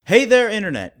Hey there,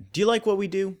 Internet! Do you like what we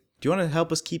do? Do you want to help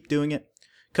us keep doing it?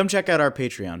 Come check out our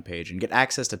Patreon page and get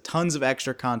access to tons of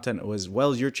extra content as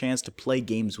well as your chance to play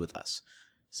games with us.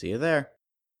 See you there.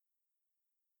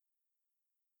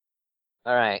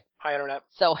 Alright. Hi, Internet.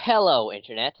 So, hello,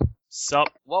 Internet. Sup?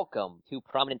 Welcome to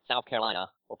Prominence, South Carolina.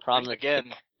 Or Prominence.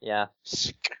 Again. Yeah.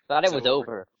 Thought it was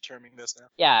over. Terming this now.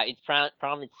 Yeah, it's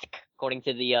Prominence according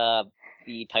to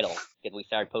the title, because we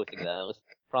started posting those.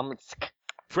 Prominence.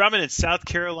 Prominence, South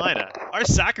Carolina. Our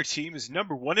soccer team is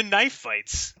 #1 in knife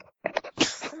fights.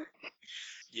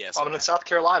 Yes. In South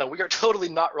Carolina, we are totally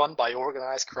not run by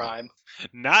organized crime.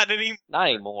 Not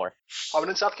anymore.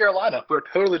 In South Carolina, we're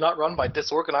totally not run by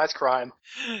disorganized crime.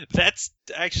 That's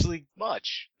actually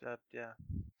much. Yeah.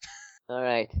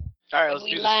 Alright. Alright, let's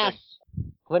do this thing.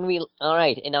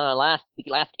 Alright, in our last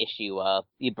issue,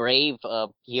 the brave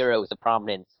heroes of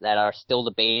Prominence that are still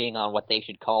debating on what they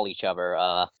should call each other,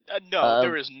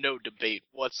 there is no debate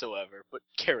whatsoever, but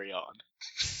carry on.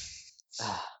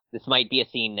 This might be a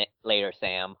scene later,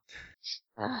 Sam.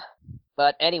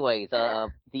 But anyways,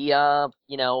 they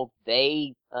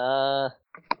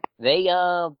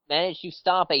managed to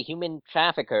stop a human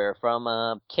trafficker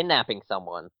from kidnapping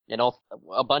someone, and also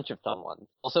a bunch of someone,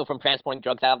 also from transporting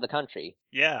drugs out of the country.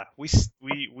 Yeah,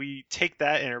 we take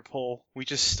that, Interpol. We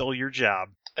just stole your job.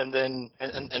 And then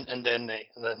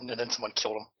someone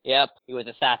killed him. Yep, he was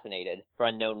assassinated for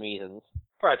unknown reasons.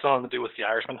 Alright, something to do with the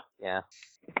Irishman. Yeah.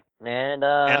 And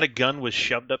a gun was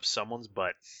shoved up someone's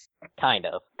butt. Kind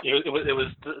of. It was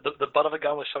the butt of a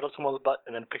gun was shoved up someone's butt,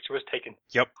 and then a picture was taken.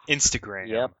 Yep. Instagram.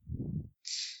 Yep.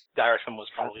 The Irishman was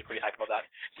probably pretty hyped about that.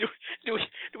 Do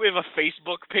we have a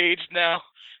Facebook page now?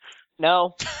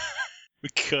 No. We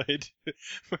could.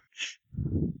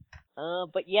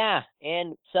 But yeah,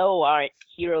 and so our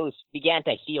heroes began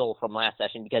to heal from last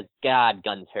session because God,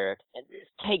 guns hurt. And this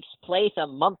takes place a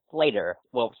month later.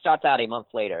 Well, it starts out a month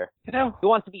later. You know,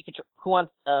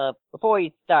 before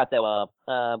we start though,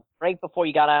 right before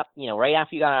you got out, right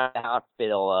after you got out of the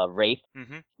hospital, Rafe,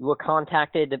 you were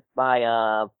contacted by,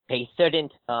 a certain,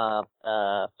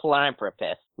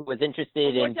 philanthropist who was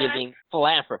interested in giving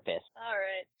philanthropist.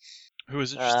 Alright. Who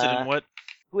was interested in what?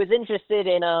 Who was interested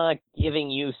in giving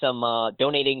you some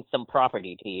donating some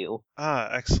property to you. Ah,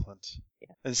 excellent.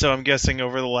 Yeah. And so I'm guessing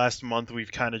over the last month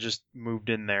we've kind of just moved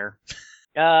in there.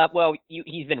 Well,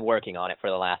 he's been working on it for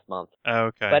the last month.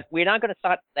 Okay. But we're not going to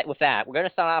start with that. We're going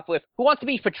to start off with who wants to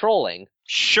be patrolling?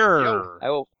 Sure.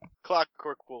 Oh.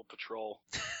 Clockwork will patrol.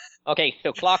 Okay,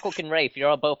 so Clockwork and Rafe, you're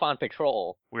all both on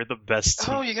patrol. We're the best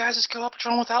team. Oh, you guys just go up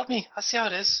patrolling without me. I see how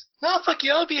it is. No, fuck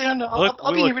you. I'll be in.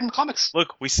 I'll be reading comics.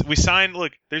 Look, we signed.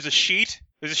 Look, there's a sheet.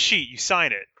 There's a sheet. You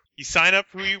sign it. You sign up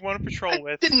who you want to patrol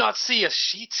with. I did not see a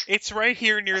sheet. It's right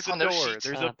here near the door. Sheets.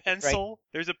 There's a pencil. Right.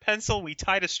 There's a pencil. We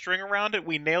tied a string around it.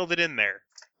 We nailed it in there.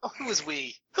 Oh, who is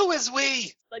we? Who is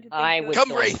we?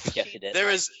 Come, Rafe. There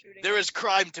is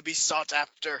crime to be sought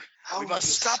after. We must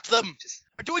stop them.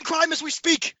 We're doing crime as we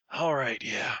speak. All right,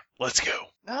 yeah. Let's go.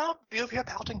 No, be over here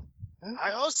pouting.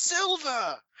 I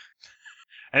Silver.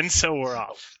 And so we're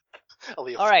off. All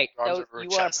right, so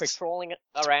you are patrolling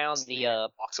around the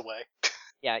walks away.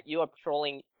 Yeah, you are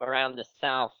patrolling around the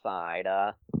south side.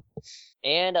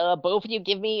 And both of you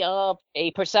give me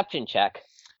a perception check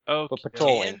for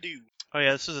patrolling. Oh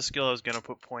yeah, this is a skill I was gonna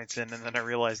put points in, and then I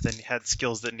realized I had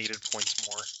skills that needed points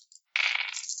more.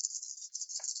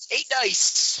 8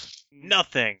 dice.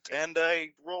 Nothing. And I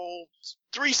rolled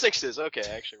 3 sixes. Okay,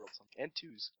 I actually rolled some. And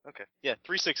 2s. Okay. Yeah,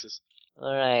 3 sixes.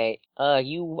 Alright.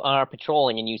 You are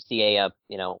patrolling and you see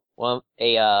you are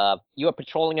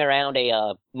patrolling around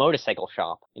a motorcycle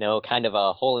shop. Kind of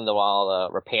a hole-in-the-wall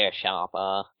repair shop.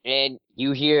 And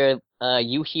you hear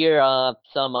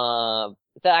some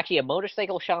it's actually a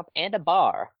motorcycle shop and a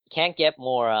bar. Can't get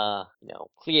more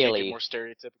clearly. Can't get more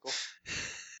stereotypical.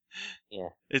 Yeah.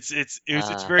 It's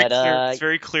very clear. It's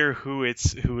very clear who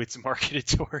it's marketed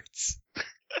towards.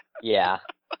 Yeah.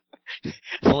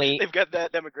 They've got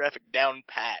that demographic down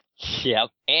pat. Yep.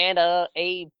 And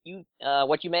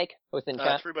what you make? What's in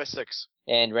chat? 3 by 6.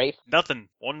 And Rafe? Nothing.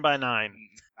 1 by 9.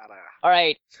 All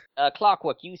right.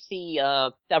 Clockwork, you see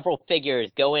several figures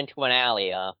go into an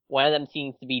alley. One of them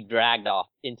seems to be dragged off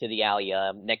into the alley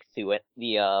next to it.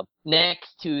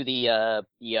 Next to the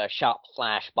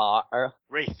shop/bar.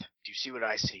 Wraith, do you see what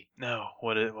I see? No.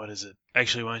 What is it?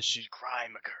 Actually, why don't you?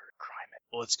 Crime occurred.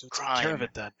 Well, let's go take care of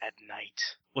it then. At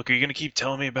night. Look, are you gonna keep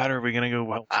telling me about it, or are we gonna go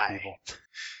help people?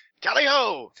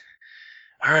 Tally-ho!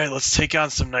 All right, let's take on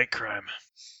some night crime.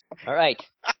 All right.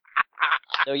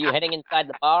 So are you heading inside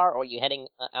the bar, or are you heading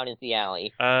out into the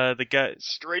alley? The guy.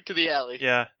 Straight to the alley.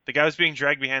 Yeah, the guy was being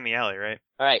dragged behind the alley, right?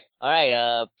 Alright,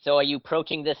 so are you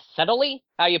approaching this subtly?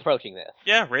 How are you approaching this?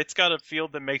 Yeah, Wraith's got a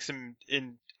field that makes him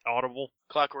inaudible.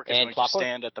 Clockwork is And going Clockwork? to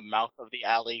stand at the mouth of the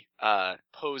alley,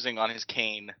 posing on his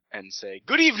cane, and say,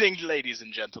 "Good evening, ladies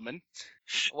and gentlemen."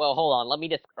 Well, hold on, let me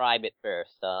describe it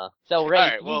first. So, Ray,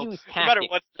 Alright, you well, use no matter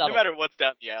tactics what, no subtly. matter what's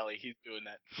down the alley, he's doing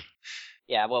that.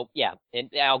 Yeah, and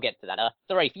I'll get to that.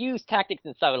 So, Ray, use tactics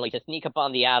and subtly to sneak up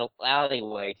on the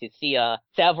alleyway to see,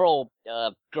 several,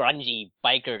 grungy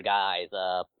biker guys,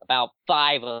 about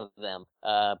 5 of them,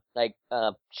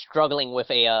 struggling with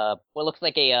what looks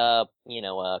like a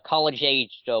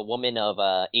college-aged woman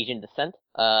of, Asian descent.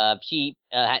 She,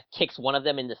 kicks one of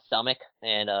them in the stomach,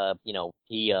 and,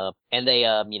 they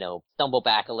stumble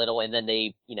back a little, and then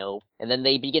they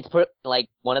begin to put,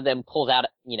 one of them pulls out,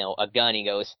 a gun and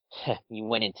goes, you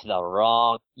went into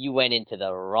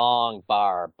the wrong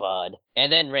bar, bud.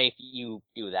 And then, Rafe, you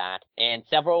do that, and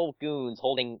several goons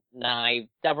holding knives,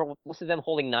 most of them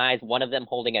holding knives, one of them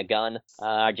holding a gun,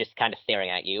 are just kind of staring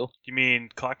at you. You mean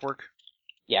Clockwork?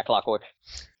 Yeah, Clockwork.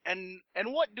 And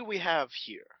what do we have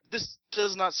here? This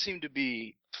does not seem to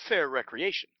be fair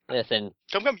recreation. Listen,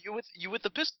 Come, you with the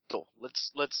pistol.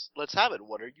 Let's have it.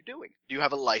 What are you doing? Do you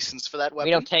have a license for that weapon?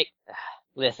 we don't take...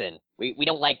 Listen, we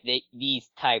don't like these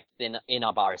types in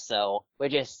our bar, so we're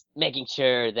just making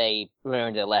sure they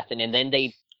learn their lesson, and then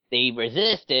they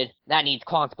resisted. That needs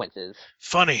consequences.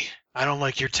 Funny. I don't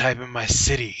like your type in my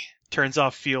city. Turns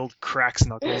off field, cracks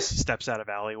knuckles, steps out of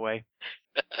alleyway.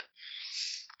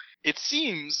 It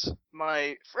seems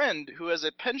my friend, who has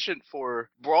a penchant for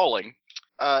brawling,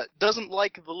 doesn't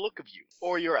like the look of you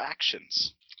or your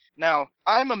actions. Now,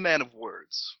 I'm a man of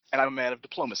words, and I'm a man of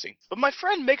diplomacy, but my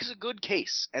friend makes a good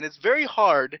case, and it's very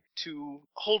hard to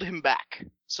hold him back.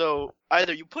 So,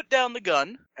 either you put down the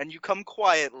gun, and you come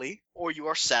quietly, or you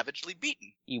are savagely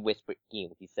beaten. You whisper, he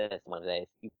says one of the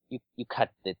days, you cut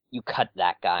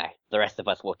that guy. The rest of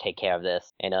us will take care of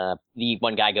this. And, the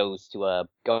one guy goes to,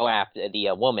 go after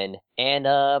the, woman, and,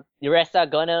 the rest are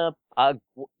gonna,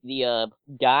 the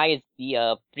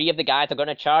 3 of the guys are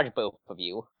gonna charge both of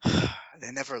you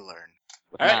They never learn.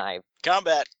 with All right. knives.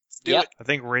 Combat. Do Yep. it. I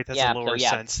think Wraith has Yeah, a lower so, yeah.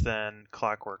 sense than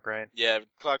Clockwork, right? Yeah,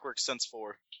 Clockwork sense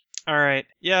 4. All right.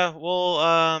 Yeah,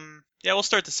 we'll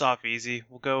start this off easy.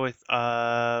 We'll go with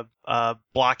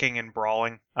blocking and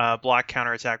brawling. Block,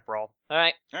 counterattack, brawl.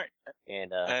 Alright. Alright.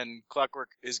 And, And Clockwork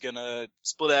is gonna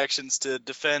split actions to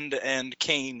defend and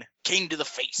cane. Cane to the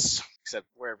face. Except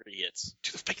wherever he hits.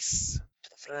 To the face. To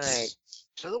the face. Alright.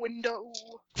 To the window.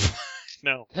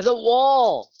 No. To the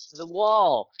wall!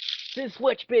 This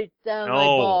switch bits down my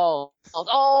No. balls.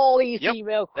 All these Yep.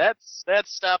 female... That's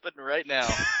stopping right now.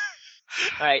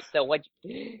 Alright, so what...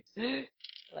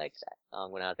 like that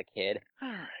song when I was a kid.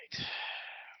 Alright.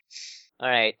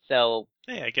 Alright, so...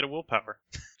 Hey, I get a willpower.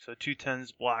 So 2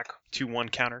 10s block,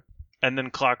 2-1 counter. And then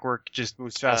Clockwork just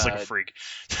moves fast like a freak.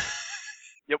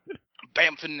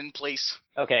 Bamfing in place.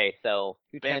 Okay, so...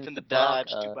 Bamfing the dodge,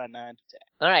 2x9 attack.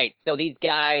 Alright, so these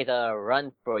guys,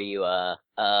 run for you, with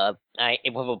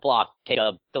a block,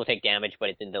 still take damage, but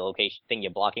it's in the location thing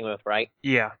you're blocking with, right?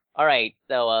 Yeah. Alright,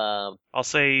 so, I'll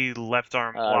say left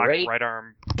arm block, right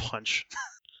arm punch.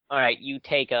 alright, you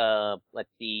take, let's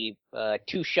see,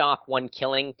 2 shock, 1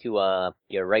 killing to,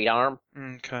 your right arm.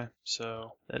 Okay,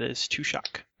 so that is 2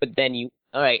 shock. But then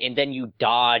and then you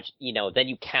dodge, then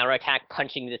you counterattack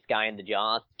punching this guy in the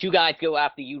jaws. 2 guys go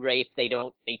after you, Rafe. They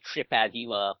trip as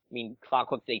you,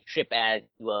 Clockwork, they trip as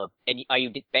you, and are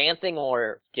you advancing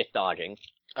or just dodging?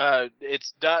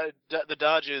 It's the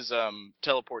dodge is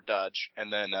teleport dodge,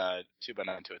 and then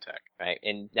 2x9 to attack. Right,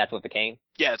 and that's with the cane?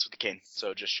 Yeah, that's with the cane.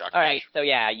 So just shock. Alright, so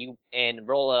yeah, you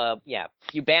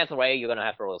bounce away, you're gonna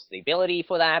have to roll stability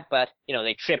for that, but,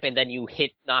 they trip and then you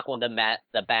knock on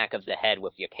the back of the head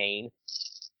with your cane.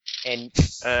 And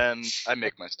I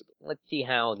make my stability. let's see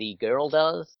how the girl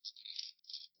does.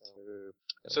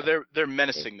 So they're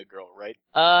menacing the girl, right?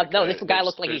 No, this guy there's-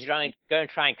 looks like he's gonna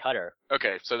try and cut her.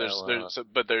 Okay, so there's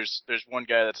one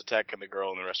guy that's attacking the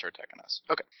girl, and the rest are attacking us.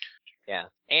 Okay. Yeah.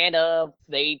 And,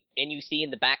 you see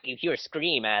in the back, you hear a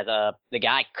scream as, the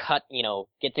guy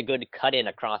gets a good cut in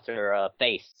across her,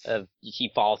 face. She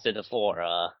falls to the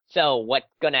floor. So what's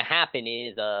gonna happen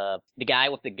is, the guy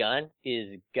with the gun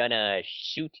is gonna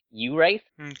shoot you, Rafe.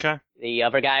 Okay. The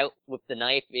other guy with the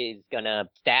knife is gonna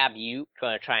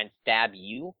try and stab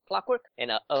you, Clockwork. And,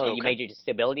 you Okay. made your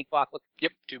stability, Clockwork?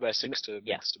 Yep, 2x6 to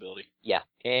Yeah. make stability. Yeah.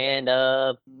 And,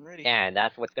 Ready. and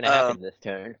that's what's gonna happen this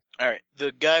turn. All right.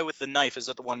 The guy with the knife, is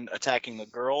that the one attacking the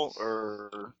girl, girl,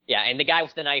 or... Yeah, and the guy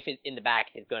with the knife in the back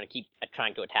is going to keep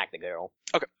trying to attack the girl.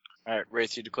 Alright,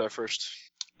 Wraith, you declare first.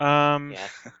 Yeah.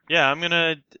 Yeah, I'm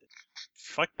gonna.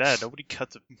 Fuck that. Nobody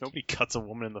cuts a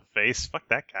woman in the face. Fuck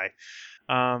that guy.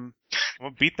 I'm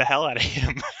gonna beat the hell out of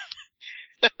him.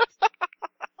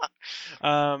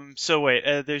 So wait,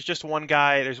 there's just one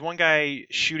guy. There's one guy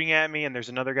shooting at me, and there's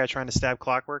another guy trying to stab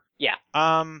Clockwork. Yeah.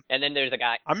 And then there's a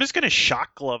guy. I'm just gonna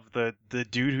shock glove the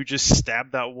dude who just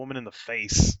stabbed that woman in the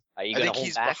face. Are you I going to think hold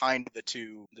he's back? behind the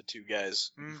two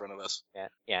guys in front of us.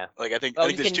 Yeah. Like I think Well,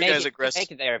 there's you two can guys aggressive.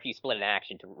 make it there if you split an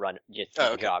action to run. Just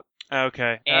Oh, okay. jog.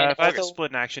 Okay. And If I have to also-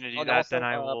 split an action to do and that, also, then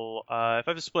I will. If I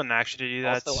have to split an action to do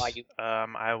that, also,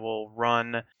 I will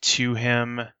run to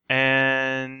him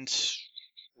and.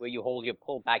 Will you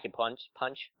pull back your punch?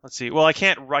 Let's see. Well, I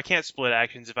can't split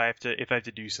actions if I have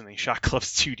to do something. Shot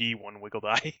gloves 2D, 1 wiggle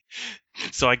die,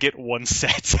 so I get 1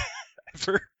 set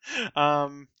ever.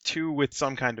 2 with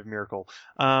some kind of miracle.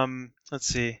 Let's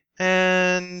see,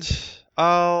 and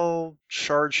I'll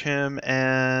charge him,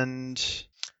 and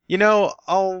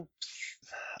I'll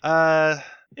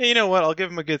you know what? I'll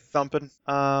give him a good thumping.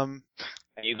 Are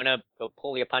you gonna go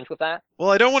pull your punch with that?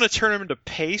 Well, I don't want to turn him into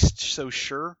paste, so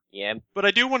sure. Yeah. But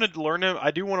I do want to learn him.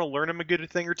 I do want to learn him a good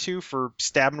thing or two for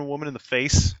stabbing a woman in the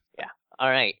face. All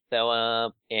right.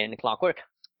 So, in Clockwork.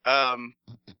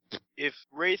 If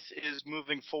Wraith is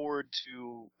moving forward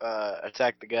to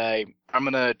attack the guy, I'm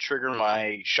gonna trigger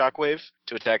my shockwave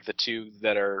to attack the two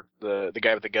that are the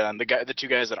guy with the gun, the two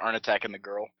guys that aren't attacking the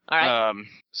girl. All right.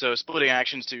 So splitting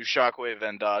actions to shockwave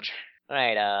and dodge. All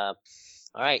right. All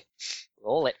right.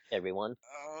 Roll it, everyone.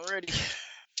 Alrighty.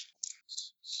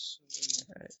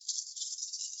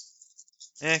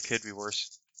 It could be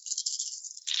worse.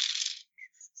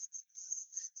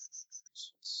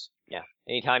 Yeah.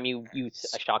 Anytime you use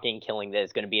a shocking killing,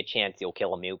 there's going to be a chance you'll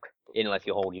kill a muke, unless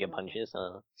you hold your punches.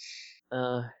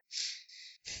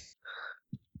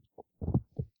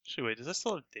 Actually, wait, does that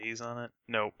still have days on it?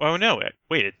 No. Oh, no.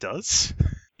 Wait, it does?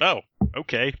 Oh,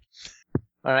 okay.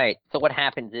 All right. So what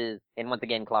happens is, and once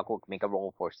again, Clockwork, make a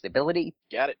roll for stability.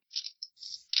 Got it.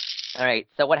 All right.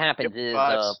 So what happens Yep, is,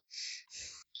 fives.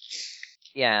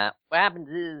 what happens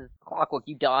is, Clockwork,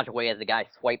 you dodge away as the guy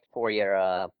swipes for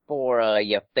your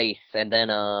face, and then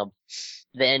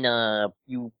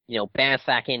you bounce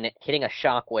back in, hitting a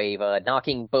shockwave,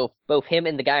 knocking both him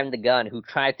and the guy with the gun who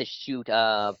tries to shoot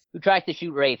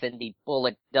Wraith, and the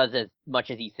bullet does as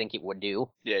much as you think it would do.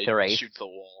 Yeah, To you Wraith. shoot the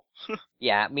wall.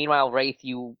 Yeah. Meanwhile, Wraith,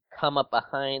 you come up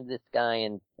behind this guy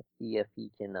and see if he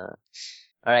can.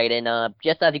 All right, and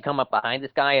just as you come up behind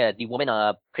this guy, the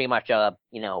woman pretty much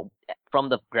from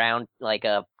the ground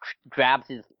grabs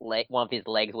his leg, one of his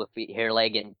legs with her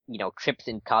leg, and trips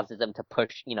and causes him to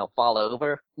push, fall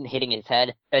over, hitting his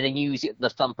head, and then use the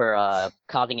thumper,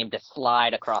 causing him to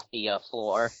slide across the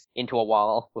floor into a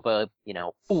wall with a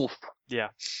oof. Yeah.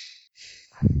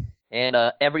 And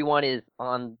everyone is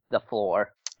on the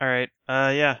floor. All right.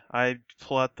 Yeah. I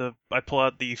pull out the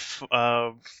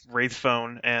Wraith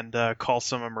phone and call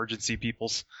some emergency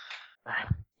peoples.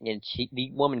 And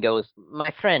the woman goes, "My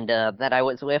friend that I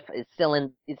was with is still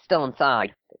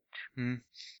inside." Hmm.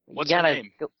 What's her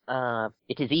name?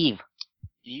 It is Eve.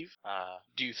 Eve?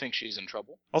 Do you think she's in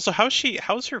trouble? Also,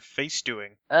 how's her face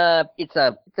doing?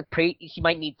 She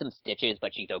might need some stitches,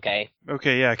 but she's okay.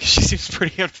 Okay, yeah, 'cause she seems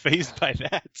pretty unfazed by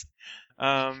that.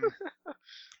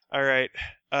 All right.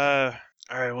 All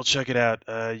right, we'll check it out.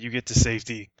 You get to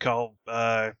safety. I'll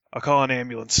call an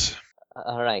ambulance.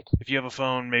 All right. If you have a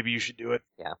phone, maybe you should do it.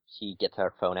 Yeah, she gets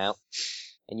her phone out.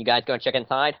 And you guys go and check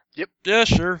inside? Yeah,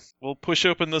 sure. We'll push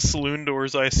open the saloon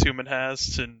doors, I assume it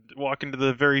has, and walk into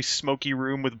the very smoky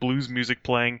room with blues music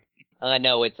playing.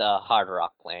 No, it's hard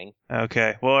rock playing.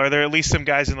 Okay. Well, are there at least some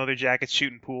guys in leather jackets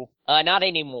shooting pool? Not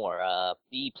anymore.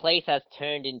 The place has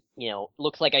turned in,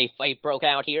 looks like a fight broke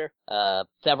out here.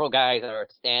 Several guys are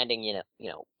standing,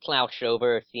 slouched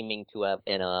over, seeming to have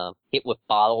been, hit with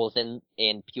bottles and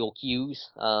fuel cues.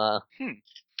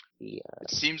 It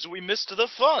seems we missed the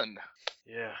fun.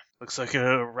 Yeah. Looks like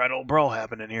a right old brawl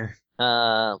happening here.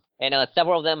 And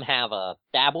several of them have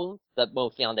stab wounds, but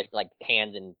mostly on their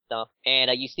hands and stuff. And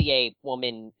you see a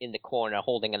woman in the corner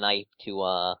holding a knife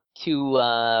to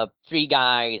three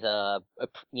guys.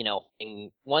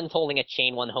 And one's holding a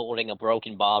chain, one holding a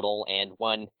broken bottle, and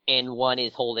one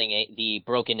is holding the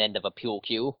broken end of a pool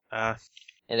cue. And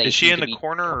they Is she seem in to the be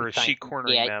corner, or is she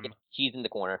cornering yeah, them? she's in the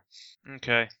corner.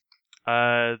 Okay.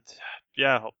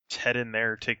 Yeah, I'll head in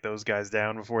there, take those guys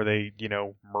down before they,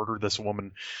 murder this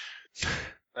woman.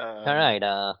 All right.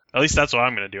 At least that's what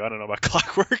I'm gonna do. I don't know about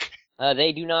Clockwork.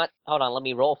 They do not. Hold on, let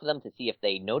me roll for them to see if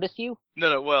they notice you.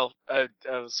 No, well, I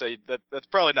would say that's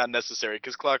probably not necessary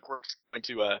because Clockwork's going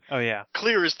to Oh yeah.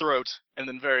 clear his throat and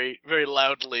then very, very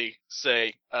loudly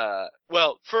say,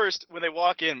 well, first, when they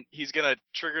walk in, he's gonna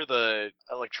trigger the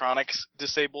electronics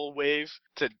disable wave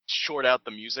to short out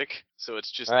the music, so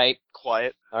it's just All right.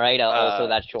 quiet. All right. Also,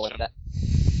 that's short. so-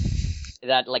 Is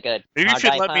that like a? Maybe you hard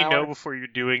should die let me know power? before you're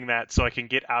doing that so I can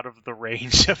get out of the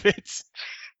range of it.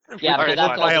 Yeah, All because right, that's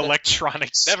fine. My also.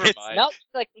 electronics. Never shit. mind. Nope.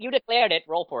 Like you declared it.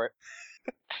 Roll for it.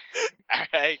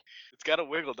 Alright, it's got a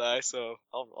wiggle die, so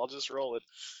I'll just roll it.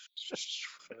 5,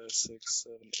 6,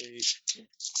 7,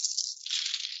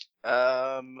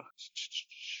 8.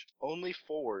 Only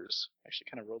 4s. Actually,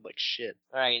 kind of rolled like shit.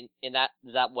 All right. And that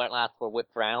went last for whip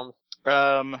rounds.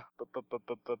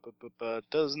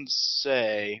 Doesn't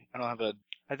say. I don't have a.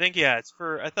 I think it's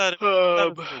for. I thought it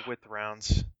was for width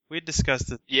rounds. We had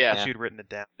discussed it. Yeah, You'd written it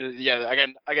down. yeah. I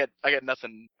got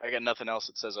nothing. I got nothing else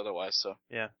that says otherwise. So.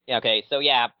 Yeah. Okay. So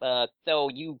yeah. So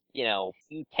you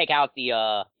take out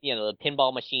the the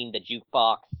pinball machine, the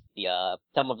jukebox, the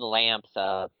some of the lamps,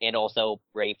 and also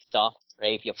Rafe stuff.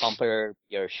 Rafe, your pumper,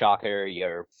 your shocker,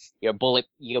 your bullet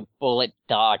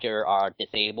dodger are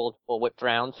disabled for whip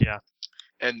rounds. Yeah.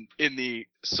 And in the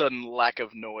sudden lack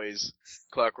of noise,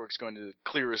 Clockwork's going to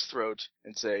clear his throat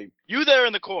and say, "You there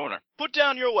in the corner, put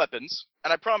down your weapons,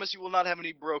 and I promise you will not have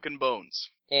any broken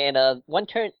bones." And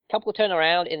couple turn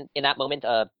around in that moment.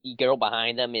 The girl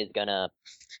behind them is gonna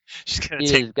She's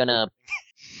gonna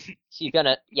she's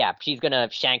gonna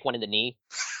shank one in the knee.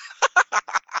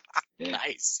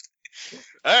 Nice.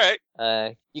 All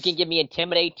right. You can give me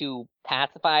intimidate to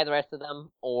pacify the rest of them,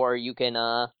 or you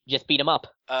can just beat them up.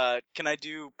 Can I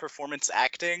do performance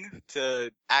acting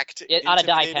to act? On a die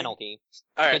intimidating? penalty.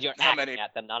 All right. Because you're How acting many?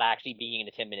 at them, not actually being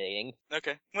intimidating.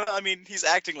 Okay. Well, I mean, he's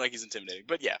acting like he's intimidating,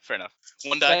 but yeah, fair enough.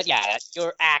 One die. But yeah,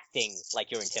 you're acting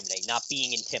like you're intimidating, not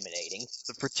being intimidating.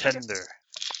 the pretender.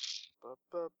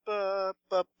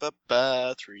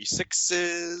 3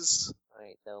 6s.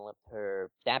 Alright, so let's her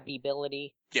stabby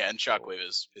ability. Yeah, and shockwave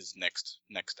is next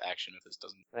action if this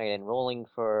doesn't. Alright, and rolling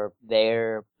for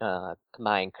their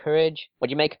combined courage.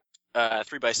 What'd you make?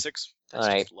 3 by 6. I All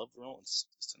right. just love rolling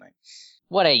tonight.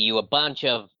 What are you, a bunch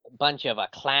of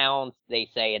clowns? They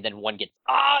say, and then one gets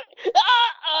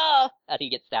as he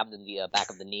gets stabbed in the back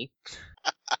of the knee.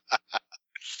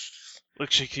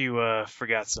 Looks like you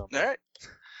forgot something. All right.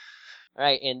 All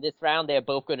right, in this round, they're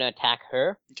both going to attack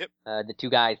her. Okay. The two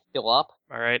guys still up.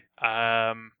 All right.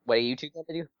 What are you two going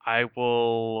to do? I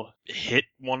will hit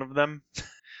one of them.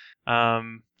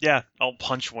 Yeah, I'll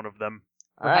punch one of them.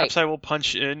 All right. Perhaps I will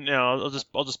punch in. No,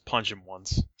 I'll just punch him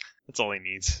once. That's all he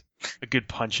needs. A good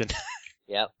punching.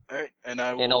 Yep. All right, and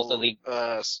I will. And also the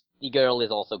girl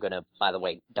is also going to, by the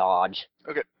way, dodge.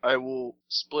 Okay, I will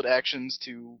split actions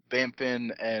to vamp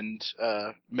in and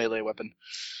melee weapon.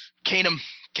 Cane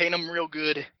him real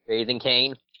good. Raising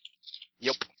Cane.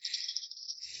 Yep.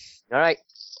 All right.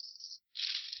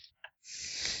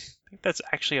 I think that's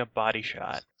actually a body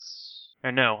shot.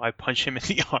 Or no, I punch him in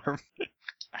the arm.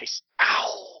 Nice.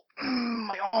 Ow!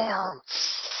 My arm.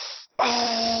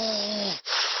 Oh!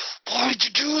 Why did you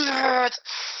do that?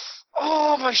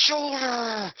 Oh, my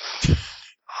shoulder.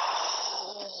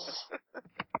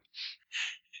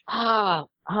 Oh!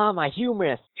 My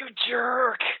humerus. You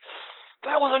jerk!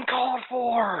 That was uncalled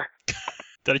for!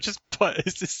 Did I just put?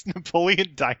 Is this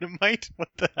Napoleon Dynamite? What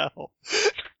the hell?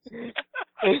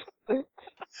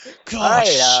 Gosh, Alright,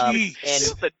 jeez. and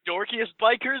It's the dorkiest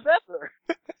bikers ever!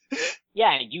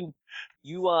 yeah,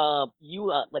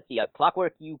 let's see,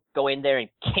 Clockwork, you go in there and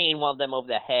cane one of them over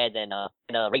the head, and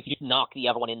Rafe, you knock the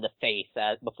other one in the face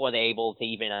before they're able to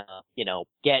even,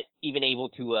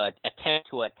 attempt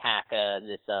to attack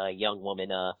this young woman.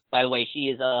 By the way, she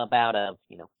is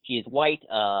she is white,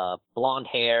 blonde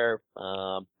hair,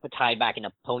 tied back in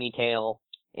a ponytail,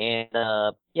 and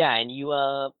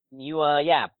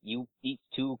these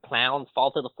two clowns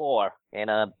fall to the floor, and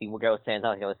the girl stands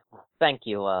up and goes, "Thank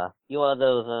you, you are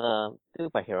those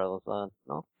superheroes,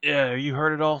 no?" Yeah, you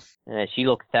heard it all. And she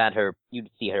looks at her. You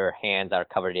see her hands are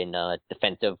covered in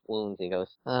defensive wounds. He goes,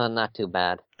 "Not too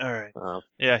bad." All right.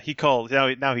 Yeah, he calls. Now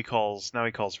he calls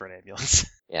for an ambulance.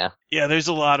 Yeah. Yeah, there's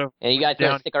a lot of And you guys down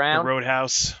gonna stick the around?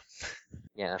 roadhouse.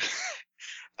 Yeah.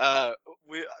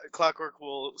 Clockwork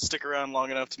will stick around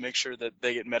long enough to make sure that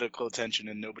they get medical attention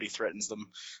and nobody threatens them,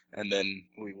 and then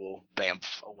we will bamf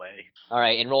away. All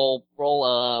right, and roll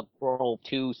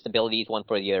two stabilities, one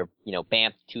for your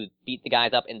bamf to beat the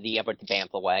guys up, and the other to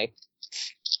bamf away.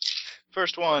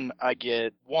 First one, I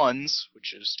get 1s,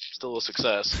 which is still a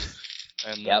success,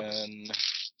 and Yep. then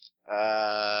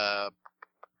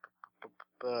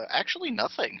Actually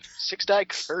nothing. 6 die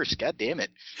curse. God damn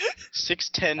it. 6,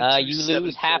 10, 2, You 7,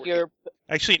 lose half 4, your.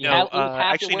 Actually, You no. lose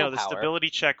half your The willpower. stability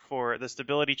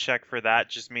check for that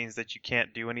just means that you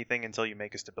can't do anything until you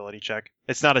make a stability check.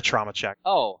 It's not a trauma check.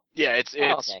 Oh. Yeah, it's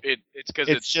okay. because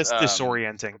It's just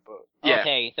disorienting. Yeah.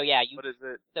 Okay. So yeah, you. What is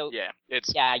it? So Yeah, it's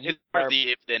you part are. of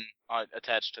the if then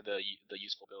attached to the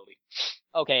useful ability.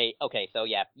 Okay, so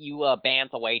yeah, you bant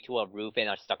away to a roof and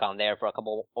are stuck on there for a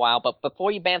while, but before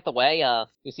you bant away,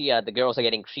 you see the girls are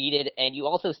getting treated, and you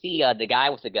also see the guy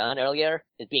with the gun earlier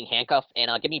is being handcuffed, and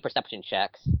give me perception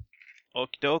checks. Okie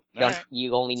doke. Alright.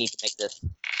 You only need to make this.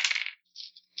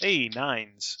 Hey,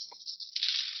 9s.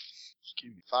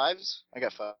 Excuse me. 5s? I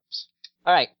got 5s.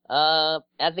 Alright,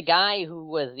 as the guy who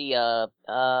was the,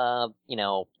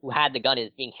 who had the gun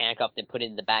is being handcuffed and put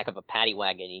in the back of a paddy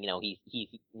wagon, he's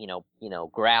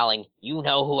growling, "You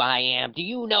know who I am. Do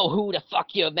you know who the fuck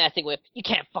you're messing with? You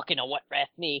can't fucking know what arrest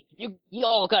me. You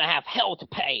all gonna have hell to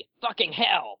pay. Fucking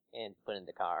hell!" And put in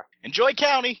the car. Enjoy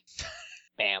County!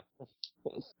 Bam.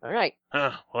 Alright.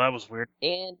 Well, that was weird.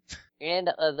 And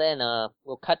then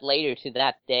we'll cut later to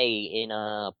that day in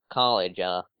college.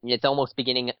 It's almost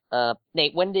beginning.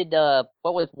 Nate, when did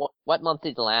what month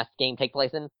did the last game take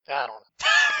place in? I don't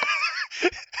know.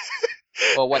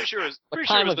 Or what? Pretty sure it what was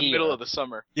time of the year? middle of the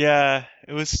summer. Yeah,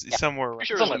 it was somewhere around. Pretty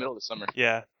sure it was the middle of the summer.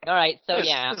 Yeah. All right, so It's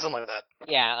yeah, something like that.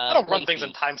 yeah. I don't run Lacey. things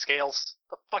in time scales.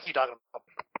 The fuck you talking about?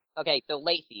 Okay, so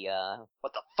Lacey,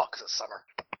 What the fuck is a summer?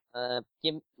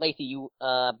 Lacey, you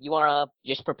are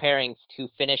just preparing to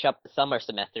finish up the summer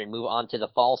semester and move on to the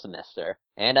fall semester.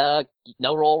 And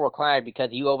no roll required because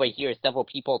you overhear several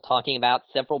people talking about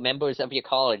several members of your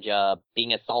college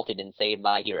being assaulted and saved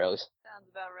by heroes. Sounds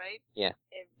about right. Yeah.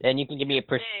 Every And you can give me a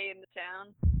day in the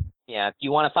town. yeah. Do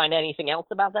you want to find anything else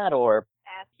about that, or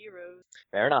Ass heroes.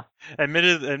 fair enough?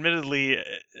 Admittedly,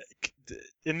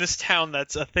 in this town,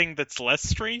 that's a thing that's less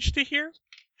strange to hear.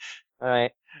 All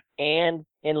right. And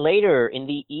later in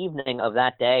the evening of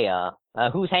that day,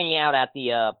 who's hanging out at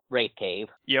the Wraith Cave?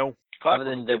 Yo. Clockwork Other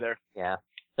than will be the- there. Yeah.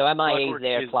 So MIA's Clockwork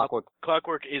there. is Clockwork.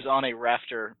 Clockwork is on a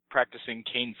rafter practicing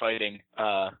cane fighting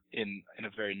in a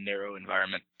very narrow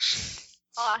environment.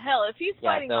 Aw, hell, if he's Yeah,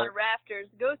 fighting so- on rafters,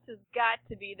 Ghost has got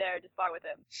to be there to spar with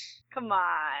him. Come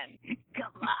on.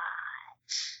 Come on.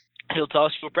 He'll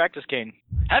toss you a practice cane.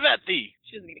 Have at thee.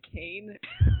 She doesn't need a cane.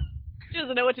 She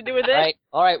doesn't know what to do with All it. right.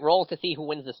 All right. Roll to see who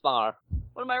wins the spar.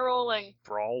 What am I rolling?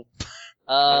 Brawl.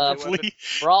 Hopefully.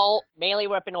 Brawl, melee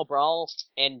weapon or brawl,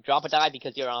 and drop a die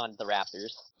because you're on the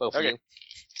Raptors. Both of Okay. you.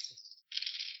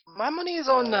 My money is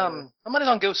on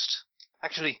Ghost.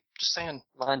 Actually, just saying.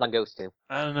 Mine's on Ghost too.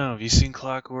 I don't know. Have you seen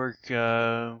Clockwork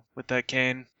with that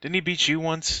cane? Didn't he beat you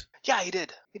once? Yeah, he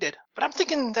did. But I'm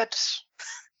thinking that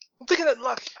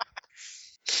luck.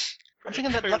 I'm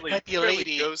thinking that luck might be a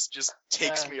lady. Ghost just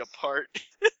takes me apart.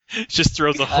 Just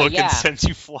throws a hook yeah. and sends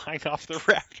you flying off the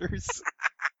rafters.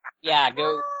 Yeah,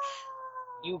 Ghost,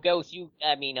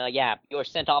 you're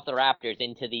sent off the Raptors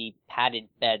into the padded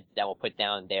beds that were put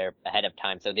down there ahead of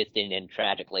time, so this didn't end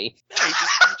tragically.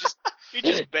 He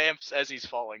just bamps as he's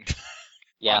falling.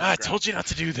 Yeah. I told you not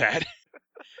to do that.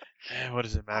 What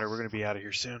does it matter? We're gonna be out of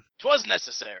here soon. 'Twas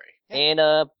necessary. And,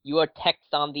 you are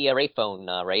text on the Wraith phone,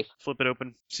 Rafe. Flip it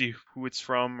open, see who it's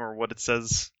from or what it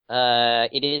says.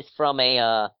 It is from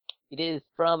the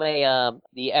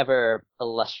ever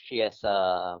illustrious,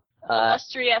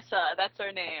 Illustriessa, that's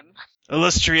her name.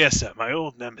 Illustriessa, my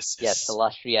old nemesis. yes,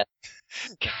 illustrious.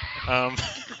 Um,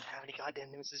 How many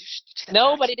goddamn nemesis? You should say that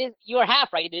No, back. but it is, you are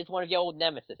half right, it is one of your old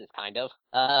nemesis, kind of.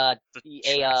 the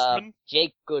Trashman?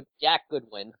 Jack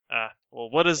Goodwin. Well,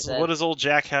 what does old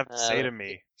Jack have to say let's to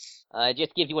me? It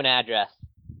just gives you an address.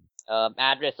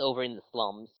 Address over in the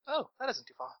slums. Oh, that isn't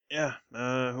too far. Yeah.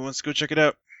 Who wants to go check it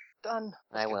out? Done.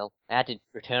 I will. I had to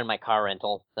return my car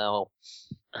rental, so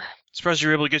Surprised you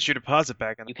were able to get your deposit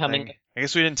back on You the coming? thing. I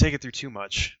guess we didn't take it through too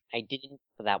much. I didn't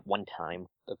for that one time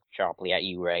look sharply at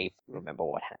you, Ray. Remember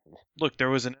what happened. Look, there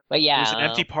was an But yeah,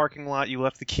 empty parking lot. You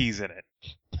left the keys in it.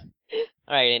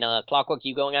 Alright, and Clockwork,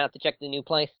 you going out to check the new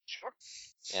place? Sure.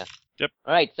 Yeah. Yep.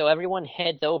 Alright, so everyone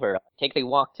heads over. Take a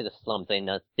walk to the slums in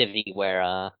Civvy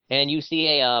where, and you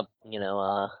see a,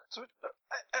 So,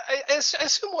 I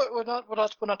assume we're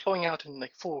not going out in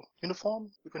like full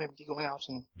uniform. We're going to be going out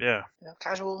in Yeah.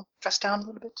 casual, dressed down a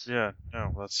little bit. Yeah.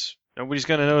 No, nobody's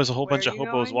gonna know. There's a whole Where bunch are of you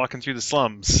hobos going? walking through the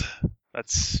slums.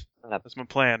 That's my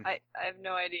plan. I have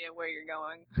no idea where you're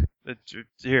going.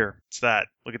 Here, it's that.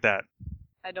 Look at that.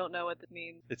 I don't know what this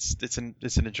means. It's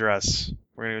an address.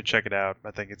 We're gonna go check it out.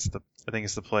 I think it's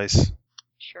the place.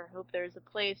 Sure hope there's a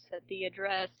place at the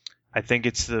address. I think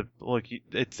it's the look.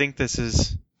 I think this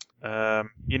is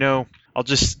I'll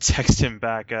just text him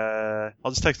back.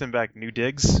 New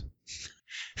digs.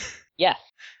 Yes,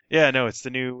 Yeah, no, it's the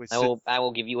new. It's I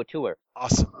will give you a tour.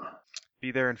 awesome.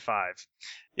 Be there in 5.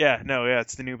 Yeah, no, yeah,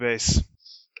 it's the new base.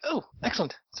 Oh,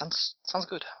 excellent. Sounds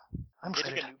good. I'm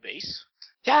Getting excited. a new base?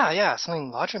 Yeah,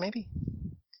 something larger maybe.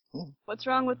 What's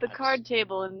wrong with the card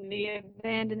table in the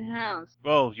abandoned house?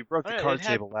 Well, you broke the Oh, card it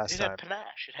had, table last it time. had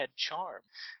panache. It had charm.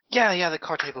 Yeah, the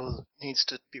card table needs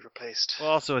to be replaced. Well,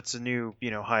 also it's a new,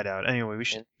 hideout. Anyway, we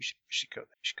should go there. We should go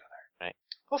there.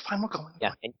 Oh, fine, we're going.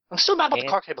 Yeah, and I'm still mad about the and-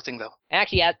 card table thing though.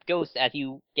 actually, Ghost, as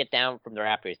you get down from the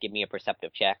rafters, give me a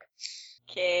perceptive check.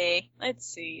 Okay, let's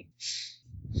see.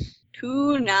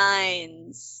 2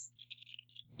 9s.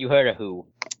 You heard a who.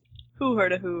 Who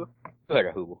heard of who? You heard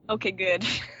a who. Okay, good.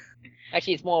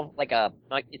 Actually, it's more like a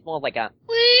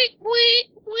wee wee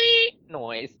wee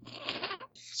noise.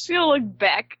 She's gonna look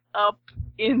back up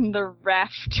in the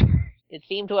raft. It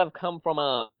seemed to have come from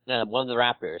one of the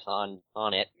raptors on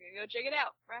it. We're gonna go check it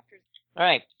out. Rafters. All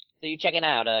right, so you check it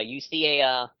out. You see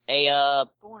an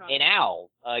owl,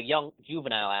 a young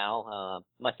juvenile owl.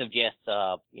 Must have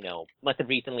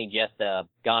recently just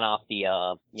gone off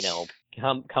the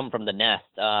come from the nest.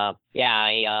 A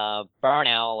barn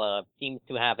owl seems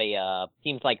to have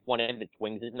seems like one of its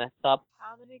wings is messed up.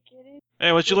 How did it get in?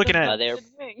 Hey, what you looking at? there. Good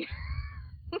wing.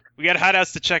 We got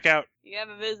hideouts to check out. You have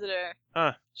a visitor.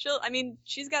 Huh.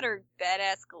 She's got her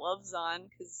badass gloves on,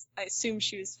 because I assume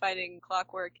she was fighting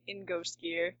Clockwork in ghost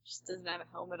gear. She just doesn't have a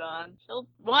helmet on.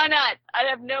 Why not? I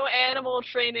have no animal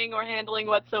training or handling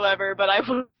whatsoever, but I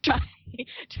will try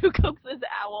to coax this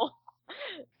owl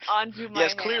onto my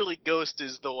Yes, hand. clearly Ghost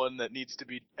is the one that needs to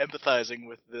be empathizing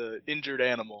with the injured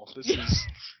animal. This is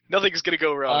nothing's gonna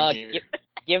go wrong here.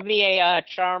 Give me a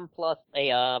charm plus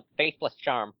a face plus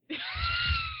charm.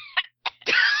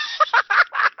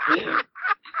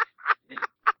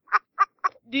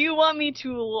 Do you want me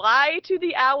to lie to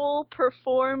the owl,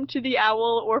 perform to the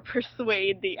owl, or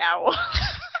persuade the owl?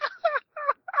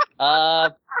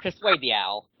 Persuade the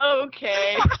owl.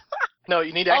 Okay. No,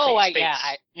 you need to actually space. yeah.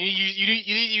 You need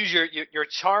to use your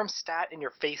charm stat and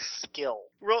your face skill.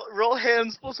 Roll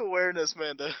hands plus awareness,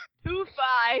 Manda. 2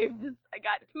 5s. I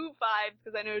got 2 5s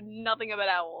because I know nothing about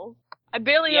owls. I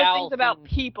barely The know owl things about seems-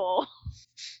 people.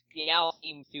 The owl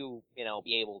seems to,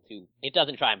 be able to. It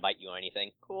doesn't try and bite you or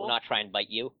anything. Cool. Will not try and bite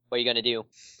you. What are you gonna do?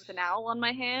 With an owl on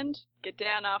my hand, get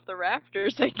down off the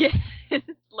rafters, I guess.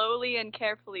 Slowly and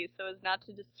carefully so as not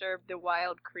to disturb the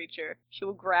wild creature. She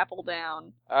will grapple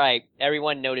down. All right.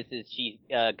 Everyone notices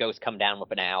Ghost come down with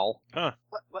an owl. Huh.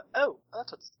 What? Oh,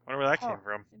 that's what's. Wonder where that came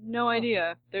from. I have no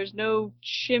idea. There's no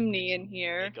chimney in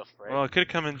here. Make a friend. Well, it could have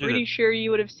come in through Pretty sure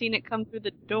you would have seen it come through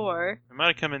the door. It might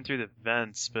have come in through the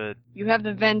vents, but You have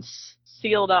the vents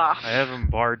sealed off. I have them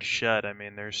barred shut. I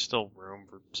mean, there's still room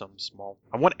for some small.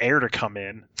 I want air to come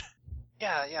in.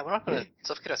 Yeah, we're not gonna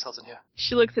suffocate ourselves in here.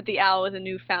 She looks at the owl with a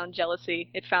newfound jealousy.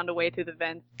 It found a way through the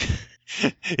vents.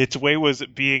 Its way was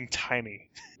being tiny.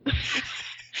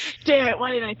 Damn it,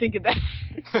 why didn't I think of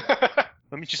that?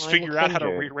 Let me just Well, figure out how to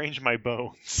finger. rearrange my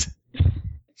bones.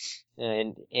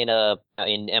 And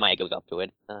MI goes up to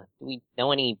it. Do we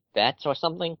know any vets or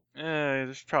something?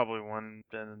 There's probably one.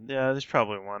 There's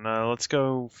probably one. Let's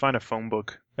go find a phone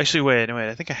book. Actually, wait.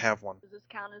 I think I have one. Does this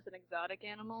count as an exotic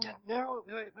animal? Yeah, no,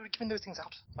 we were giving those things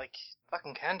out like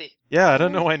fucking candy. Yeah, I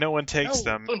don't know why no one takes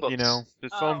No, them. phone books. The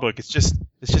phone Oh. book. It's just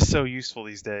so useful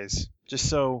these days. Just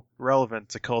so relevant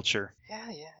to culture. Yeah.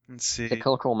 Let's see. It's a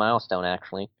cultural milestone,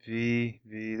 actually.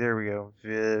 There we go.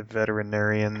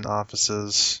 Veterinarian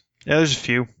offices. Yeah, there's a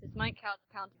few. This might count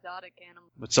exotic animal.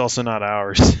 But it's also not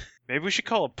ours. Maybe we should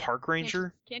call a park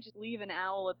ranger? Can't just leave an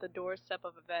owl at the doorstep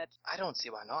of a vet. I don't see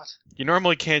why not. You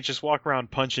normally can't just walk around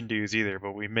punching dudes either,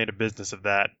 but we made a business of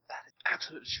that. That is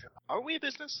absolutely true. Are we a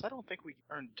business? I don't think we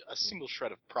earned a single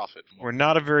shred of profit. We're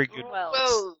not a very good...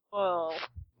 Well,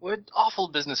 We're awful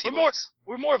business We're heroes.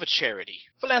 We're more of a charity.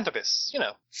 Philanthropists,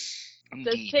 does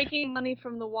Indeed. taking money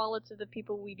from the wallets of the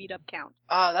people we beat up count?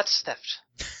 That's theft.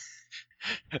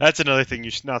 That's another thing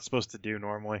you're not supposed to do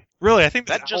normally. Really, I think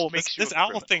That just makes you this a owl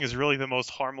criminal. thing is really the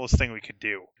most harmless thing we could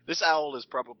do. This owl is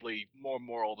probably more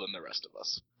moral than the rest of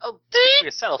us. Oh, for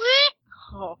yourself.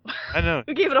 Oh, I know.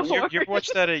 who gave it a You, 4? you ever watch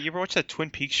that? You ever watch that Twin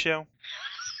Peaks show?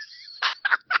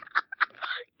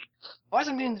 Why is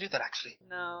it meaning to do that actually?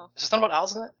 No. Is there something about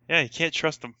owls in it? Yeah, you can't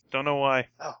trust them. Don't know why.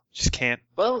 Oh. Just can't.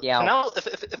 Well, Yeah.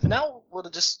 if now were to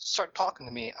just start talking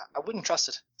to me, I wouldn't trust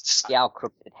it. It's just- The owl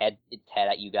crooks its head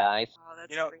at you guys. Oh, that's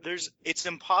You know, creepy. it's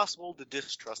impossible to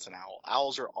distrust an owl.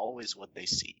 Owls are always what they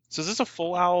see. So is this a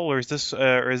full owl or is this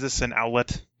an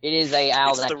owlet? It is a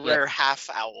owl It's that the rare half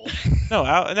owl. No,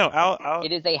 owl.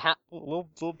 It is a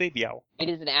Little baby owl. It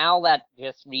is an owl that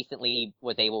just recently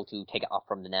was able to take off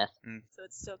from the nest. So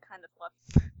it's still kind of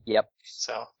fluffy. Yep,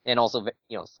 So, and also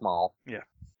small.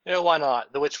 why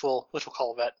not? The witch will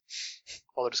call a vet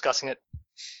while they're discussing it.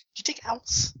 Do you take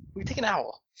owls? We take an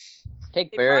owl.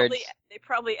 Take birds. They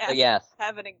probably So yes,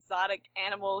 have an exotic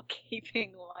animal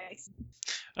keeping license.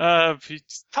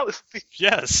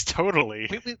 Yes, totally.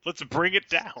 We Let's bring it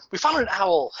down. found an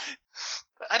owl.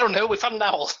 I don't know. We found an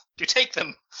owl. Do you take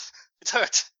them? It's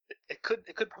hurt. It could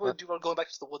probably do well going back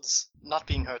to the woods, not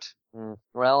being hurt.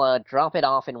 Well, drop it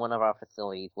off in one of our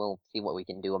facilities. We'll see what we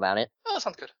can do about it. Oh, that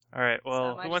sounds good. All right.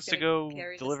 Well, am I who just wants to gonna go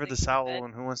carry this deliver thing this to the owl, vet?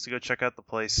 and who wants to go check out the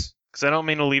place? Because I don't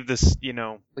mean to leave this, We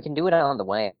can do it on the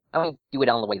way. I mean, do it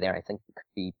on the way there. I think it could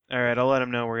be. All right, I'll let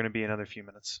him know we're going to be another few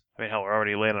minutes. I mean, hell, we're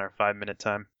already late on our 5-minute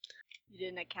time. You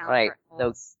didn't account Right, for so-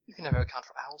 owls. You can never account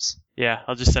for owls. Yeah,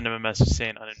 I'll just send him a message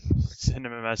saying,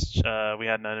 we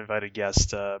had an uninvited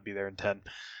guest, be there in 10.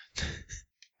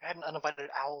 I had an uninvited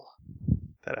owl.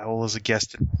 That owl is a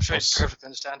guest. I'm sure he'd perfectly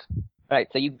understand. Right,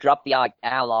 so you drop the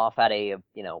owl off at a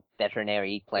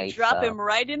veterinary place. Drop him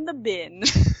right in the bin.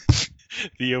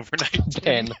 The overnight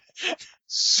Bin.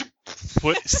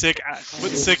 Put sick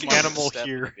animal Step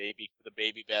here. The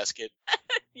baby basket.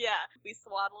 Yeah, we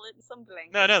swaddle it in some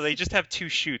blankets. No, they just have two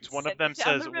chutes. One of Send them it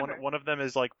down says the river. one of them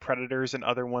is like predators, and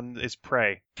other one is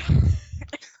prey.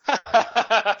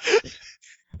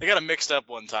 They got it mixed up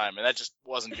one time, and that just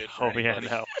wasn't good for Oh yeah,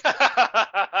 anybody.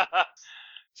 no.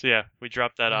 So yeah, we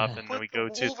drop that off, and then we go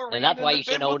to. And that's why you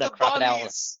should own a crocodile.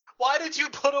 Why did you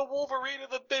put a Wolverine in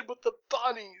the bin with the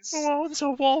bunnies? Oh, it's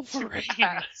a Wolverine.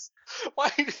 Yes.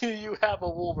 Why do you have a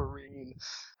Wolverine?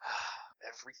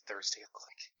 Every Thursday at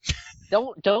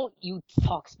Clink. Don't you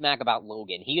talk smack about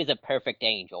Logan. He is a perfect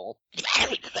angel.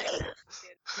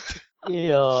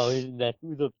 Yeah, isn't that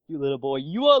who's a cute little boy?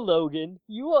 You are Logan.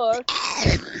 You are.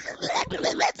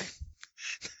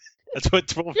 That's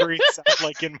what Wolverine sounds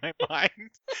like in my mind.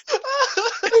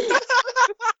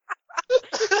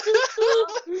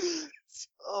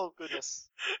 Oh goodness.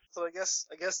 So I guess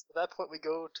at that point we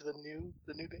go to the new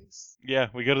base. Yeah,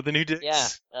 we go to the new digs.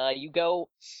 Yeah. You go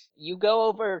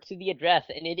over to the address,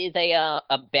 and it is a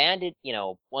abandoned,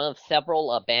 one of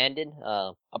several abandoned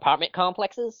apartment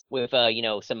complexes with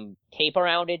some tape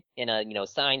around it and a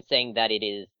sign saying that it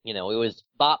is it was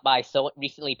bought by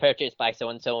recently purchased by so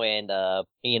and so, and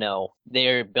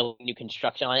they're building new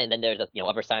construction on it. And then there's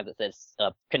other signs that says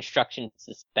construction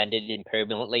suspended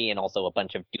impermanently, and also a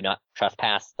bunch of do not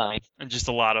trespass signs. And just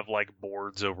a lot of like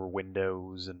boards over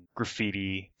windows and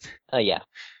graffiti, Yeah.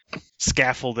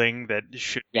 scaffolding that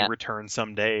should be Yeah. returned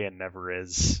someday and never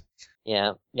is.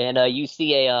 Yeah, and you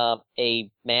see a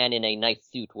man in a nice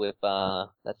suit with black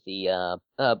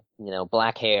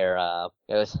hair.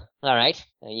 Goes, all right,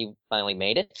 you finally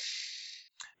made it.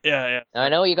 Yeah. I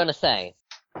know what you're gonna say.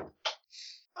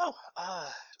 Oh,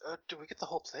 do we get the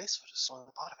whole place or just only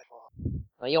part of it?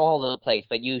 Well, you're all over the place,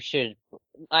 but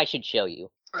I should show you.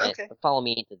 Okay. Follow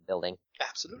me into the building.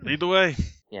 Absolutely. Lead the way.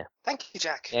 Thank you,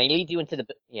 Jack. Yeah, he leads you into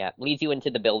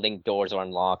the building. Doors are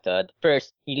unlocked.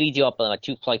 First, he leads you up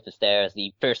 2 flights of stairs.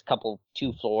 The first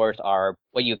 2 floors are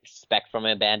what you expect from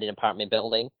an abandoned apartment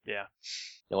building. Yeah.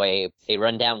 A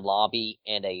rundown lobby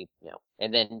and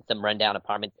and then some rundown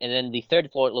apartments. And then the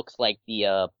third floor, it looks like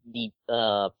the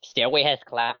stairway has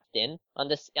collapsed in on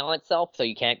itself, so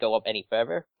you can't go up any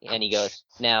further. And he goes,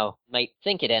 now, might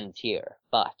think it ends here,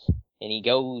 but. And he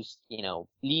goes,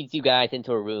 leads you guys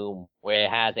into a room where it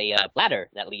has a ladder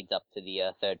that leads up to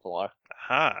the 3rd floor.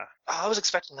 Aha. I was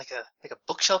expecting like a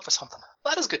bookshelf or something.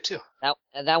 That is good too.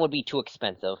 That would be too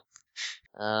expensive.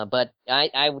 But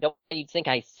I don't think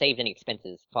I saved any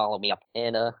expenses. Follow me up,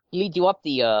 and he leads you up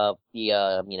the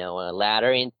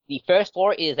ladder. And the first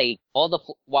floor is all the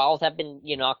walls have been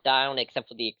knocked down except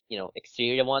for the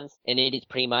exterior ones, and it is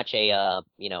pretty much a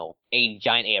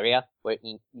giant area where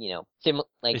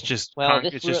It's just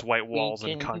this it's just room- white walls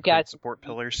you and can- you concrete guys- support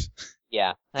pillars.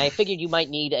 Yeah, I figured you might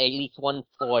need at least one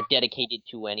floor dedicated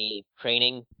to any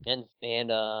training and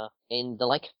the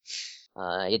like.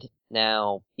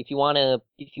 Now, if you want to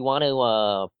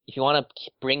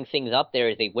bring things up, there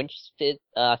is a winch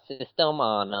system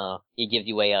on. He gives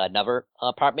you another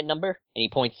apartment number, and he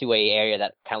points to a area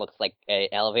that kind of looks like an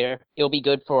elevator. It'll be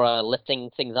good for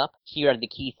lifting things up. Here are the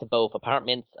keys to both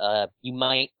apartments. You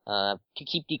might to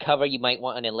keep the cover. You might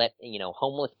want to let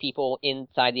homeless people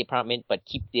inside the apartment, but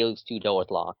keep those 2 doors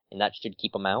locked, and that should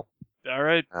keep them out. All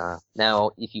right.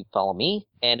 Now, if you follow me,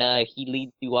 and he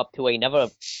leads you up to another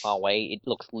hallway. It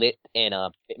looks lit and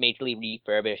majorly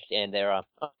refurbished, and there are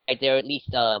at least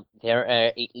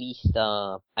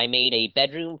I made a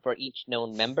bedroom for each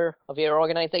known member of your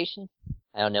organization.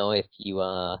 I don't know if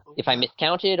if I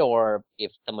miscounted or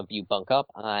if some of you bunk up.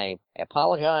 I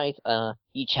apologize.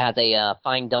 Each has a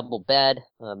fine double bed,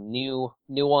 new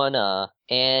one,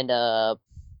 and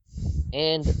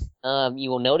you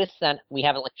will notice that we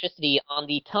have electricity on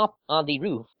the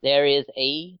roof. There is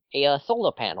a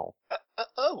solar panel.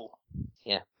 Oh.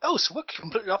 Yeah. Oh, so we're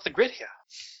completely off the grid here.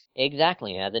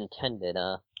 Exactly, as intended.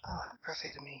 Oh,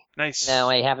 perfect to me. Nice. Now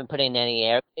I haven't put in any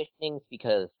air conditioning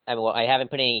because I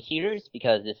haven't put in any heaters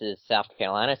because this is South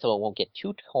Carolina, so it won't get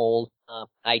too cold.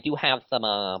 I do have some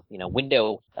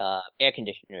window air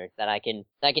conditioners that I can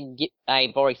get.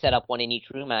 I've already set up one in each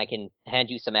room. And I can hand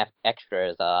you some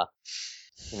extras.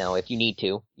 If you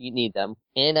need them.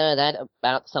 And that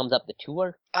about sums up the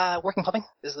tour. Working plumbing?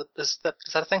 Is that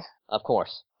a thing? Of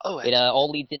course. Oh, It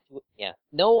all leads into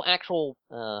no actual.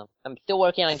 I'm still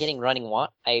working on getting running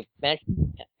water. I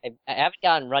haven't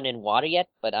gotten running water yet,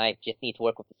 but I just need to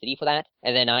work with the city for that,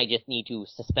 and then I just need to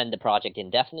suspend the project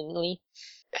indefinitely.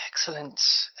 Excellent.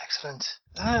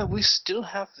 We still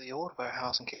have the old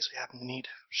warehouse in case we happen to need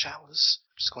showers,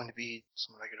 which is going to be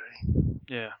some regularly.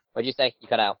 Yeah. What'd you say? You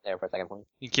cut out there for a second, please.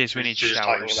 In case we need She's just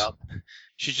talking showers. about-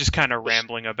 She's just kind of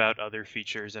rambling about other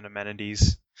features and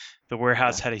amenities. The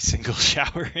warehouse had a single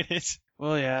shower in it.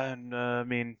 Well, yeah, and I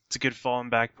mean, it's a good falling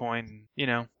back point.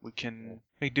 And, we can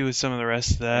make do with some of the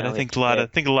rest of that. Yeah, I think a lot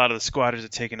of the squatters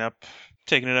have taken it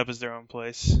up as their own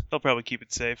place. They'll probably keep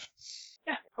it safe.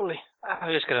 Yeah, probably.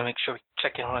 I just gotta make sure we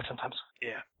check in on it sometimes.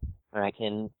 Yeah. All right,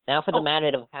 and now for the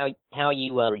matter of how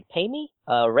you repay me.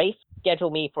 Rafe, schedule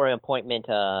me for an appointment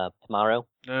tomorrow.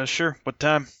 Sure. What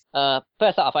time?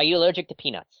 First off, are you allergic to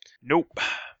peanuts? Nope.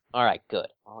 All right, good.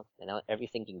 Well,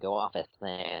 everything can go off as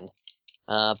planned.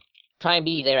 Try and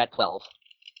be there at 12.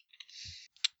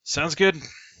 Sounds good.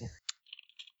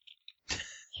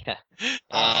 Yeah.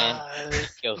 And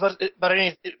go. But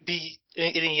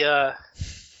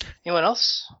anyone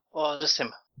else, or just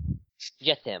him?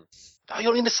 Just him. Oh, you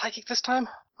don't need a sidekick this time?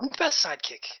 I'm the best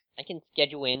sidekick. I can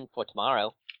schedule in for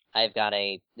tomorrow. I've got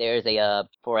there's a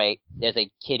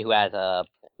kid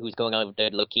who's going on with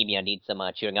leukemia and needs some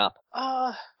cheering up.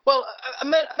 Well, I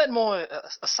meant more a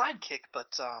sidekick, but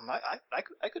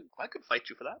I could fight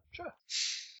you for that, sure.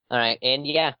 All right, and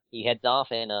yeah, he heads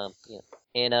off, and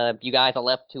you guys are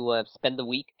left to spend the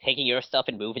week taking your stuff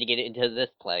and moving it into this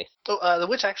place. Oh, the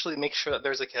witch actually makes sure that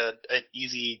there's like an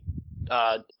easy,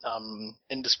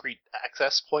 indiscreet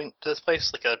access point to this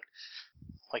place,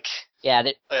 Yeah,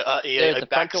 a the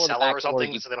back front door, the cellar back or door,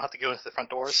 something, so they don't have to go into the front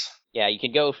doors. Yeah, you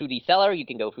can go through the cellar, you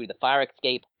can go through the fire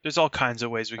escape. There's all kinds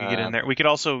of ways we could get in there. We could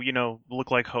also,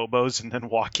 look like hobos and then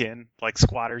walk in like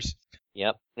squatters.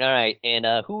 Yep. All right, and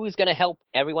who's gonna help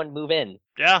everyone move in?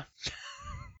 Yeah.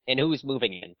 And who's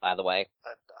moving in, by the way?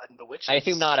 The witch. I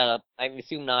assume not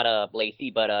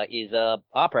Lacey, but is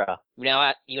Opera.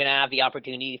 You're gonna have the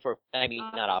opportunity for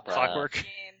not Opera. Clockwork. Game.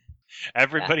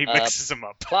 Everybody mixes them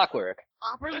up. Clockwork.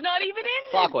 Opera's not even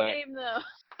in Clockwork. this game, though.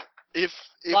 If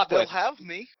Clockwork. they'll have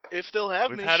me, We've sure,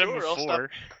 had him I'll stop. before.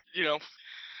 You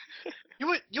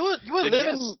were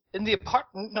living in the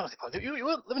apartment. No, you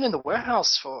were living in the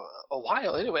warehouse for a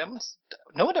while. Anyway,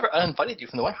 no one ever uninvited you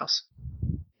from the warehouse.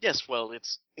 Yes, well, it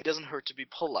doesn't hurt to be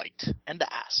polite and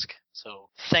to ask. So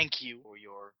thank you for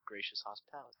your gracious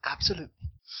hospitality. Absolutely.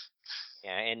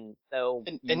 Yeah, and so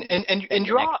And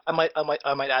you are, I might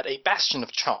add, a bastion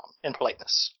of charm and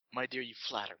politeness. My dear, you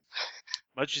flatter me.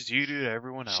 Much as you do to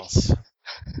everyone else.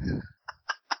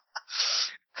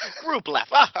 Group laugh.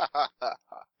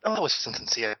 Oh, that was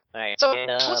insincere. all right, So, and,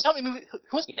 who wants to help me move? Who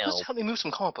wants you know. to help me move some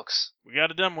comic books? We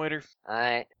got a dumbwaiter.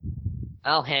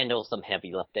 I'll handle some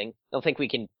heavy lifting. Don't think we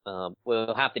can.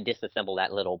 We'll have to disassemble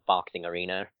that little boxing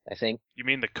arena. I think. You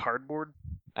mean the cardboard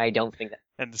I don't think that.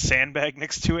 and the sandbag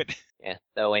next to it? Yeah.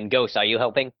 So, and Ghost, are you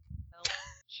helping?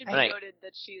 Should be Right. noted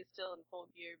that she is still in full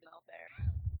gear out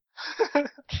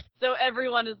there. So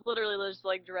everyone is literally just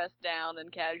like dressed down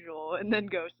and casual, and then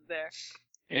Ghost is there.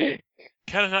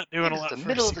 Kind of not doing It a is lot the for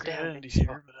middle of the secret damn identities day.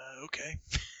 here, but okay.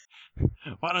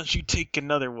 Why don't you take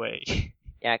another way?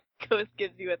 Ghost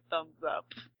gives you a thumbs up.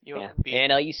 You Yeah. won't be.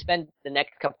 And you spend the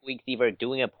next couple weeks either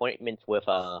doing appointments with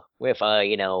the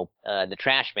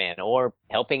trash man or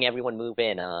helping everyone move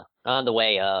in on the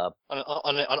way On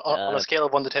a scale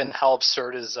of 1 to 10, how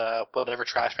absurd is whatever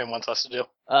trash man wants us to do?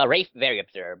 Rafe very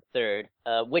absurd,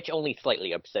 which only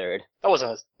slightly absurd. That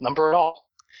wasn't a number at all.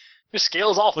 Your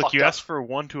scale's all Look, fucked you up. asked for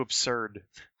 1 to absurd.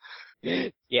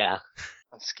 Yeah.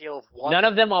 On a scale of 1? None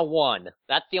of them are 1.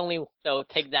 That's the only. So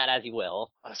take that as you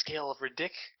will. On a scale of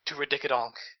ridic to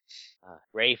ridicadonk.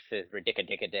 Rafe is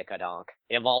ridica-dica-dica-donk.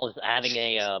 It involves having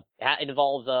him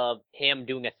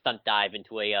doing a stunt dive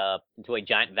into a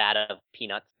giant vat of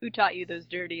peanuts. Who taught you those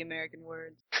dirty American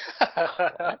words?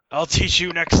 I'll teach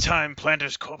you next time,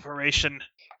 Planters Corporation.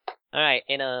 Alright,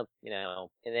 and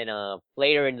then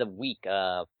later in the week,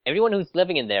 everyone who's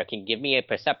living in there can give me a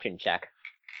perception check.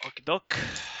 Okie doke.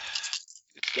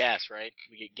 It's gas, right?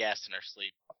 We get gassed in our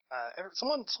sleep.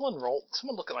 Someone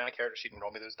look at my character sheet and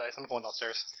roll me those dice. I'm going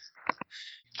downstairs.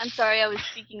 I'm sorry, I was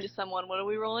speaking to someone. What are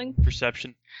we rolling?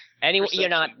 Perception. Anyway, Perception. you're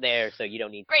not there, so you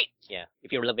don't need. Great. Yeah,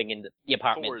 if you're living in the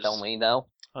apartments 4s. only, though.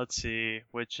 Let's see,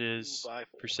 which is 2 by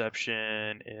 4.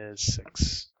 perception is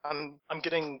 6. I'm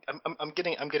getting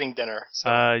dinner.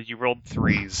 So. You rolled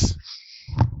 3s.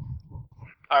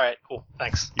 All right, cool.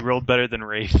 Thanks. You rolled better than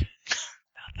Rafe.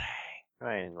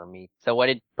 Alright, let me. So what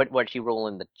she roll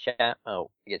in the chat?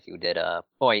 Oh, I guess you did.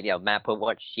 Matt put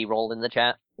what she rolled in the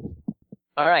chat.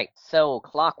 All right, so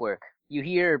Clockwork. You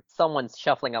hear someone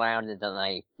shuffling around in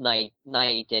the night,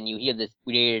 and you hear this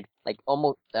weird,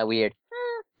 almost weird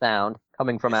sound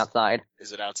coming from outside.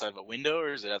 Is it outside of a window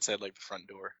or is it outside like the front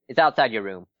door? It's outside your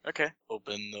room. Okay.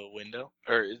 Open the window,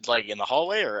 or like in the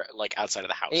hallway, or like outside of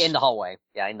the house. In the hallway.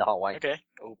 Yeah, in the hallway. Okay.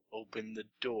 Open the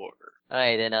door.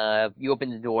 Alright, then you open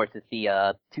the door to see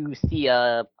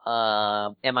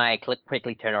MI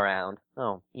quickly turn around.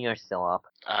 Oh, you're still up.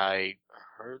 I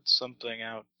heard something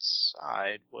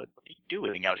outside. What are you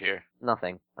doing out here?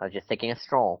 Nothing. I was just taking a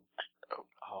stroll. Oh,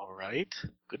 all right.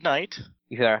 Good night.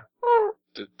 You hear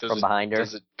from behind her.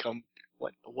 Does it come?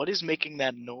 What is making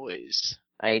that noise?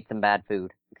 I ate some bad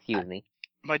food. Excuse me.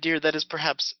 My dear, that is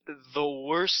perhaps the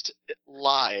worst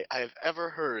lie I've ever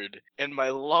heard in my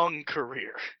long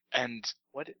career. And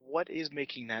what is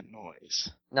making that noise?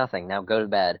 Nothing. Now go to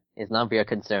bed. It's none of your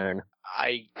concern.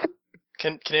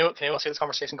 Can anyone see this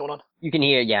conversation going on? You can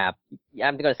hear, yeah.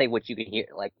 I'm gonna say what you can hear,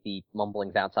 like the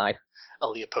mumblings outside.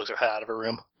 Aaliyah pokes her head out of her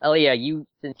room. Aaliyah,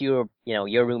 since your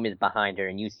room is behind her,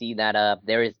 and you see that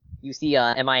you see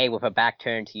MIA with her back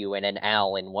turned to you and an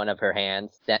owl in one of her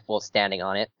hands, standing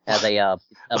on it, as one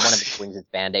of its wings is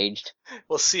bandaged.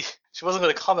 Well, see, she wasn't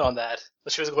going to comment on that.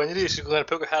 What she was going to do, she was going to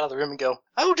poke her head out of the room and go,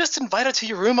 "Oh, just invite her to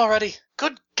your room already.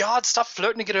 Good God, stop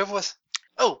flirting and get over with."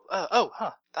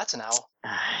 That's an owl.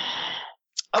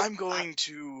 I'm going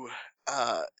to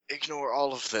ignore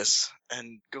all of this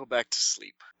and go back to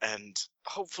sleep, and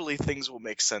hopefully things will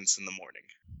make sense in the morning.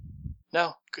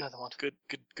 No, another one.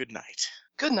 Good night.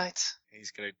 Good night.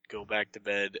 He's gonna go back to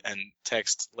bed and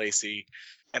text Lacey,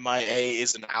 MIA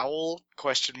is an owl?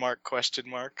 Question mark.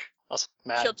 Also,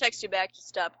 Matt. She'll text you back to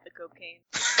stop the cocaine.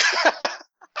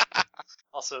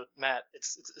 Also, Matt,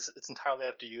 it's entirely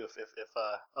up to you if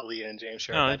Aaliyah and James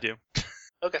share. No, a I bed. do.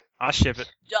 Okay. I'll ship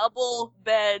it. Double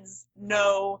beds,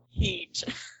 no heat.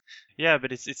 Yeah,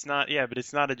 but it's not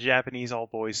a Japanese all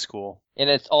boys school. And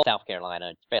it's all South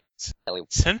Carolina. It's fairly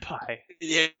Senpai.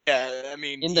 Yeah, I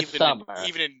mean, In the summer.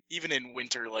 even in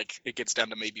winter, like it gets down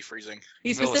to maybe freezing. He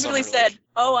Middle of specifically summer, said,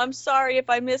 "Oh, I'm sorry if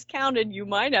I miscounted. You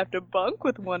might have to bunk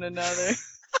with one another."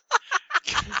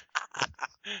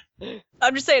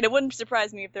 I'm just saying, it wouldn't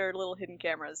surprise me if there are little hidden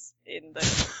cameras in the.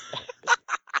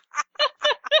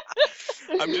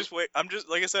 I'm just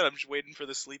like I said, I'm just waiting for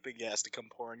the sleeping gas to come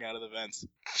pouring out of the vents.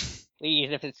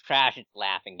 Please, if it's trash, it's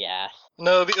laughing gas.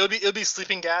 No, it'll be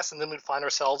sleeping gas, and then we'd find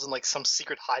ourselves in like some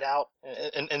secret hideout,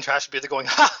 and Trash would be there going,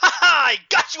 "Ha ha ha! I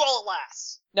got you all at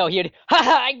last." No, he'd,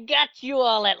 ha! I got you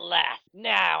all at last.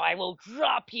 Now I will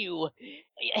drop you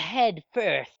head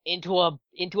first into a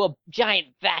giant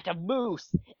vat of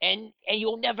mousse, and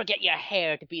you'll never get your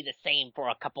hair to be the same for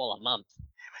a couple of months.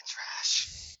 Damn it, Trash.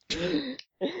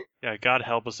 Yeah, God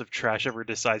help us if Trash ever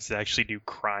decides to actually do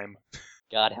crime.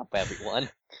 God help everyone.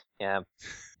 Yeah.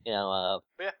 But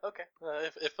yeah, okay.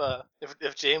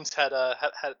 If James had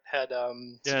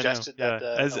suggested that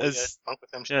Aaliyah bunk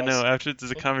with him, she does. After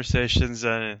the conversations,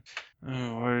 let's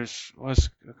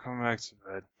come back to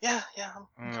bed. Yeah,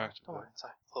 I'm sorry. Don't worry.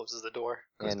 Sorry. Closes the door,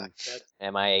 goes back to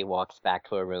bed. MIA walks back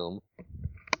to her room.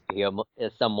 You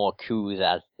hear some more coos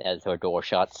as her door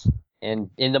shuts.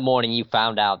 And in the morning, you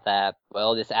found out that,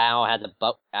 well, this owl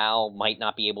owl might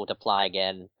not be able to fly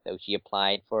again. So she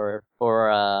applied for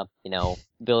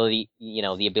ability,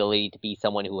 the ability to be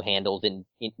someone who handles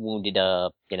wounded,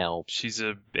 She's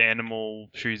an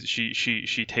animal.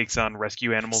 She takes on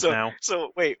rescue animals now.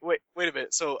 So wait a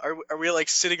minute. So are we like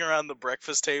sitting around the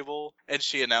breakfast table and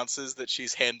she announces that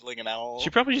she's handling an owl? She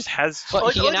probably just has.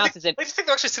 Well, she announces it. I just think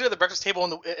they're actually sitting at the breakfast table,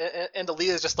 and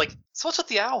Aaliyah is just like, "So what's with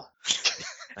the owl?"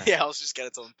 The owl's just got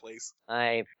its own place.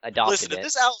 I adopted Listen, it. if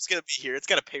this owl's gonna be here, it's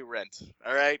gotta pay rent.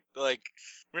 All right, like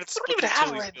we're gonna I split don't even the have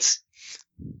utilities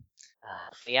rent. bill.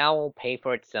 The owl will pay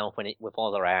for itself with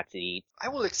all the rats it eats. I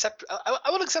will accept. I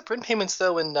will accept rent payments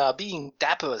though, and being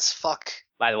dapper as fuck.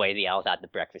 By the way, the owl's at the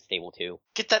breakfast table too.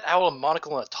 Get that owl a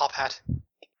monocle and a top hat.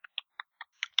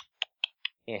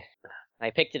 Yeah. I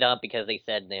picked it up because they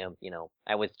said,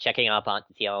 I was checking up on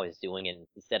to see how I was doing, and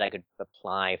it said I could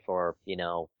apply for,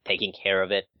 taking care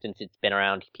of it since it's been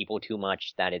around people too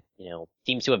much. That it,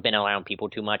 seems to have been around people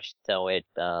too much, so it,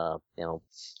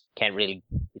 can't really.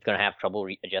 It's gonna have trouble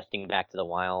adjusting back to the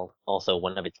wild. Also,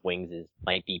 one of its wings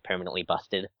might be permanently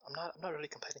busted. I'm not really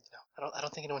complaining. I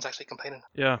don't think anyone's actually complaining.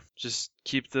 Yeah, just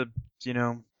keep the,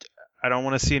 I don't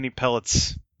want to see any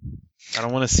pellets. I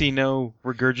don't want to see no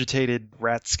regurgitated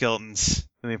rat skeletons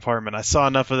in the apartment. I saw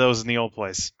enough of those in the old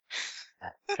place.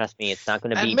 Trust me, it's not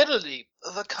gonna be. Admittedly,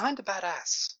 the kind of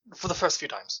badass for the first few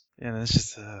times. Yeah, that's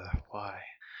just, why?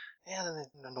 Yeah,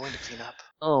 they're annoying to clean up.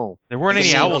 Oh, There weren't any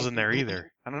Yeah. owls in there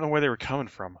either. I don't know where they were coming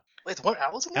from. Wait, there weren't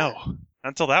owls in there? No,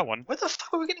 until that one. Where the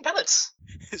fuck were we getting pellets?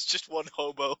 It's just one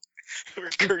hobo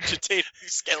regurgitating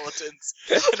skeletons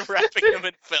and wrapping them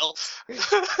in felt.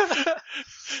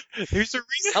 There's a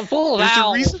reason. I'm full of There's a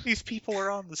owls. reason these people are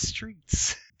on the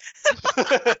streets.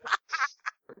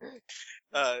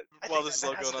 While this is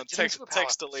all that has going a on, legitimate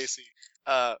text to Lacey.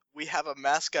 We have a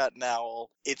mascot now.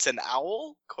 It's an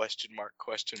owl? Question mark.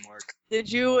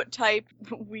 Did you type,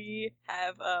 we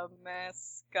have a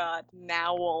mascot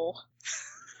nowl?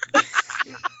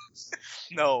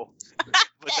 No,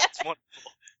 but that's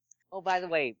wonderful. Oh, by the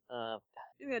way, I'm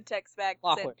gonna text back,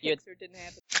 Awkward. said pics or didn't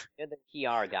happen. you're the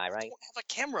PR guy, I right? don't have a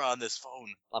camera on this phone.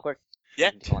 Clockwork?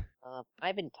 Yeah.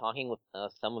 I've been talking with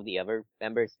some of the other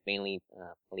members, mainly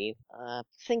Lee. I've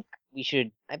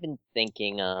been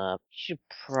thinking we should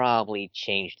probably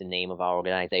change the name of our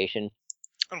organization.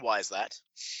 And why is that?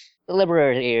 The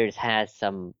Liberators has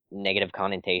some negative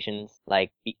connotations,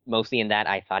 mostly in that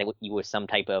I thought you were some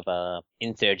type of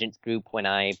insurgents group when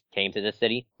I came to the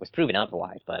city. It was proven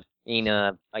otherwise, but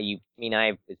I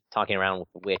was talking around with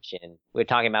the witch, and we were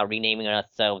talking about renaming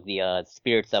ourselves the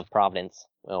Spirits of Providence.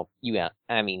 Well, it's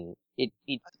I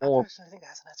more, personally think it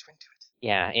has a nice ring to it.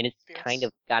 yeah, and it's Spirits. kind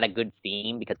of got a good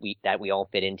theme because we all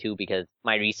fit into, because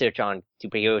my research on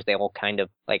superheroes, they all kind of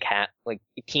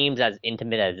teams as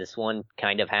intimate as this one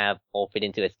kind of all fit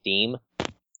into a theme.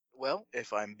 Well,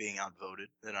 if I'm being outvoted,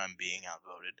 then I'm being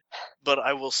outvoted. But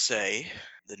I will say,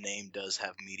 the name does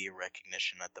have media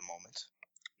recognition at the moment.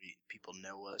 People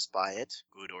know us by it,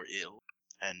 good or ill.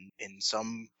 And in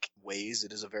some ways,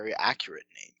 it is a very accurate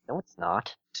name. No, it's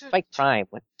not. To, Fight crime.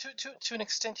 to an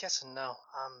extent, yes and no.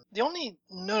 The only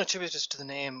known attributors to the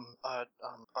name are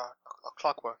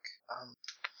Clockwork.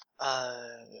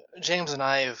 James and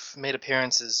I have made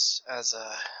appearances as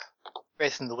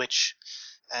Wraith and the Witch,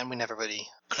 and we never really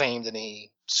claimed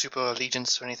any super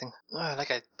allegiance or anything.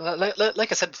 Like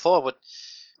I said before,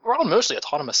 we're all mostly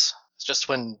autonomous. It's just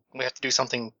when we have to do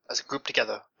something as a group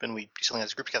together, when we do something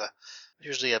as a group together, it's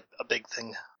usually a big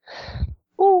thing.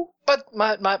 Ooh. But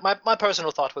my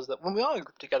personal thought was that when we all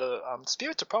group together,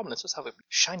 Spirits of Prominence does have a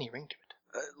shiny ring to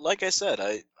it. Like I said,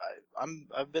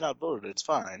 I've been outvoted. It's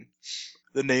fine.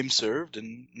 The name served,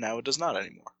 and now it does not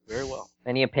anymore. Very well.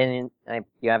 Any opinion?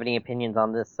 You have any opinions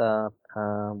on this,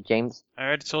 James? I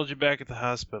already told you back at the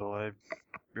hospital. I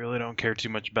really don't care too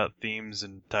much about themes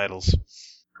and titles.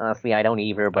 Honestly, I don't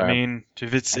either. But I mean,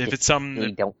 if it's something really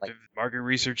that don't like. if market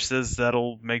research says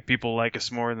that'll make people like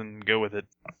us more, then go with it.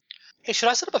 Hey, should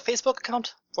I set up a Facebook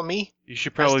account for me? You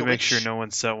should probably the make witch. sure no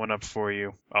one set one up for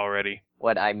you already.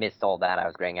 What? I missed all that. I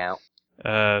was graying out.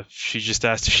 She just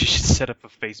asked if she should set up a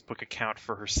Facebook account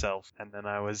for herself, and then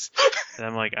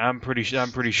I'm like, I'm pretty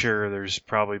sure there's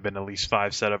probably been at least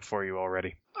 5 set up for you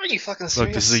already. Are you fucking serious?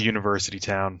 Look, this is a university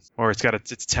town, or it's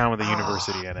a town with a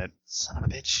university in it. Son of a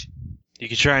bitch. You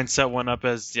could try and set one up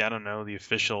as, I don't know, the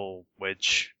official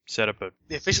witch. Set up a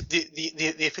The official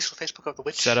Facebook of the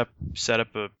witch. set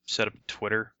up a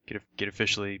Twitter. Get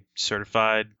officially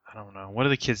certified. I don't know. What do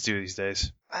the kids do these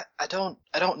days? I don't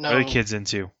know. What are the kids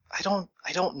into? I don't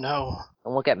know.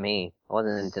 Don't look at me. I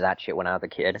wasn't into that shit when I was a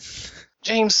kid.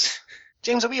 James,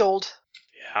 are we old?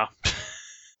 Yeah.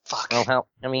 Fuck. Well,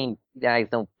 you guys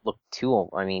don't look too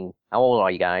old. How old are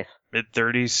you guys?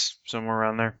 Mid-30s, somewhere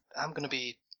around there. I'm gonna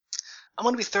be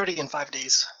 30 in 5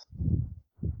 days.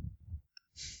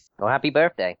 Well, happy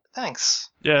birthday. Thanks.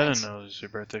 Yeah, Thanks. I didn't know it was your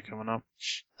birthday coming up.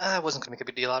 I wasn't gonna make a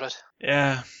big deal out of it.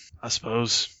 Yeah, I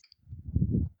suppose.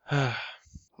 I'm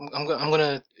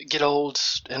gonna get old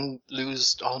and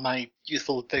lose all my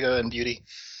youthful vigor and beauty, and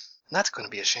that's gonna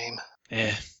be a shame.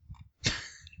 Yeah.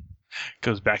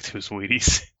 Goes back to his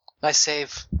Wheaties. Nice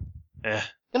save. Eh,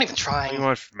 Not even what do trying. you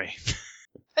want from me?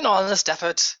 An honest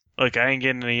effort. Look, I ain't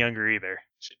getting any younger either.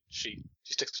 She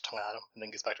sticks her tongue at him and then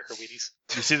gets back to her Wheaties.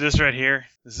 You see this right here?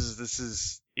 This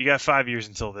is. You got 5 years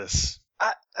until this.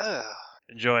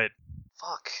 Enjoy it.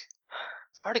 Fuck.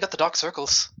 I've already got the dark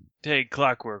circles. Hey,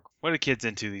 Clockwork, what are kids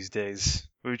into these days?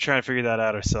 We were trying to figure that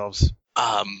out ourselves.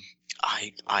 I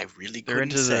really They're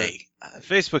couldn't into say.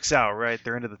 Facebook's out, right?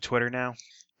 They're into the Twitter now.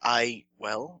 I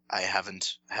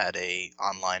haven't had a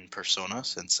online persona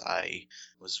since I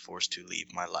was forced to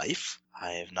leave my life.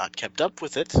 I have not kept up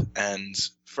with it, and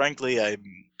frankly, I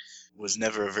was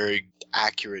never a very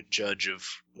accurate judge of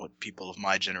what people of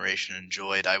my generation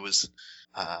enjoyed. I was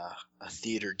a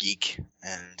theater geek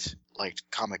and liked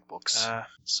comic books,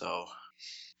 so.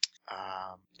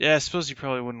 Yeah, I suppose you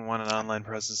probably wouldn't want an online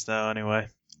presence now, anyway.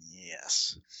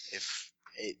 Yes, if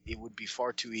it would be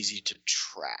far too easy to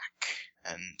track,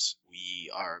 and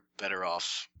we are better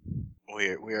off.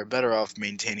 We are better off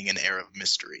maintaining an air of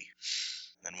mystery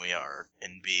than we are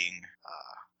in being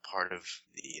part of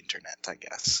the internet, I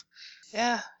guess.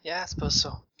 Yeah, I suppose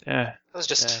so. Yeah. I was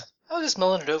just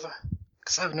mulling it over.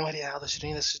 Because I have no idea how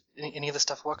any of this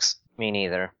stuff works. Me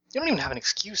neither. You don't even have an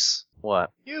excuse.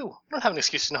 What? You don't have an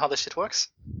excuse to know how this shit works.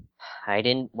 I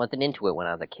wasn't into it when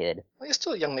I was a kid. Well, you're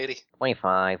still a young lady.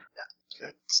 25.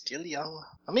 You're still young.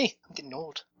 Not me. I'm getting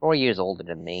old. 4 years older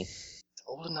than me.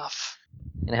 Old enough.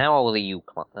 And how old are you,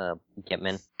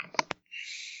 Gitman?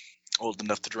 Old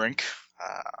enough to drink.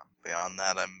 Beyond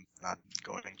that, I'm not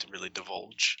going to really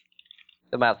divulge.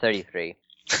 About 33.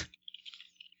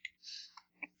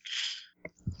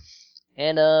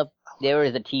 And, there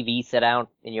is a TV set out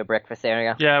in your breakfast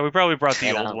area. Yeah, we probably brought the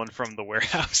Yeah. old one from the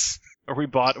warehouse. Or we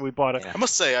bought a, Yeah. I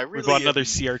must say, I we really bought another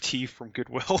CRT from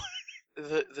Goodwill.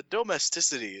 the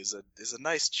domesticity is a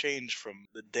nice change from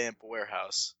the damp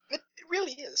warehouse. It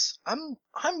really is. I'm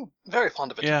very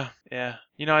fond of it. Yeah.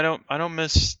 You know, I don't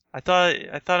miss. I thought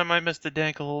I might miss the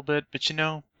dank a little bit, but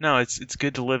no, it's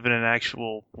good to live in an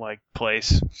actual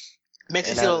place.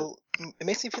 It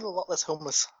makes me feel a lot less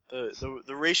homeless.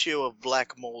 The ratio of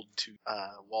black mold to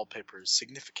wallpaper is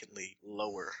significantly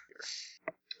lower here.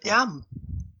 Yeah.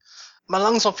 My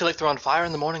lungs don't feel like they're on fire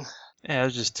in the morning. Yeah,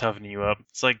 it's just toughening you up.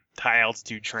 It's like high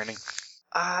altitude training.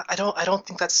 I don't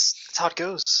think that's how it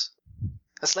goes.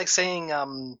 That's like saying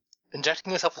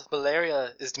injecting yourself with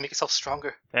malaria is to make yourself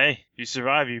stronger. Hey, if you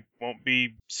survive, you won't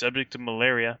be subject to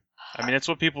malaria. I mean, that's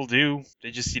what people do.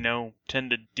 They just,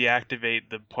 tend to deactivate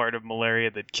the part of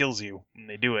malaria that kills you when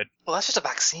they do it. Well, that's just a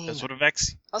vaccine. That's what a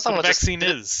vaccine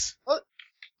is. I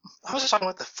was just talking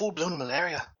about the full-blown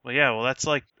malaria. Well, yeah, that's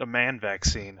like a man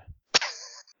vaccine.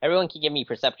 Everyone can give me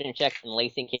perception checks, and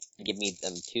Lacey can give me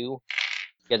them too.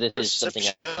 Because this is something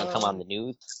that's going to come on the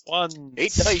news. 8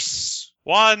 dice.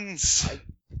 Ones.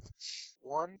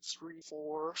 1, 3,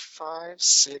 4, 5,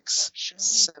 6,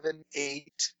 7,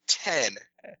 8, 10.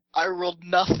 I rolled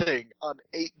nothing on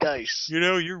 8 dice.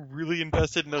 You're really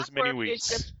invested in those mini Clockwork is weeks.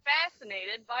 just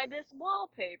fascinated by this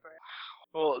wallpaper.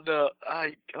 Well, no,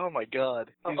 oh my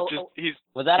god.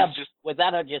 Was that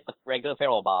just a regular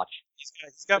feral botch?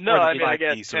 He's got No, more I than mean, I 5D,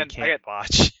 get so he 10 can't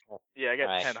botch. Yeah, I got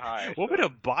Alright. 10 high. What would a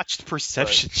botched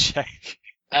perception check?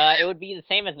 It would be the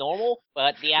same as normal,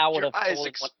 but the owl would Your have eyes stolen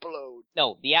explode.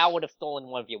 the owl would have stolen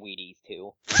one of your Wheaties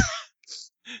too.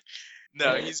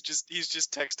 No, he's just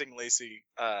texting Lacey.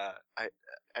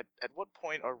 At what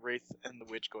point are Wraith and the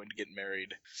Witch going to get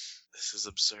married? This is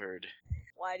absurd.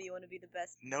 Why do you want to be the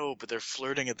best No, but they're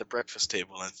flirting at the breakfast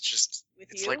table, and it's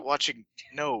with it's you? like watching.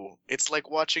 No, it's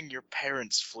like watching your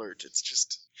parents flirt. It's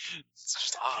just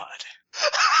odd.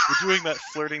 We're doing that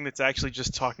flirting that's actually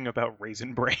just talking about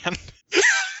Raisin Bran.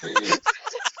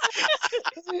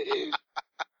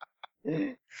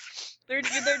 They're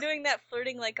doing that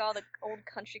flirting like all the old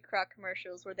Country Crock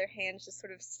commercials where their hands just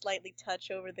sort of slightly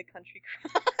touch over the Country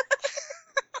Crock.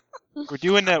 We're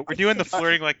doing the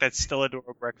flirting like that Stella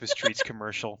Dora breakfast treats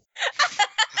commercial.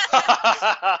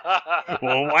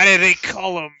 Well, why do they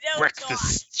call them Don't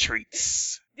breakfast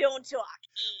treats? Don't talk,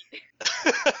 eat.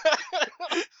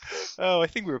 Oh, I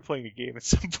think we were playing a game at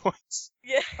some point.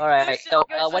 Yeah. Alright, so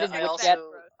what did I the witch also, get?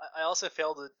 I also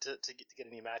failed to get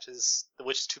any matches. The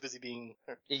witch is too busy being...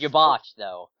 Did you botch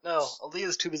though? No,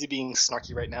 Aaliyah's too busy being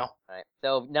snarky right now. Alright,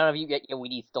 so none of you get your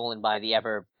Wheaties stolen by the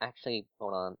ever. Actually,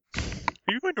 hold on.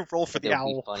 Are you going to roll for the That would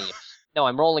be owl? funny. No,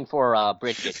 I'm rolling for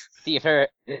Bridget. See if her.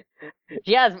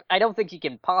 She has. I don't think she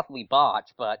can possibly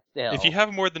botch, but still. If you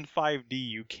have more than 5D,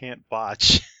 you can't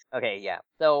botch. Okay, yeah.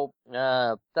 So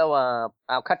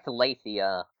I'll cut to Lacey.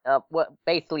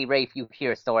 basically, Rafe, you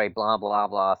hear a story, blah blah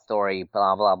blah, story,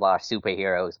 blah blah blah,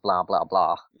 superheroes, blah blah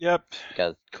blah. Yep.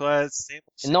 Because Class.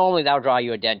 normally that'll draw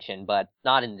your attention, but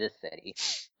not in this city.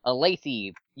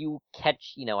 Lacey, you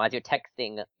catch, as you're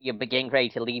texting, you're getting ready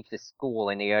to leave the school,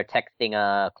 and you're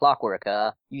texting Clockwork.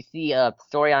 You see a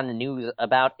story on the news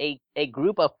about a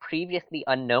group of previously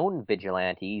unknown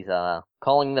vigilantes,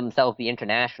 calling themselves the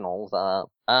Internationals,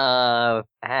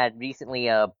 had recently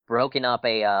broken up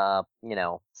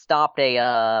stopped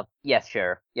a yes,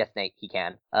 sure, yes, Nate, he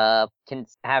can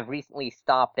have recently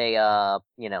stopped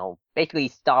basically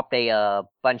stopped a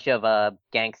bunch of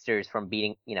gangsters from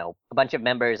beating, a bunch of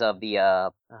members of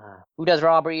the who does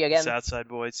robbery again? Southside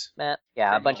Boys. Matt?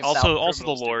 Yeah, a bunch of Also the criminals do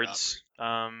Lords.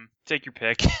 Take your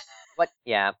pick.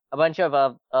 a bunch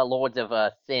of lords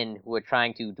of sin who were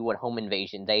trying to do a home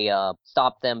invasion. They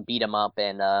stopped them, beat them up,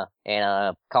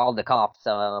 and called the cops.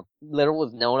 Little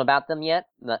was known about them yet,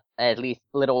 at least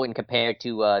little in compared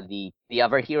to the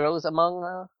other heroes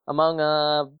among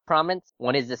Prominence.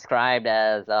 One is described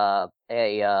as a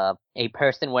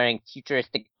person wearing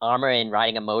futuristic armor and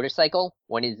riding a motorcycle.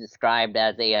 One is described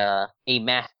as a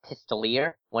masked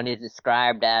pistolier. One is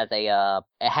described as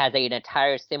has an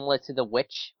attire similar to the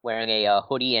witch, wearing a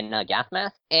hoodie and a gas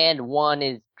mask. And one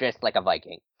is dressed like a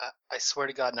Viking. I swear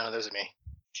to God, none of those are me.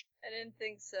 I didn't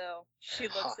think so. She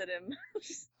looks at him.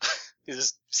 He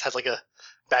just has like a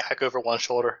backpack over one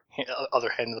shoulder, other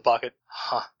hand in the pocket.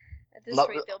 Huh. At this Not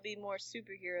rate, re- there'll be more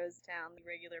superheroes in town than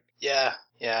regular people.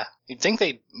 Yeah. You'd think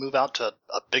they'd move out to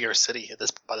a bigger city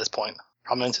by this point.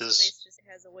 Prominence This is. place just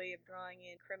has a way of drawing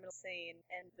in criminals insane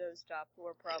and those top who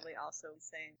are probably also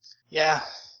insane. Yeah.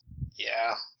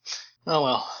 Oh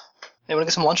well. Hey, wanna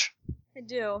get some lunch? I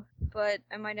do, but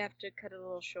I might have to cut it a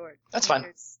little short. That's fine.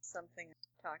 There's something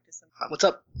to talk to some. What's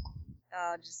up?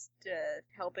 Just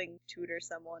helping tutor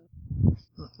someone.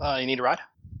 You need a ride?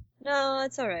 No,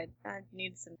 it's alright. I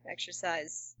need some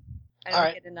exercise. I don't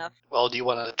Alright. get enough. Well, do you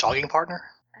want a jogging partner?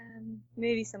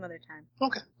 Maybe some other time.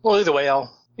 Okay. Well, either way, you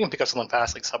can pick up someone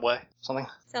fast, like Subway, something.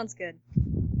 Sounds good.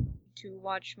 To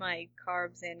watch my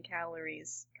carbs and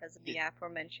calories because of the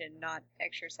aforementioned not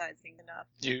exercising enough.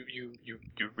 You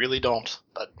really don't,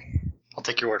 but I'll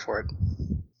take your word for it.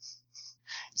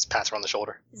 Just pats her on the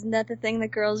shoulder. Isn't that the thing that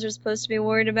girls are supposed to be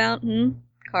worried about?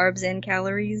 Carbs and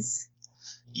calories.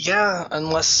 Yeah,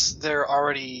 unless they're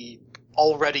already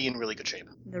in really good shape.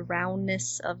 The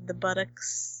roundness of the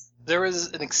buttocks. There is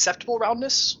an acceptable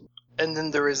roundness, and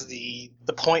then there is the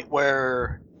point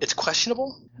where it's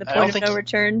questionable. The I don't point of think no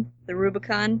return. The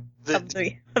Rubicon of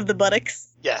the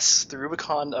buttocks. Yes, the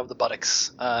Rubicon of the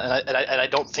buttocks, and I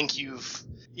don't think you've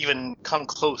even come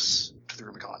close to the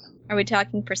Rubicon. Are we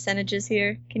talking percentages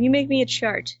here? Can you make me a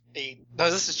chart? No,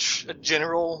 this is a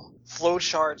general flow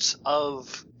chart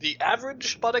of the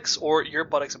average buttocks or your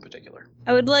buttocks in particular.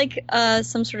 I would like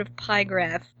some sort of pie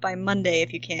graph by Monday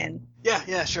if you can.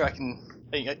 Yeah, sure. I can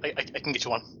get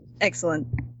you one. Excellent.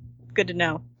 Good to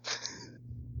know.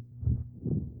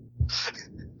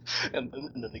 and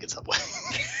then they get Subway.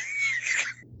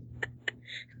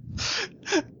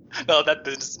 No, that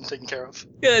business is taken care of.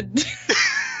 Good.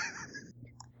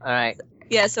 Alright.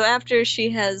 Yeah, so after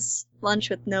she has lunch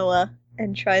with Noah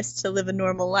and tries to live a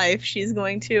normal life, she's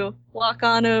going to walk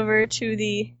on over to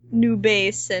the new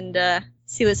base and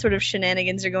see what sort of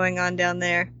shenanigans are going on down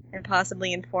there, and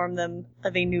possibly inform them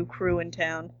of a new crew in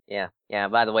town. Yeah.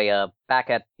 By the way, back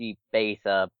at the base,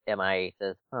 MI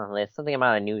says, there's something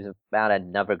about the news about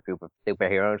another group of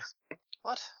superheroes.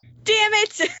 What? Damn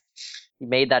it! You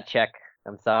made that check.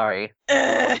 I'm sorry.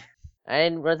 Ugh. I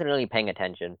wasn't really paying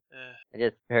attention. I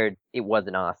just heard it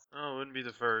wasn't us. Oh, it wouldn't be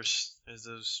the first. There's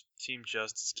those Team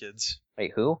Justice kids.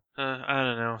 Wait, who? I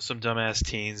don't know. Some dumbass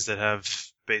teens that have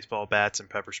baseball bats and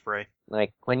pepper spray.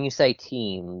 Like, when you say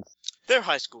teams... They're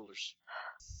high schoolers.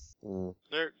 Mm.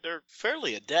 They're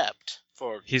fairly adept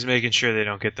for He's making sure they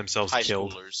don't get themselves high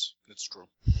killed. schoolers. It's true.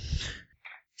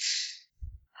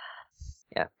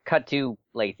 Yeah, cut to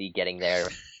Lacey getting there.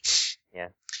 Yeah.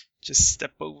 Just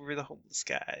step over the homeless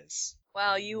guys.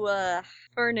 Wow, you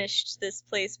furnished this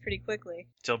place pretty quickly.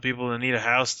 Tell people that need a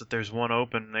house that there's one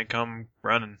open and they come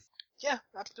running. Yeah,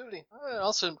 absolutely. It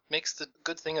also makes the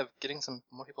good thing of getting some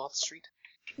more people off the street.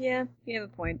 Yeah, you have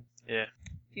a point. Yeah.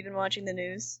 Have you been watching the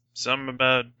news? Some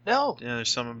about... No. Yeah,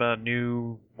 there's some about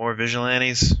more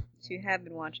vigilantes. So you have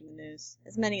been watching the news.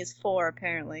 As many as 4,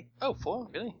 apparently. Oh, 4?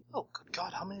 Really? Oh, good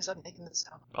God, how many is that making this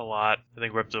town? A lot. I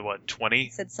think we're up to, 20?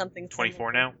 It said something.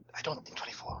 24 now? I don't think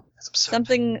 24. That's absurd.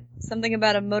 Something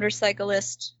about a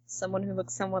motorcyclist, someone who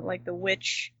looked somewhat like the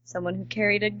witch, someone who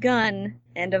carried a gun,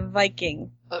 and a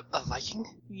Viking. A Viking?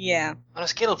 Yeah. On a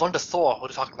scale of 1 to Thor, what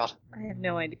are you talking about? I have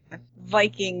no idea.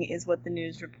 Viking is what the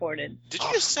news reported. Did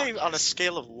you just say on a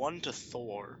scale of 1 to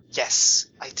Thor? Yes,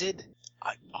 I did.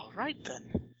 All right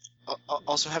then.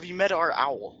 Also, have you met our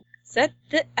owl? Is that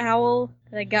the owl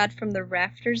that I got from the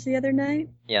rafters the other night?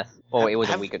 Yes. Oh, it was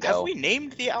a week ago. Have we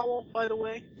named the owl, by the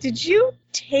way? Did you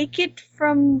take it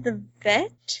from the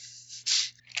vet?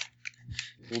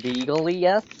 Legally,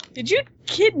 yes. Did you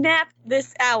kidnap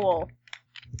this owl?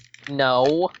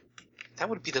 No. That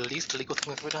would be the least illegal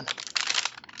thing we've ever done.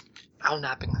 Owl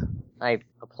napping. I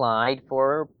applied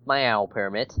for my owl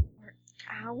permit.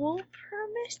 Owl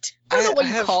permit? I don't know what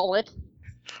you have- call it.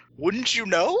 Wouldn't you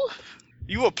know?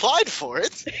 You applied for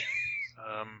it.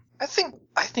 I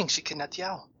think she kidnapped the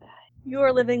owl. You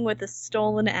are living with a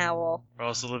stolen owl. We're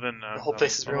also living. The whole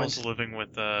place is I'm ruined. also living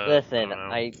with Listen,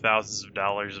 thousands of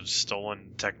dollars of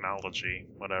stolen technology,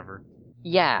 whatever.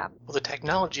 Yeah. Well, the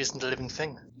technology isn't a living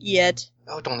thing. Yet.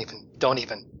 Oh, don't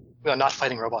even. We are not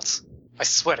fighting robots. I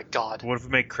swear to God. What if we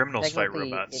make criminals fight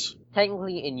Technically, robots?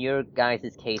 Technically, in your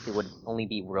guys' case, it would only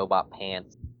be robot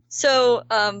pants. So,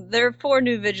 there are 4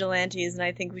 new vigilantes, and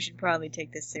I think we should probably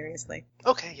take this seriously.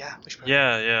 Okay, yeah, we should.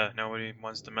 Yeah. Nobody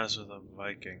wants to mess with a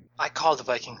Viking. I call the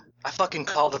Viking. I fucking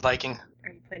call the Viking. Are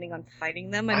you planning on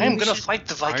fighting them? I mean, am we gonna should, fight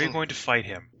the Why are you Viking. going to fight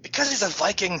him? Because he's a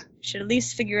Viking. should at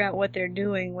least figure out what they're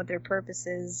doing, what their purpose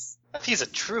is. If he's a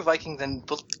true Viking, then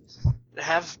we'll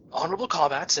have honorable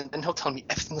combats, and then he'll tell me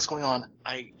everything that's going on.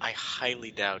 I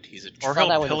highly doubt he's a Or thought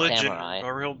that he'll was a pillage samurai.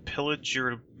 or he'll pillage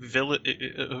your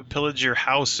pillage your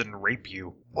house and rape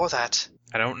you. Or that.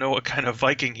 I don't know what kind of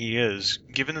Viking he is.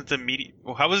 Given that the media,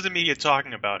 well, how was the media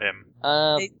talking about him?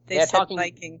 They they're said talking.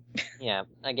 Viking. Yeah,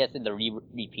 I guess in the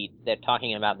repeat, they're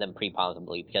talking about them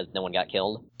pre-possibly because no one got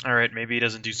killed. All right, maybe he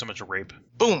doesn't do so much rape.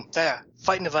 Boom, there.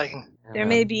 Fighting the Viking. There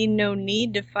may be no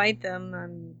need to fight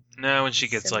them. No, when she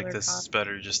gets like Similar this, it's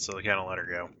better just to kind of let her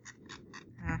go.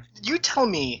 You tell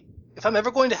me, if I'm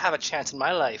ever going to have a chance in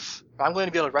my life, where I'm going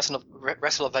to be able to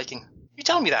wrestle a Viking, you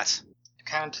tell me that. You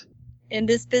can't. In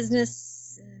this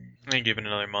business, I think give it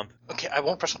another month. Okay, I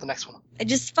won't wrestle the next one. I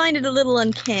just find it a little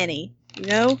uncanny, you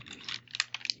know?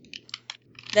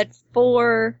 That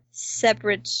 4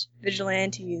 separate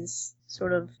vigilantes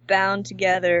sort of bound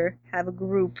together, have a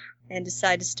group, and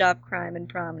decide to stop crime in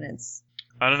Prominence.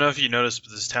 I don't know if you noticed,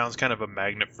 but this town's kind of a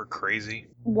magnet for crazy.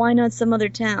 Why not some other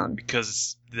town?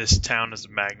 Because this town is a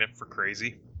magnet for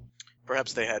crazy.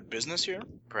 Perhaps they had business here.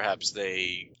 Perhaps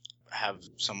they have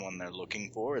someone they're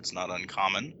looking for. It's not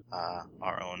uncommon.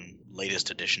 Our own latest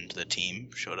addition to the team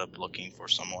showed up looking for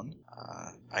someone.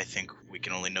 I think we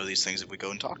can only know these things if we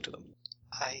go and talk to them.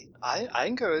 I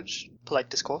encourage polite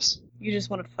discourse. You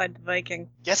just want to fight the Viking.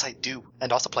 Yes, I do,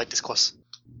 and also polite discourse.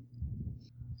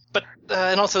 But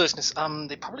in all seriousness,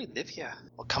 they probably live here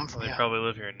or come from They here. probably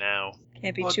live here now.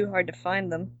 Can't be Well- too hard to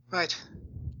find them. Right.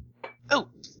 Oh,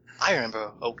 I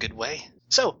remember. Oh, good way.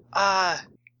 So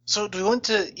do we want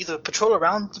to either patrol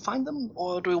around to find them,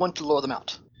 or do we want to lure them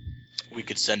out? We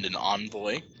could send an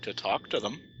envoy to talk to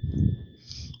them.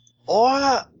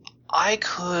 Or I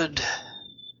could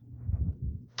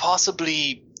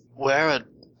possibly wear a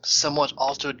somewhat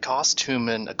altered costume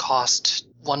and accost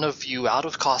one of you out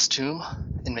of costume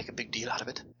and make a big deal out of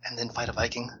it, and then fight a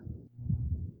Viking.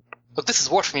 Look, this has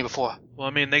worked for me before. Well,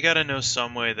 I mean, they gotta know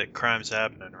some way that crime's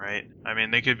happening, right? I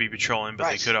mean, they could be patrolling, but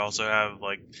Right. they could also have,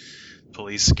 like,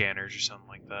 police scanners or something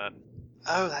like that.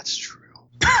 Oh, that's true.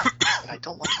 And I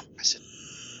don't want to be arrested.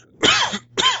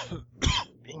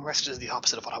 Being arrested is the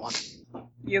opposite of what I want.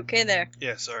 You okay there?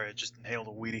 Yeah, sorry, I just inhaled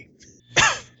a Wheatie.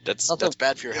 That's Also-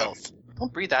 bad for your health.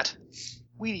 Don't breathe that.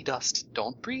 Weedy dust.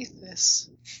 Don't breathe this.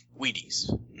 Wheaties.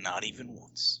 Not even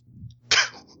once.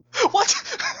 What?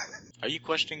 Are you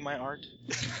questioning my art?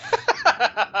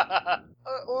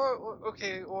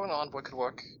 Or an envoy could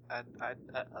work.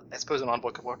 I suppose an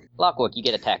envoy could work. Clockwork, you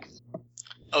get a text.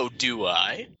 Oh, do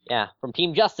I? Yeah, from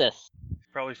Team Justice.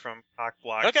 Probably from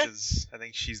Block, Okay. because I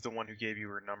think she's the one who gave you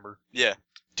her number. Yeah.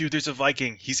 Dude, there's a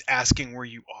Viking. He's asking where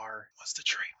you are. He wants to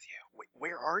trade with you. Wait,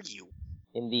 where are you?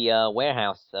 In the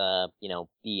warehouse,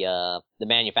 the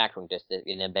manufacturing district,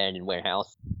 in an abandoned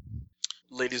warehouse.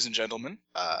 Ladies and gentlemen,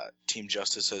 Team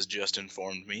Justice has just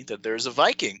informed me that there's a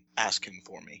Viking asking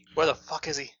for me Where the fuck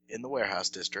is he? in the warehouse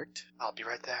district. I'll be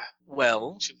right there.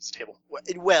 Well, Shoot the table.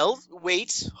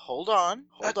 wait, hold on.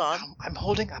 I'm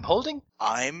holding.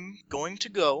 I'm going to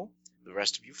go. The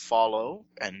rest of you follow,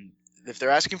 and if they're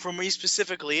asking for me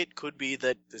specifically, it could be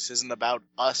that this isn't about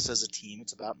us as a team,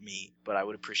 it's about me, but I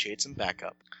would appreciate some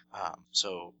backup.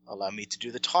 So allow me to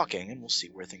do the talking, and we'll see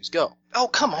where things go. Oh,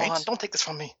 come Right. on. Don't take this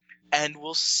from me. And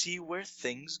we'll see where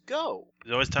things go.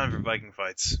 There's always time for Viking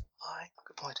fights. Why?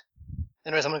 Good point.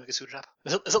 Anyways, I'm gonna get suited up.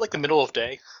 Is it like the middle of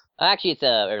day? Actually, it's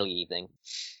early evening.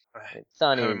 The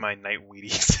sun Having is my night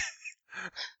Wheaties.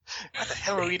 Why the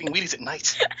hell are we eating Wheaties at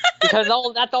night? because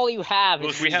that's all you have.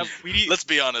 Look, is we have Wheaties. Wheaties. Let's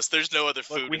be honest, there's no other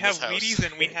food Look, we in have this house. Wheaties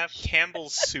and we have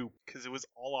Campbell's soup because it was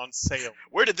all on sale.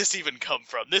 Where did this even come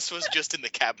from? This was just in the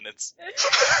cabinets.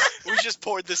 We just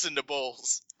poured this into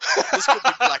bowls. This could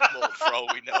be black mold for all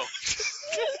we know.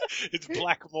 It's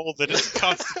black mold that has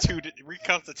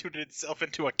reconstituted itself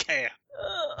into a can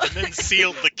and then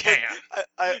sealed the can.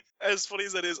 I as funny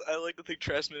as that is, I like to think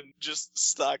Trashman just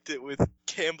stocked it with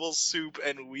Campbell's soup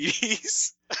and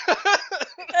Wheaties.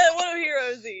 What do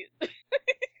heroes eat?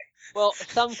 Well,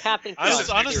 some Captain Crunch.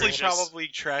 Honestly, delicious.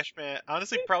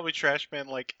 probably Trashman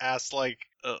like asked like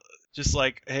just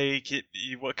like, hey,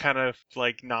 what kind of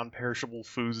like non-perishable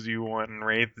foods do you want? And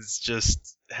Wraith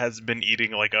has been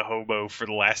eating like a hobo for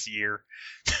the last year.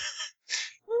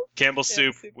 Campbell's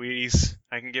soup, Wheaties.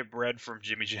 I can get bread from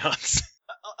Jimmy John's.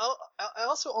 I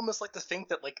also almost like to think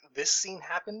that like this scene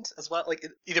happened as well, like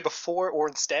either before or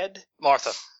instead.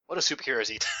 Martha, what do superheroes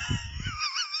eat?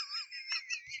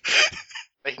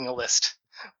 Making a list.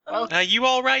 Well, You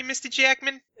all right, Mr.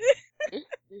 Jackman?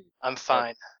 I'm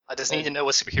fine. I just need to know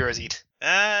what superheroes eat.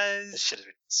 This shit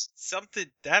is Something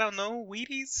I don't know.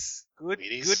 Wheaties, good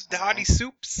Wheaties? hearty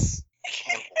soups.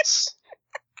 Campbell's.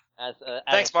 As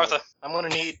Thanks, Martha. I'm gonna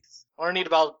need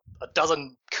about a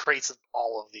dozen crates of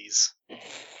all of these.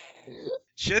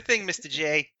 Sure thing, Mr.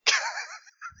 J.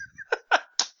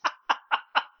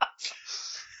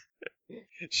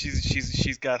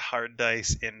 She's got hard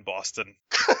dice in Boston.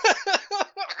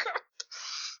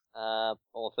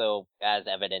 Also, as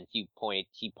evidence, she points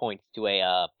to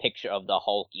a picture of the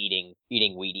Hulk eating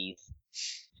Wheaties.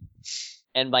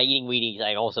 And by eating Wheaties,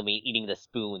 I also mean eating the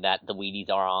spoon that the Wheaties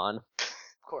are on. Of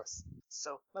course.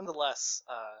 So, nonetheless,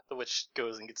 the witch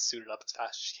goes and gets suited up as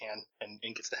fast as she can and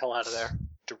gets the hell out of there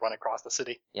to run across the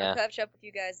city. Yeah. I'll catch up with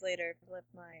you guys later. Lift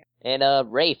my. And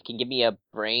Rafe can give me a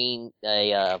brain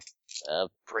Brains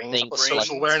Think plus plus-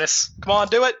 social awareness. Come on,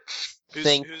 do it!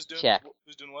 Think Who's doing check.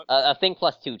 Who's doing what? A think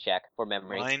 +2 check for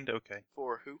memory. Mind, okay.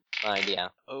 For who? Mind, yeah.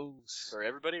 Oh, For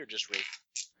everybody or just Wraith?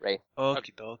 Rafe.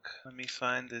 okie doke. Let me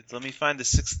find the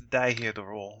sixth die here to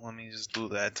roll. Let me just do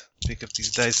that. Pick up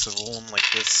these dice and roll them like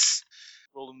this.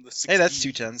 Roll them the 16. Hey, that's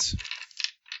 2 10s.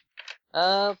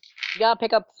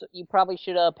 You probably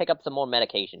should pick up some more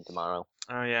medication tomorrow.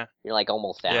 Oh yeah. You're like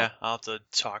almost out. Yeah, I'll have to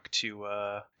talk to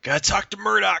gotta talk to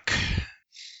Murdoch.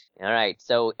 Alright,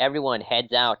 so everyone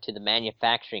heads out to the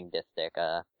manufacturing district,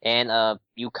 and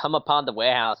you come upon the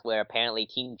warehouse where apparently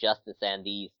Team Justice and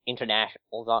these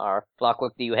internationals are.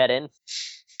 Clockwork, do you head in?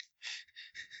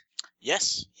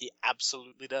 Yes, he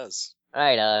absolutely does.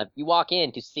 Alright, you walk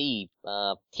in to see,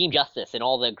 Team Justice in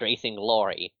all their grace and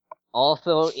glory.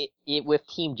 Also, it with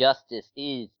Team Justice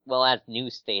is, well, as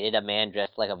news stated, a man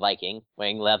dressed like a Viking,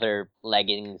 wearing leather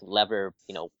leggings, leather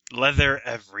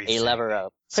Everything. a leather,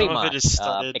 Some pretty of much, it is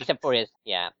studded. except for a,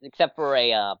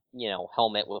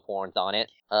 helmet with horns on it.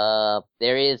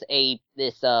 There is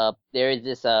this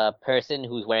person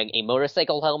who's wearing a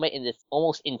motorcycle helmet in this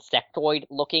almost insectoid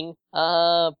looking,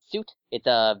 suit. It's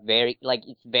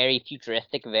it's very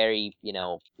futuristic, very,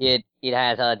 it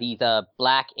has, these,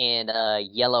 black and,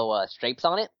 yellow, stripes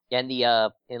on it. And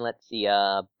let's see,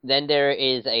 then there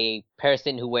is a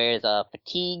person who wears,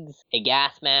 fatigues, a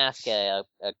gas mask, a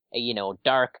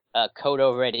dark, coat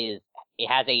over it. It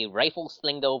has a rifle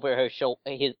slinged over her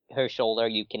shoulder.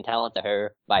 You can tell it's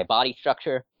her by body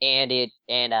structure. And it,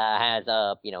 has,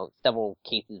 several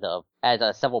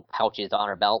pouches on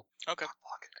her belt. Okay.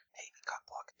 Hey,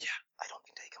 cockblock. Yeah, I don't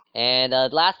can take him. And,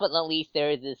 last but not least,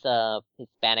 there is this,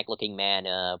 Hispanic looking man,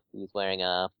 who's wearing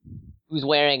a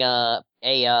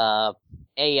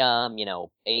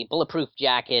bulletproof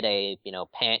jacket,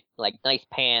 nice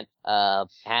pants,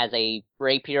 has a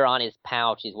rapier on his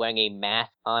pouch, is wearing a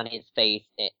mask on his face,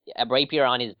 a rapier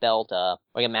on his belt,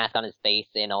 wearing a mask on his face,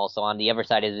 and also on the other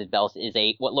side of his belt is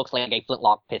what looks like a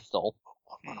flintlock pistol.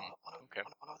 One of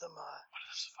them,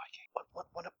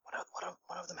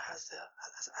 one of them has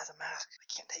a mask. I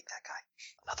can't take that guy.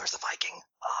 Another's the Viking.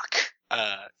 Fuck.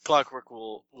 Clockwork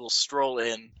will stroll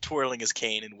in, twirling his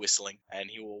cane and whistling, and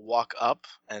he will walk up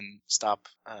and stop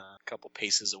a couple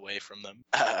paces away from them.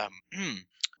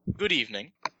 Good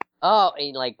evening. Oh,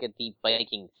 and the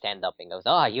Viking stands up and goes,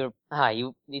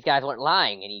 these guys weren't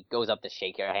lying, and he goes up to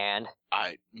shake your hand.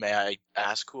 May I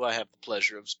ask who I have the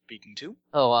pleasure of speaking to?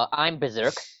 Oh, I'm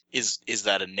Berserk. Is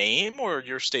that a name or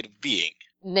your state of being?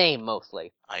 name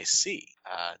mostly. I see.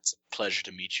 It's a pleasure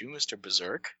to meet you, Mr.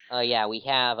 Berserk. Yeah, we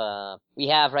have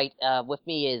right, with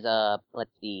me is,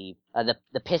 let's see,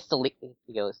 the pistol,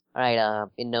 he goes, alright,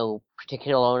 in no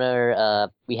particular order,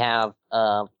 we have,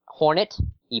 Hornet.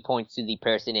 He points to the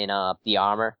person in, the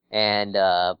armor and,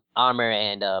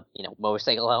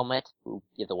 motorcycle helmet, who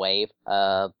gives a wave.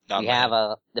 Not We my have,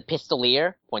 head. the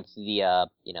pistolier, points to the,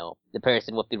 the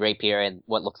person with the rapier and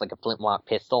what looks like a flintlock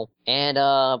pistol. And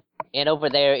over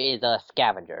there is a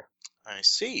scavenger. I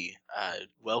see.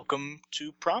 Welcome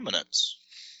to Prominence.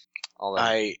 Although,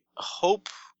 I hope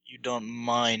you don't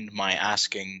mind my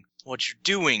asking what you're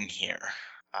doing here.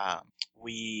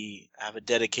 We have a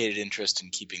dedicated interest in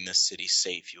keeping this city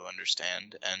safe, you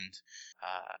understand, and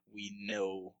we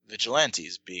know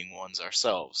vigilantes being ones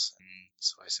ourselves, and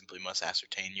so I simply must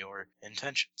ascertain your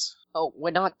intentions. oh,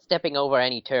 we're not stepping over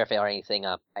any turf or anything.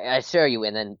 I assure you.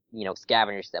 And then,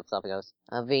 scavenger steps up and goes,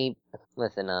 V,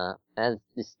 listen, as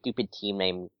this stupid team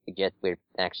name suggests, we're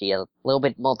actually a little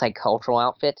bit multicultural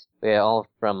outfit. We're all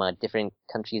from different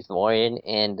countries of origin,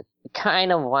 and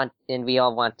we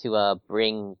all want to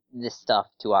bring this stuff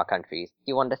to our countries.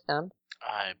 Do you understand?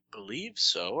 I believe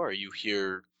so. Are you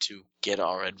here to get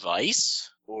our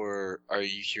advice, or are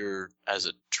you here as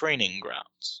a training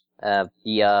grounds?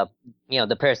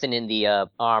 The person in the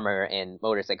armor and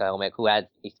motorcycle helmet who has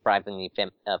a surprisingly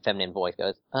feminine voice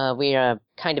goes, we are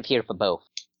kind of here for both.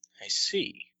 I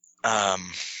see.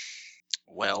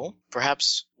 Well,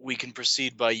 perhaps we can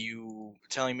proceed by you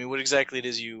telling me what exactly it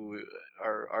is you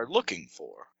are looking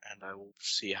for, and I will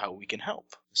see how we can help.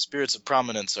 The spirits of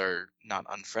Prominence are not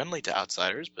unfriendly to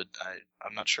outsiders, but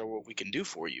I'm not sure what we can do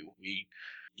for you.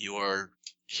 You are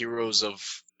heroes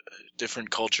of different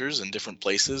cultures and different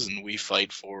places, and we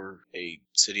fight for a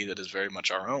city that is very much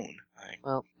our own.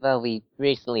 Well, we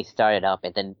recently started up,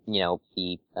 and then,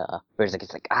 the Berserk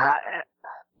is like,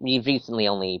 we recently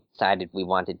only decided we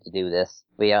wanted to do this.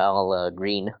 We are all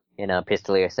green. And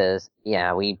Pistolier says,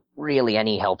 yeah, we really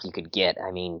any help you could get.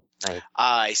 I mean,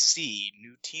 I see.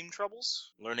 New team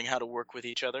troubles? Learning how to work with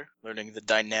each other? Learning the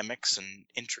dynamics and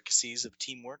intricacies of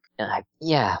teamwork?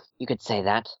 Yeah, you could say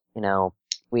that.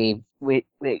 We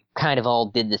kind of all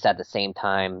did this at the same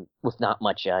time with not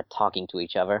much talking to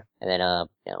each other. And then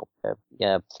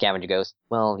Scavenger goes,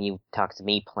 well, you talked to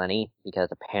me plenty because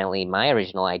apparently my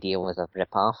original idea was a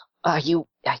ripoff. You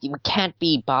can't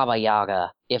be Baba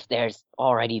Yaga if there's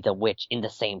already the witch in the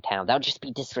same town. That would just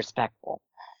be disrespectful.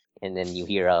 And then you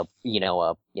hear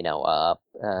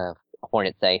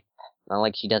Hornet say, not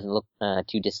like she doesn't look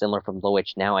too dissimilar from the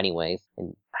witch now anyways.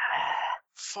 And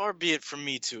far be it from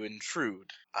me to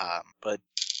intrude, but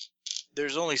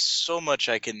there's only so much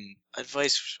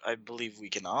advice I believe we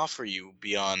can offer you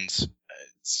beyond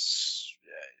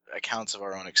accounts of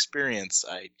our own experience.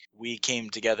 We came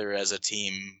together as a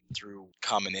team through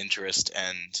common interest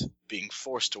and being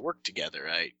forced to work together.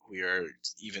 We are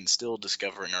even still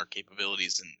discovering our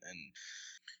capabilities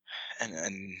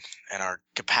and our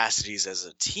capacities as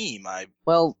a team.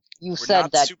 Well, we're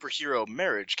not superhero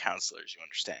marriage counselors, you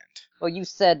understand. Well, you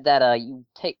said that you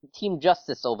take Team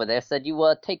Justice over there said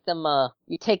you take them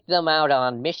out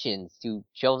on missions to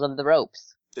show them the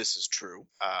ropes. This is true.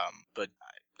 But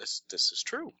this is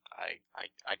true. I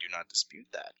do not dispute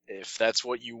that. If that's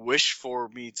what you wish for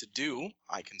me to do,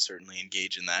 I can certainly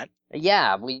engage in that.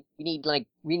 Yeah, we need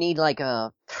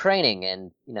training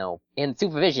and and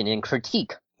supervision and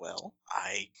critique. Well,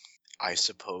 I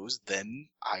suppose then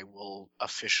I will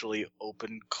officially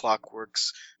open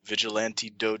Clockwork's Vigilante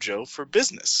Dojo for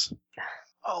business.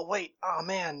 Oh, wait. Oh,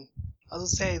 man. I was going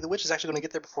to say, the witch is actually going to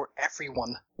get there before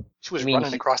everyone. She was You mean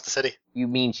running across the city. You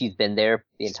mean she's been there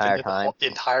the entire time? The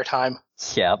entire time.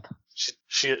 Yep.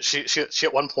 She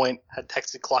at one point had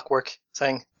texted Clockwork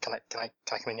saying, "Can I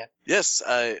come in yet?" Yes,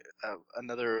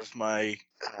 another of my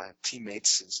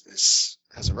teammates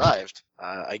has arrived.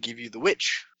 I give you the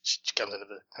witch. She comes into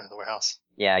the warehouse.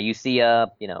 Yeah, you see,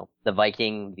 the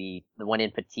Viking, the one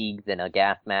in fatigues and a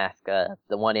gas mask, the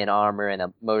one in armor and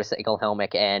a motorcycle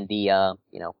helmet, and the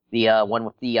one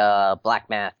with the black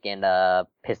mask and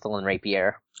pistol and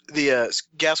rapier. The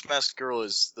gas mask girl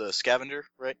is the scavenger,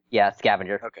 right? Yeah,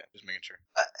 scavenger. Okay, just making sure.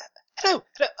 Hello.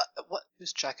 What?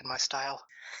 Who's jacking my style?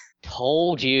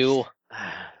 Told you.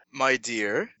 My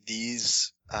dear,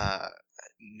 these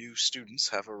new students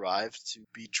have arrived to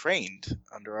be trained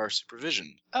under our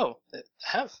supervision. Oh,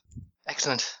 have.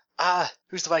 Excellent.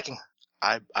 Who's the Viking?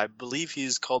 I believe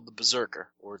he's called the Berserker,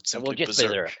 or simply just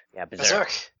Berserk. Yeah,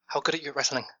 Berserk. How good at your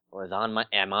wrestling? I'm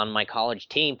on my college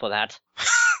team for that.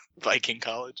 Viking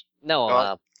college?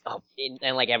 No, oh,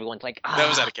 and like everyone's like, ah. That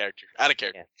was out of character. Out of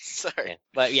character. Yeah. Sorry.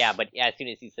 Yeah. But as soon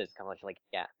as he says come on, she's like,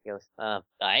 yeah. He goes,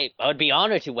 I would be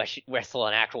honored to wrestle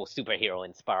an actual superhero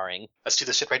in sparring. Let's do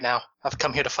this shit right now. I've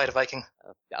come here to fight a Viking.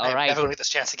 All I'm right. never gonna get this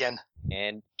chance again.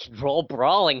 And roll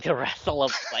brawling to wrestle a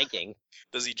Viking.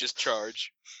 Does he just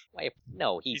charge?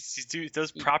 No, He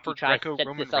does proper he tries to set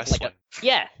Greco-Roman this up like wrestling.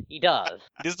 yeah, he does.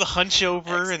 He does the hunch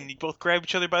over, and you both grab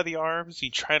each other by the arms, and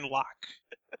you try and lock.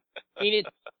 I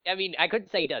mean, I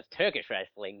couldn't say he does Turkish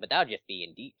wrestling, but that would just be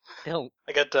indeed. No.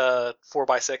 I got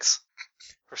 4x6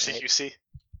 for CQC.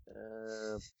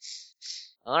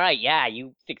 All right, yeah,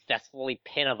 you successfully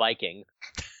pin a Viking.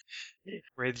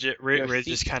 Ray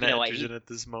just kind of enters in at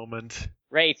this moment.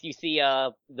 Rafe, you see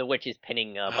the witch is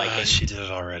pinning a Viking. She did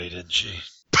it already, didn't she?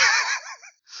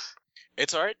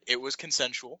 It's alright. It was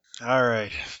consensual. All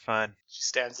right, fine. She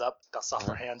stands up, dusts off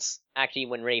her hands. Actually,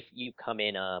 when Rafe, you come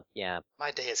in, yeah.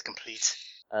 My day is complete.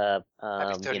 Happy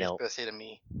 30th birthday to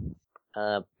me.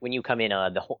 When you come in,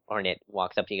 the Hornet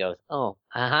walks up to you and goes, oh,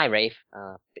 hi, Rafe.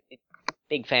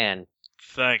 Big fan.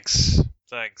 Thanks.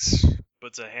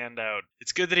 Puts a hand out.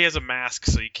 It's good that he has a mask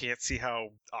so you can't see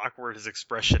how awkward his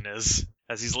expression is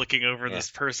as he's looking over this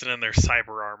person in their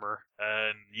cyber armor.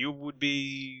 And you would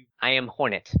be... I am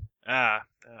Hornet.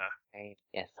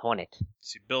 Yes, Hornet.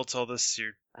 So you built all this,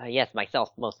 Yes,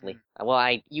 myself, mostly. Well,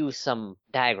 I used some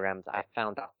diagrams I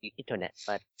found off the internet,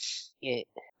 but it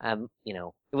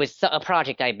was a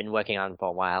project I've been working on for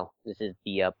a while. This is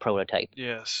the prototype.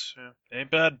 Yes, yeah. Ain't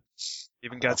bad.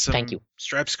 Even got some thank you.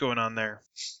 stripes going on there.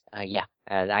 Yeah,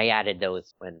 I added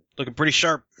those when... Looking pretty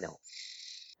sharp. No.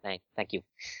 Thank you.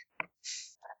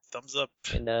 Thumbs up.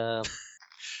 And,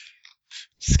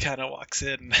 just kind of walks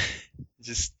in.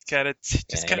 Just kind of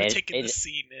taking the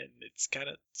scene in. It's kind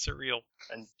of surreal.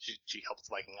 And she helps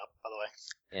Viking up, by the way.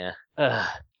 Yeah.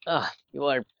 You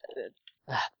are...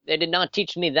 they did not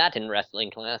teach me that in wrestling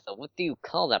class, so what do you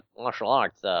call that martial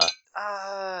arts,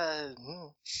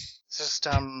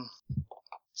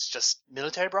 It's just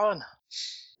military brawling.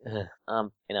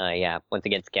 Yeah, once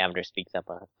again Scavenger speaks up.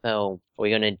 So, are we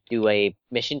gonna do a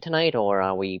mission tonight, or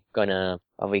are we gonna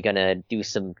do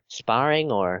some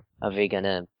sparring, or are we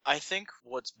gonna... I think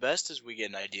what's best is we get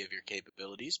an idea of your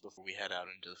capabilities before we head out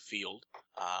into the field.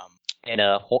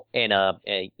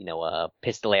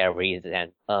 Pistolaire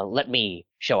reason, let me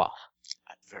show off.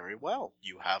 Very well.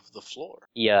 You have the floor.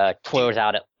 He twirls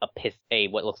out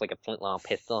what looks like a flintlock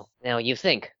pistol. Now you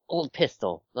think, old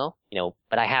pistol, no?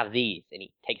 But I have these. And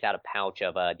he takes out a pouch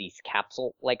of these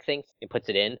capsule-like things and puts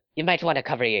it in. You might want to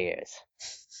cover your ears.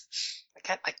 I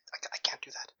can't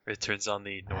do that. It turns on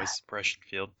the noise suppression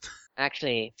field.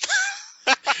 Actually,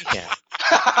 yeah.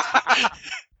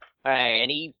 All right, and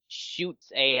he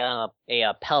shoots a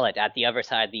pellet at the other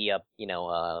side of the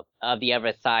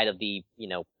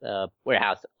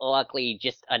warehouse. Luckily,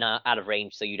 just out of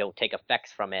range, so you don't take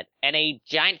effects from it. And a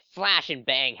giant flash and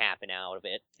bang happen out of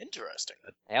it. Interesting.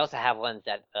 I also have ones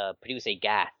that produce a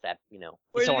gas that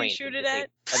Where did he shoot it at?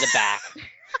 The back.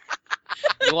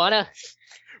 You wanna?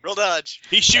 Roll dodge.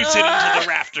 He shoots it into the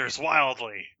rafters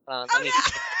wildly. Let me...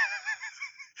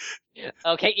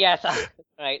 Okay, yes. All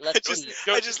right, let's see.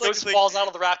 Those falls out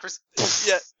of the rafters.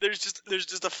 Yeah, there's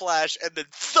just a flash and then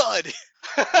thud.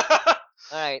 All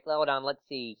right, hold on. Let's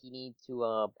see. He needs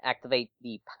to activate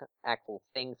the actual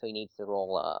thing, so he needs to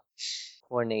roll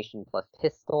coordination plus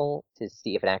pistol to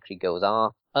see if it actually goes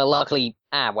off. Luckily,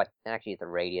 actually it's a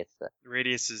radius. The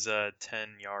radius is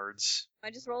 10 yards.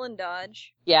 I just roll and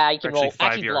dodge. Yeah, you can Actually, roll.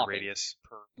 5-yard block radius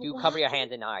per. You cover your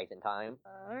hands and eyes in time.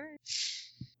 Alright.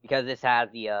 Because this has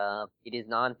it is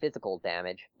non-physical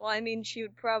damage. Well, I mean, she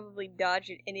would probably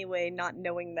dodge it anyway, not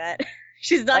knowing that.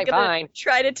 She's not gonna fine.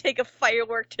 try to take a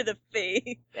firework to the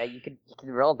face. Yeah, you can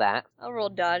roll that. I'll roll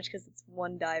dodge because it's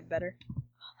one die better. Oh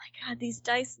my god, these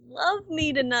dice love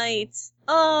me tonight.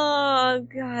 Oh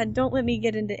god, don't let me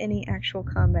get into any actual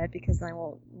combat because I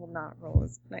will not roll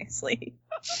as nicely.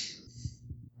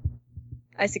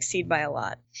 I succeed by a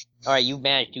lot. Alright, you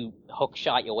managed to hook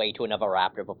shot your way to another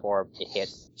raptor before it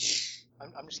hits.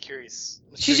 I'm just curious.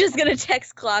 She's just gonna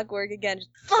text Clockwork again. Just,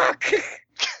 fuck!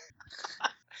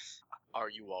 Are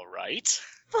you alright?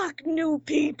 Fuck new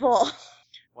people!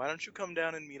 Why don't you come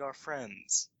down and meet our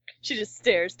friends? She just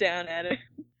stares down at it.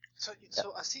 So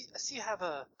I see you have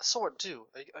a sword too.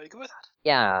 Are you good with that?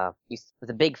 Yeah, he was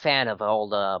a big fan of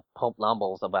old Pope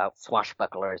Lumbles about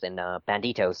swashbucklers and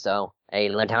banditos, so I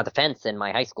learned how to fence in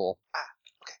my high school.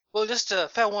 Okay. Well, just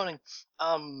fair warning.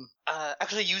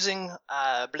 Actually using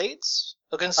blades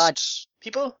against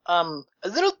people, a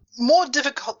little more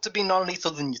difficult to be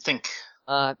non-lethal than you think.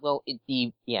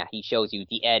 He shows you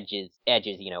the edges,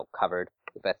 covered.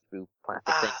 That's through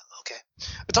plastic thing. Okay.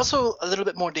 It's also a little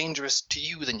bit more dangerous to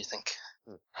you than you think.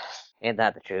 Ain't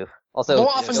that the truth? Also, More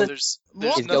often Yes, than there's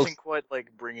more Is nothing Ghost- quite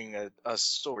like bringing a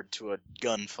sword to a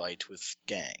gunfight with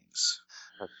gangs.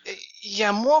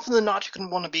 yeah, more often than not, you can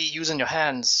want to be using your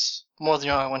hands more than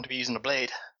you want to be using a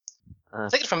blade.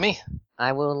 Take it from me.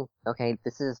 I will. Okay,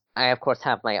 I of course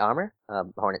have my armor.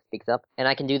 Hornet speaks up, and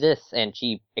I can do this. And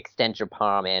she extends her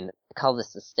palm and calls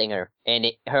this a stinger, and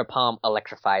her palm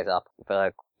electrifies up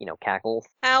with cackles.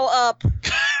 Ow up.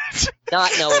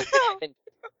 Not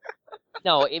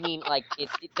no, I mean like it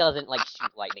doesn't like shoot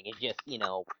lightning. It just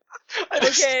I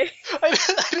just, Okay. I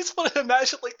just want to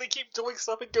imagine like they keep doing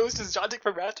stuff and Ghost is judging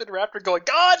from raptor to raptor going,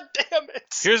 God damn it!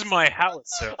 Here's my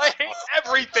howitzer. I hate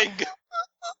everything!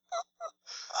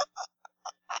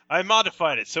 I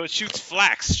modified it so it shoots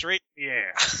flax straight in the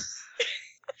air.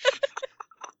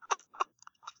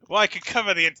 Well, I could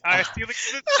cover the entire ceiling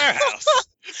of this warehouse.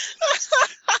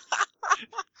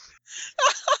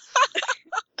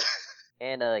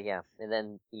 And and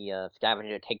then the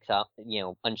scavenger takes off,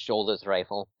 unshoulders the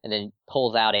rifle, and then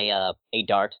pulls out a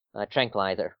dart, a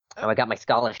tranquilizer. Oh, I got my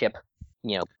scholarship.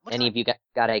 Any of you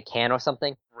got a can or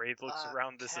something? Raid looks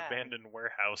around this abandoned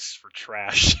warehouse for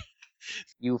trash.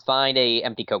 You find a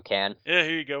empty Coke can. Yeah,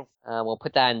 here you go. We'll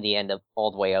put that in the end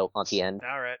all the way out on the end.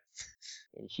 All right.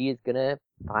 And she is gonna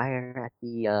fire at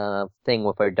the thing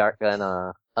with her dart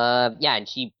gun. And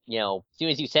she, as soon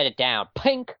as you set it down,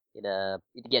 pink,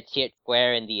 it gets hit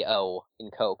square in the O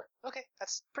in Coke. Okay,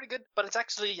 that's pretty good, but it's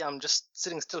actually just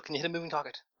sitting still. Can you hit a moving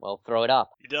target? Well, throw it up.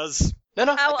 He does. No,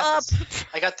 Ow, up!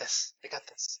 I got this.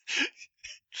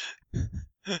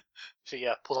 She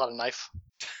pulls out a knife.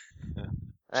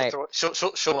 All right.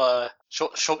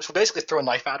 She'll basically throw a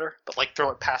knife at her, but like throw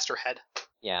it past her head.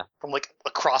 Yeah. From like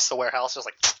across the warehouse, just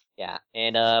like. Yeah,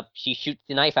 and she shoots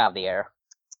the knife out of the air.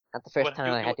 Not the first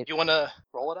time I had to. You want to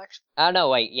roll it, actually? No,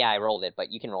 wait. Yeah, I rolled it,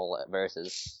 but you can roll it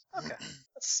versus. Okay.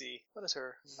 Let's see. What is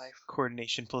her knife?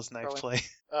 Coordination plus knife Throwing.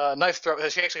 play. Knife throw.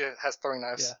 She actually has throwing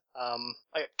knives. Yeah.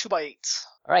 I got 2x8s.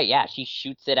 All right, yeah, she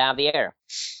shoots it out of the air.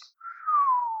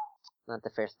 Not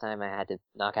the first time I had to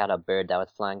knock out a bird that was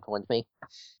flying towards me.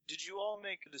 Did you all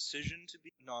make a decision to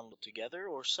be together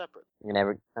or separate?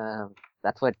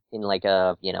 That's what in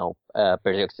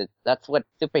Berserk. That's what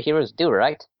superheroes do,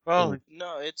 right? Well,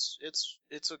 No, it's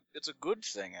a good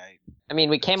thing. I mean,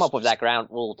 we came up with that ground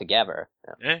rule together.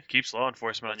 keeps law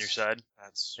enforcement on your side.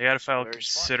 That's You gotta file very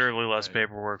smart. considerably less Right.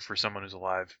 paperwork for someone who's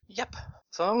alive. Yep.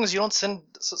 So long as you don't send,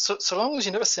 so long as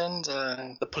you never send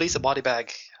the police a body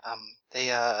bag,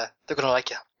 they're gonna like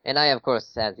you. And I, of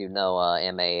course, as you know,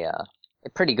 am a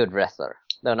pretty good wrestler,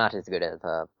 though not as good as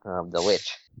the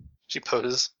witch. She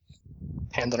poses,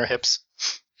 hands on her hips.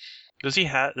 Does he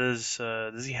have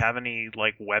any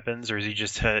like weapons, or is he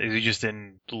just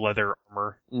in leather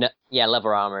armor? No, yeah,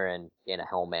 leather armor and a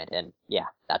helmet, and yeah,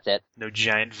 that's it. No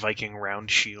giant Viking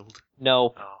round shield.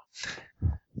 No. Oh.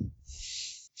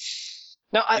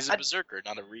 No, He's a berserker,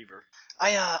 not a reaver.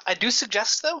 I do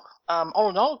suggest though, all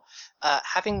in all,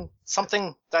 having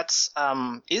something that's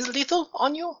is lethal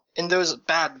on you in those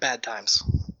bad times.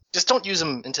 Just don't use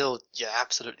them until you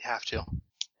absolutely have to,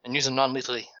 and use them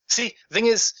non-lethally. See, the thing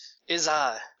is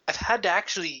I've had to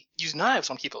actually use knives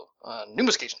on people on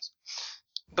numerous occasions.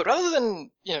 But rather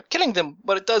than killing them,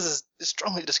 what it does is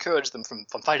strongly discourage them from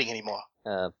fighting anymore.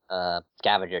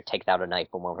 Scavenger takes out a knife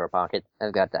from one of her pockets.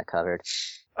 I've got that covered.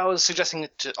 I was suggesting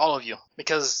it to all of you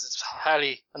because it's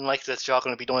highly unlikely that you're all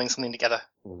going to be doing something together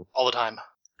all the time.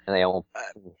 And they all.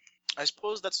 I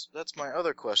suppose that's my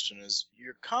other question is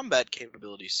your combat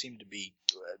capabilities seem to be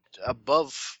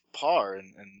above par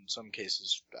and in some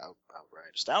cases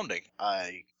outright astounding.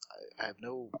 I have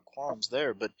no qualms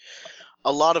there, but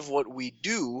a lot of what we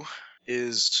do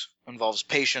involves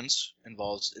patience,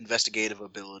 involves investigative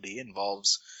ability,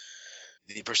 involves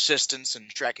the persistence in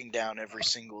tracking down every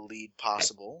single lead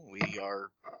possible. We are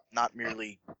not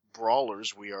merely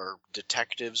brawlers, we are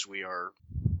detectives, we are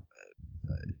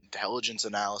intelligence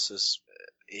analysis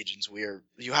agents.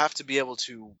 You have to be able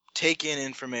to take in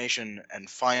information and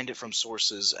find it from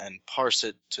sources and parse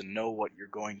it to know what you're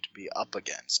going to be up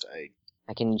against.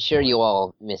 I can assure you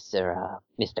all, Mr.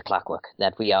 Clockwork,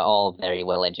 that we are all very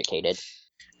well educated.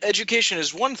 Education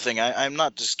is one thing. I'm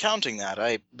not discounting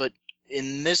that. But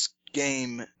in this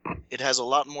game, it has a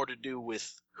lot more to do with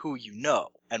who you know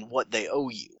and what they owe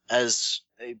you. As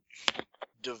a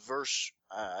diverse,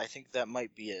 I think that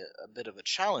might be a bit of a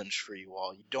challenge for you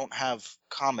all. You don't have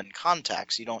common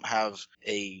contacts. You don't have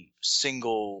a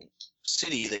single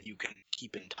city that you can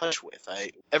keep in touch with.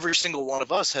 Every single one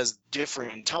of us has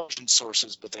different intelligence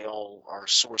sources, but they all are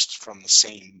sourced from the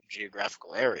same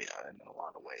geographical area in a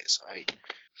lot of ways.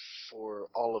 For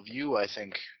all of you, I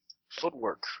think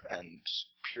footwork and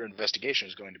pure investigation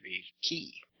is going to be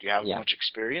key. Do you have much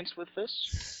experience with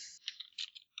this?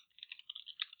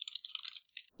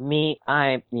 Me,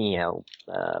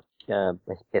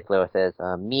 Fifth Lewis says,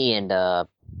 me and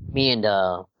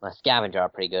Scavenger are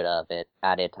pretty good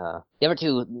at it. The other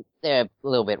two, they're a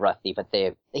little bit rusty, but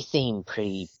they seem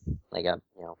pretty,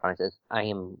 Francis, I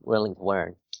am willing to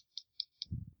learn.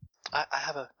 I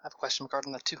have a question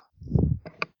regarding that too.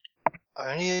 Are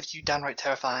any of you downright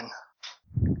terrifying?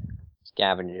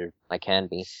 Scavenger, I can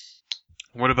be.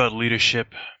 What about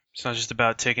leadership? It's not just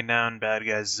about taking down bad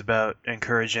guys. It's about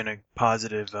encouraging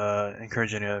positive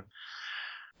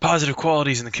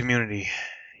qualities in the community.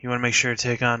 You want to make sure to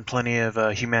take on plenty of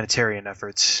humanitarian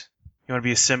efforts. You want to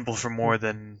be a symbol for more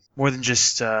than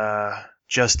just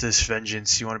justice,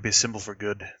 vengeance. You want to be a symbol for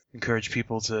good. Encourage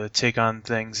people to take on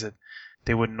things that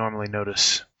they wouldn't normally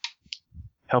notice.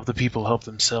 Help the people help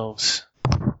themselves.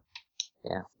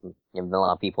 Yeah, a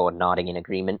lot of people are nodding in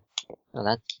agreement. Oh,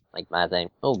 that's like my thing.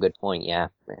 Oh, good point. Yeah.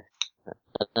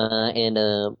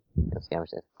 Scavenger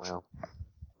says, well,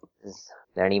 is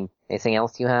there anything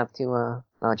else you have to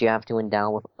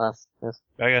endow with us?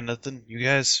 I got nothing. You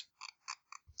guys?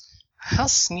 How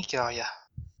sneaky are ya?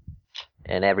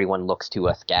 And everyone looks to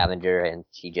a Scavenger, and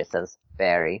she just says,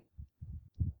 very.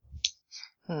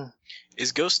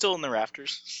 Is Ghost still in the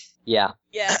rafters? Yeah.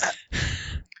 Yeah.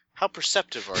 How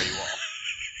perceptive are you all?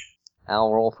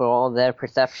 I'll roll for all their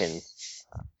perceptions.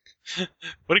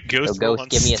 What a ghost! So Ghost,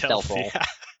 give me a stealth roll. Yeah.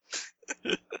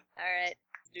 Alright,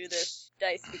 let's do this.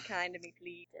 Dice, be kind to me,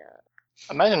 please.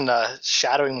 Imagine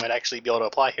shadowing might actually be able to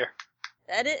apply here.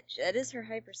 That is her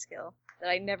hyper skill that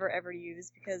I never ever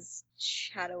use because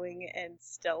shadowing and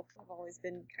stealth have always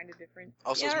been kind of different.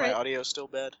 Also, is my audio still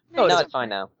bad? No, it's fine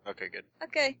now. Okay, good.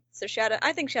 Okay, so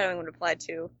I think shadowing would apply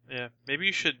too. Yeah, maybe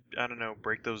you should, I don't know,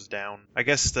 break those down. I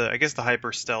guess the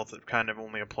hyper stealth kind of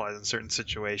only applies in certain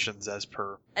situations as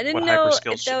per I didn't what know hyper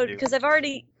skills if that would, should do.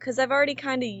 because I've already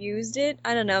kind of used it.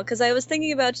 I don't know, because I was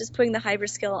thinking about just putting the hyper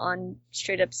skill on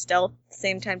straight up stealth at the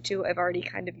same time too. I've already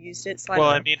kind of used it, so Well,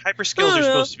 I I don't know. mean, hyper skills are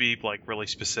supposed to be like really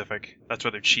specific. That's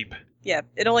why they're cheap. Yeah,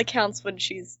 it only counts when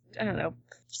she's, I don't know,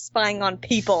 spying on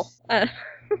people.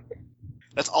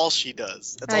 That's all she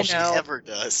does. That's I all she know. ever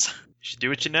does. You should do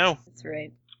what you know. That's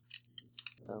right.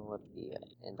 So let's see,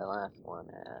 and the last one.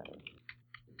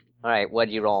 Alright,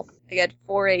 what'd you roll? I got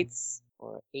 4 8s.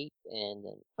 4, 8, and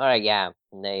then... Alright, yeah,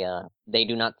 they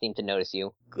do not seem to notice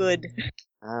you. Good.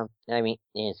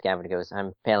 Scavenger goes,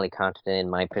 I'm fairly confident in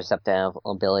my perceptive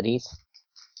abilities.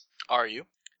 Are you?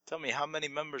 Tell me, how many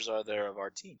members are there of our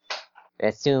team? I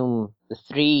assume the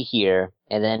 3 here,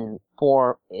 and then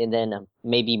 4, and then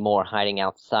maybe more hiding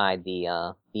outside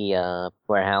the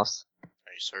warehouse.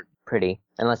 Are you certain? Pretty.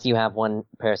 Unless you have one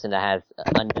person that has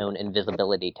unknown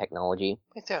invisibility technology.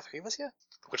 Wait, there are 3 of us here?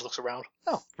 Which looks around.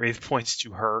 Oh. Wraith points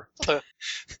to her.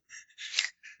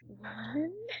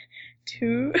 1,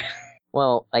 2.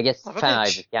 Well, I guess Oh, 5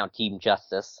 bitch. if count Team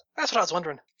Justice. That's what I was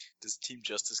wondering. Does Team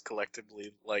Justice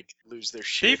collectively, lose their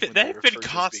shit? They've when they been refer to us being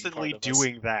constantly part of us?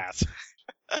 doing that.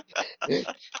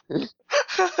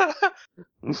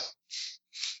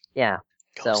 Yeah.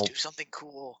 Ghost, So- do something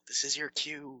cool. This is your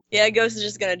cue. Yeah, Ghost is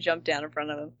just gonna jump down in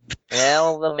front of him.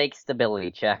 Well, they'll make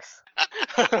stability checks.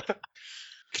 Let's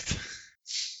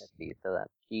see, so that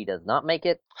she does not make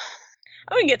it.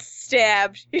 I'm gonna get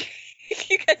stabbed.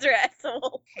 You guys are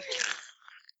assholes.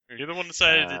 You're the one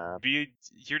decided Uh, to be.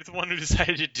 You're the one who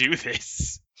decided to do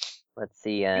this. Let's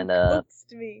see, and You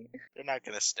coaxed me. They're not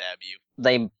gonna stab you.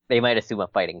 they might assume a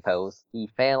fighting pose. He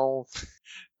fails.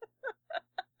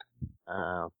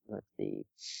 Let's see.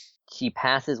 She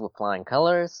passes with flying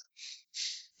colors.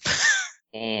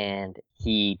 And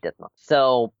he does not.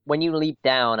 So when you leap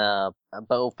down,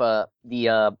 both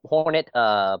the Hornet,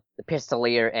 the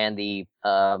Pistolier, and the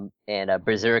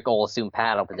Berserk all assume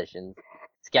paddle positions.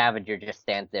 Scavenger just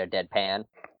stands there deadpan.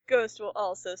 Ghost will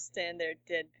also stand there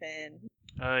deadpan.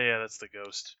 Oh yeah, that's the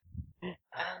ghost. I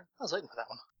was waiting for that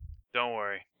one. Don't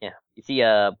worry. Yeah, you see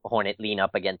a Hornet lean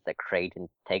up against a crate and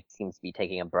seems to be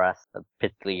taking a breath. The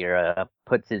Pistolier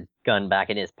puts his gun back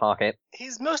in his pocket.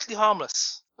 He's mostly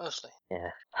harmless. Mostly.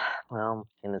 Yeah. Well,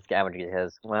 and the Scavenger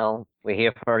says, "Well, we're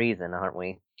here for a reason, aren't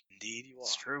we? Indeed, you are.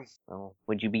 It's true. Well,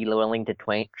 would you be willing to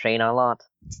train our lot?"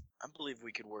 I believe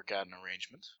we could work out an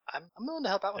arrangement. I'm willing to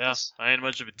help out with Yeah, this. I ain't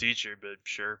much of a teacher, but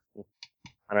sure.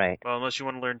 All right. Well, unless you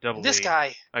want to learn double And this E,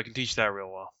 guy, I can teach that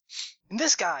real well. and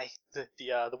this guy,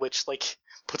 the witch like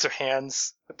puts her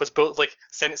hands, puts both like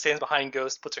stands behind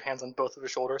Ghost, puts her hands on both of her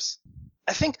shoulders.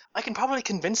 I think I can probably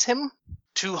convince him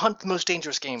to hunt the most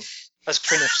dangerous game as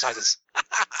training exercises.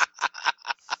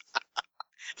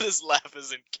 This laugh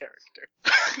is in character.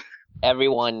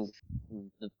 Everyone,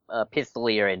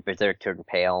 Pistolier and Berserk turn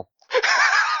pale.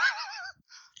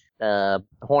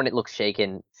 Hornet looks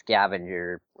shaken.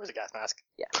 Scavenger, Where's the gas mask?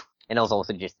 and also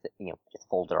just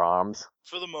fold their arms.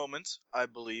 For the moment, I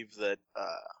believe that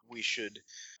we should,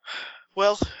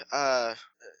 well,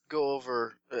 go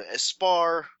over,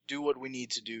 spar, do what we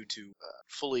need to do to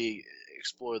fully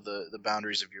explore the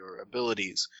boundaries of your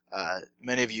abilities.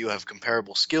 Many of you have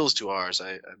comparable skills to ours.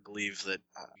 I believe that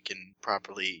we can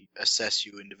properly assess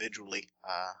you individually.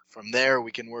 From there,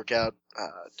 we can work out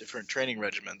different training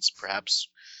regimens. Perhaps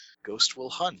Ghost will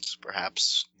hunt.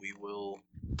 Perhaps we will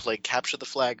play capture the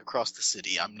flag across the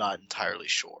city. I'm not entirely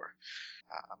sure.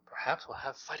 Perhaps we'll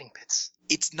have fighting pits.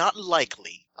 It's not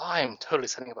likely. I'm totally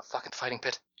setting up a fucking fighting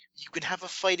pit. You can have a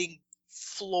fighting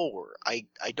floor. I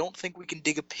don't think we can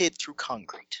dig a pit through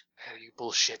concrete. Oh, you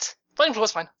bullshit. Fighting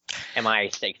floor's fine.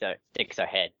 MI sticks her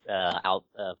head out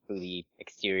through the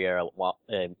exterior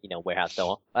warehouse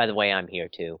door. By the way, I'm here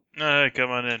too. Come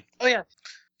on in. Oh yeah.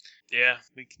 Yeah,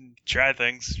 we can try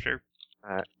things, sure.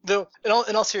 Though, in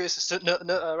all seriousness,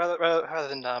 rather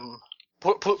than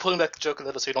pulling back the joke a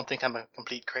little so you don't think I'm a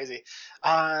complete crazy.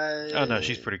 Oh no,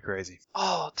 she's pretty crazy.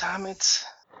 Oh, damn it.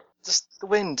 Just the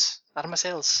wind out of my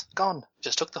sails. Gone.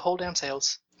 Just took the whole damn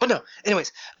sails. But no,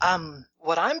 anyways,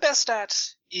 what I'm best at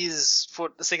is,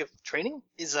 for the sake of training,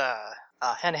 is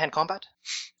hand-to-hand combat.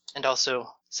 And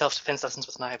also self-defense lessons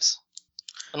with knives.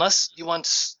 Unless you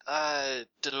want to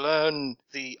learn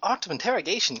the art of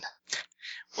interrogation.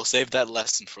 We'll save that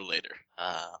lesson for later.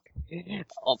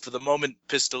 For the moment,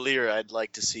 Pistolier, I'd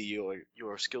like to see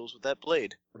your skills with that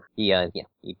blade. He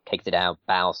takes it out,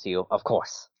 bows to you. Of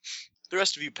course. The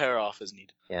rest of you pair off as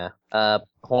needed. Yeah.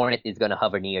 Hornet is gonna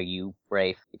hover near you,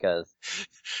 Rafe, because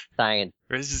science.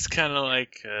 This is kind of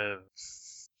like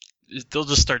they'll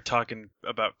just start talking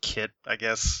about Kit, I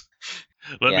guess.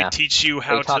 Let me teach you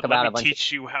how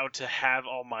to have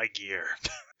all my gear.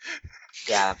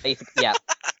 Yeah, basically, yeah.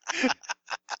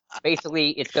 Basically,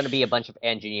 it's going to be a bunch of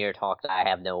engineer talk that I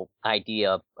have no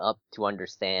idea of to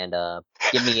understand.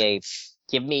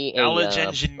 Give me a knowledge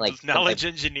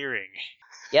engineering.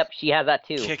 Yep, she has that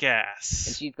too. Kick ass.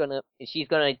 And she's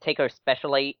gonna take her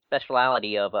speciality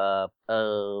of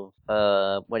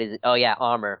what is it? Oh yeah,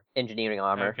 armor, engineering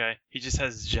armor. Okay, he just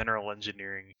has general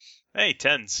engineering. Hey,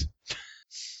 10s.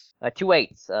 2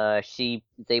 8s. She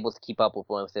is able to keep up with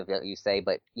most of what you say,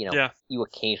 but you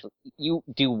occasionally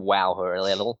do wow her a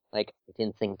little. Like I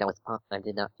did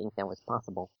not think that was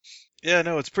possible. Yeah,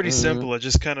 no, it's pretty simple. I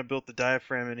just kind of built the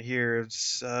diaphragm in here.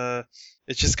 It's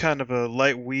just kind of a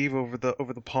light weave over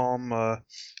the palm.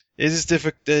 It is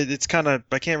difficult. It's kind of,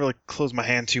 I can't really close my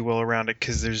hand too well around it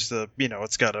because there's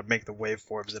it's got to make the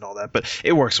waveforms and all that, but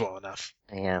it works well enough.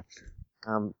 Yeah.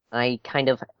 I kind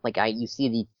of, you see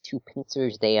the 2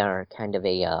 pincers, they are kind of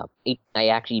I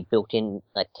actually built in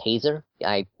a taser.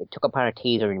 I took apart a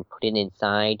taser and put it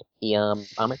inside the,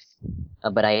 armor.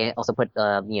 But I also put,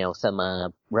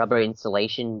 some, rubber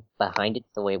insulation behind it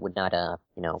so it would not,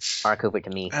 arc over to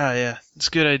me. Ah, yeah. It's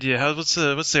a good idea. What's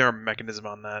the armor mechanism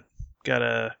on that?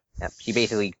 Yeah, she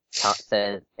basically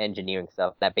says engineering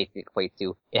stuff. That basically equates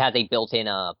to it has a built-in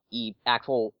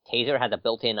actual taser has a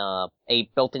built-in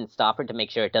stopper to make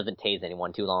sure it doesn't tase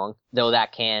anyone too long. Though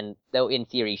in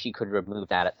theory she could remove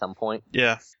that at some point.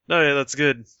 Yeah. No, yeah, that's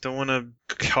good. Don't want to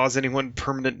cause anyone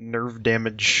permanent nerve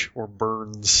damage or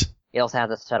burns. It also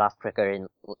has a shut-off trigger in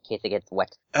case it gets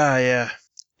wet. Ah, yeah.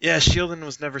 Yeah, shielding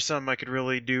was never something I could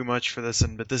really do much for this,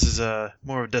 but this is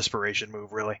more of a desperation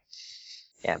move, really.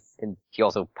 Yeah, and she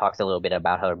also talks a little bit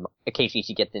about her. Occasionally,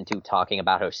 she gets into talking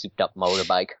about her souped-up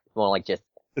motorbike. More like just.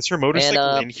 Is her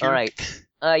motorcycle in here? All right.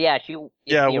 Yeah,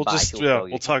 we'll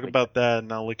talk about that,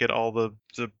 and I'll look at all the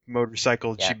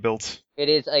motorcycles she built. It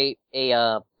is a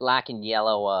black and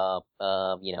yellow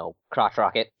crotch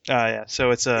rocket. Ah, yeah. So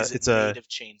it's made of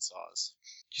chainsaws.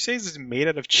 Did you say it's made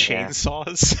out of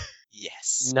chainsaws? Yeah.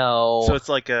 Yes. No. So it's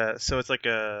like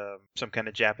some kind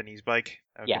of Japanese bike.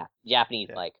 Okay. Yeah, Japanese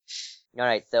bike. All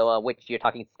right. So which you're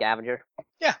talking scavenger?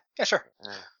 Yeah, sure.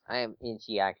 And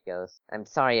she actually goes, I'm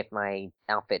sorry if my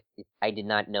outfit, I did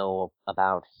not know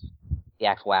about the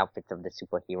actual outfits of the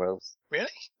superheroes. Really?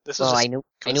 I knew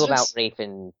about Rafe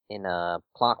in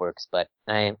Clockworks, but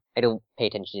I don't pay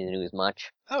attention to the news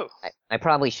much. Oh. I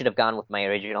probably should have gone with my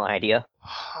original idea.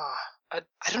 I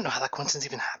don't know how that coincidence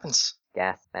even happens.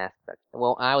 gas mask.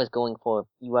 Well, I was going for,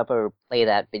 you ever play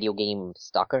that video game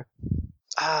Stalker?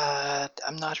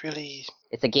 I'm not really.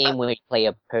 It's a game where you play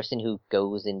a person who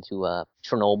goes into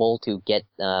Chernobyl to get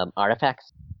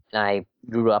artifacts. And I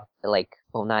grew up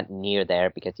not near there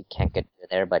because you can't get near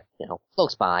there, but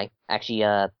close by. Actually,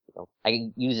 I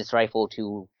use this rifle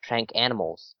to trank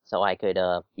animals, so I could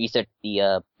research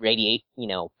the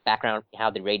background,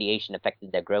 how the radiation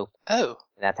affected their growth. Oh.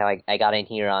 And that's how I got in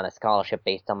here on a scholarship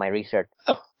based on my research.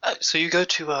 Oh. So you go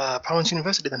to Prominence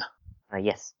University then?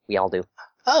 Yes, we all do.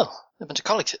 Oh, a bunch of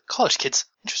college kids.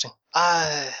 Interesting.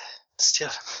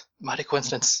 Still, mighty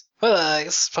coincidence. Well, I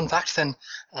guess fun fact then.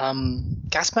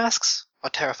 Gas masks are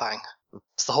terrifying.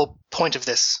 It's the whole point of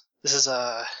this. This is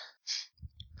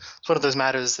it's one of those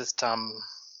matters that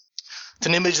it's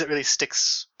an image that really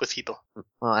sticks with people.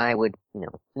 Well, I would,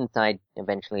 since I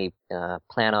eventually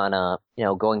plan on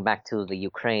going back to the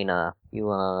Ukraine,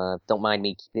 you don't mind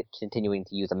me continuing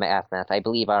to use a gas mask. I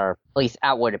believe our, at least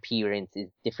outward appearance is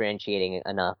differentiating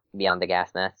enough beyond the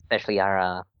gas mask, especially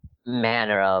our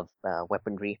manner of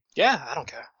weaponry. Yeah, I don't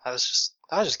care. I was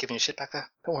just giving you shit back there.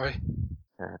 Don't worry.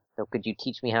 So could you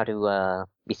teach me how to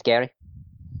be scary?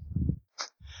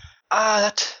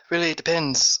 That really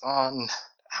depends on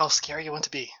how scary you want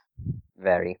to be.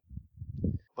 Very.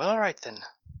 Well, alright then.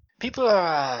 People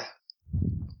are,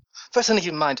 first thing to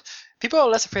keep in mind, people are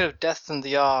less afraid of death than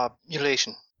they are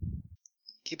mutilation.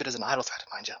 Keep it as an idle threat,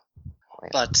 mind you. Oh, yeah.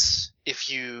 But if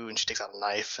and she takes out a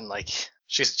knife and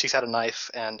she takes out a knife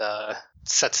and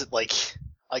sets it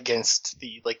against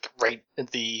the right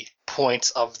at the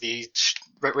point of the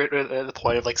right at the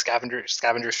point of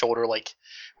scavenger's shoulder,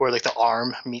 where the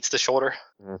arm meets the shoulder.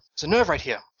 Mm. There's a nerve right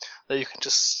here that you can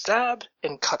just stab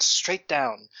and cut straight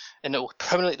down, and it will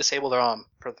permanently disable their arm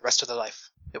for the rest of their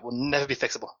life. It will never be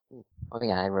fixable. Oh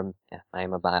yeah,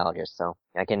 I'm a biologist, so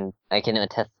I can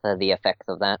attest to the effects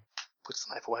of that. Puts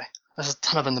the knife away. There's a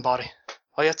ton of it in the body.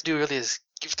 All you have to do really is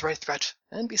give the right threat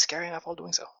and be scary enough while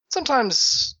doing so.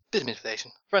 Sometimes a bit of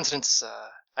manipulation. For instance,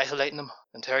 isolating them,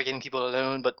 interrogating people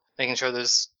alone, but making sure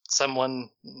there's someone,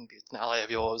 be it an ally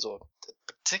of yours or a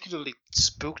particularly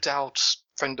spooked out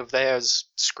friend of theirs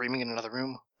screaming in another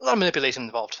room. A lot of manipulation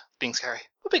involved, being scary,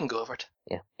 but we can go over it.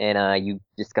 Yeah, and you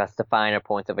discussed the finer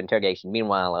points of interrogation.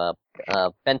 Meanwhile,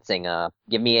 fencing,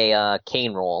 give me a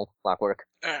cane roll, Clockwork.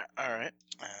 Alright.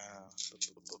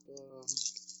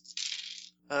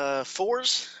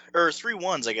 4s? Or 3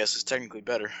 1s, I guess, is technically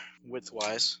better,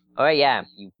 width-wise. Oh yeah,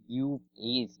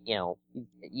 he's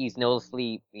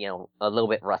noticeably, a little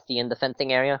bit rusty in the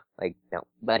fencing area,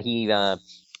 but he, and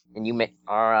you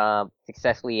are,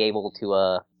 successfully able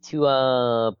to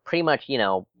pretty much,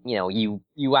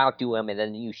 you outdo him and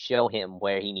then you show him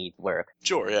where he needs work.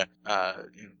 Sure, yeah.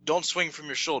 Don't swing from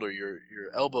your shoulder. Your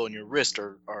elbow and your wrist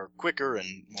are quicker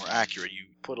and more accurate. You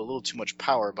put a little too much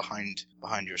power behind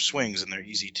your swings, and they're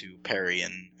easy to parry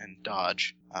and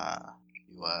dodge.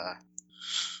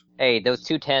 Hey, those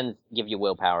 2 10s give you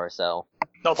willpower, so.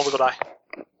 No, but we'll die.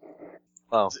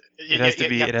 Oh. It has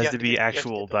to be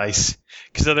actual dice,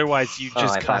 because otherwise you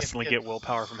just constantly get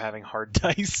willpower from having hard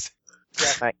dice.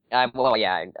 Right. Well,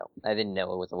 yeah, I know. I didn't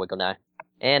know it was a wiggle die.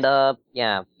 And,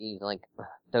 yeah,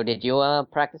 so did you,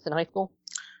 practice in high school?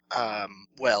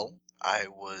 Well, I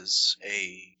was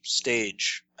a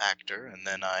stage actor, and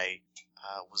then I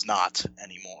was not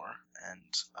anymore,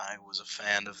 and I was a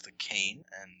fan of the cane,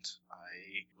 and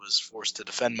I was forced to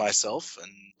defend myself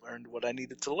and learned what I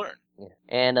needed to learn. Yeah.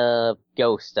 And,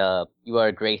 Ghost, you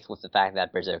are graced with the fact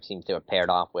that Berserk seems to have paired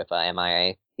off with,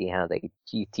 MIA. See how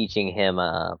he's teaching him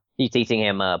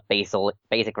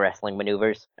basic wrestling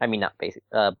maneuvers. I mean, not basic,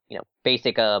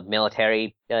 basic,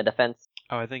 military, defense.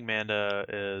 Oh, I think Manda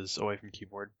is away from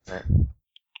keyboard. Right.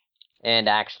 And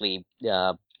actually,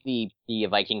 the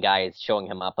Viking guy is showing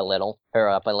her up a little.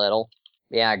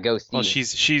 Yeah, Ghost. Well, she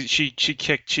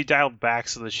dialed back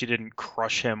so that she didn't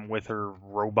crush him with her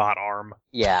robot arm.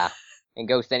 Yeah. And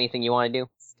Ghost, anything you want to do?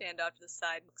 Stand off to the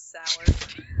side, look sour.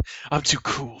 I'm too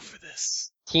cool for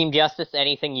this. Team Justice,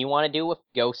 anything you want to do? If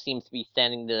Ghost seems to be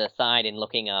standing to the side and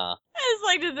looking, I just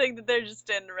like to think that they're just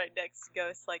standing right next to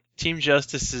Ghost, Team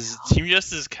Justice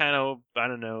is kind of, I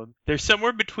don't know. They're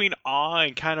somewhere between awe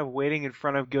and kind of waiting in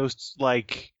front of Ghosts,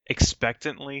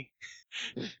 expectantly.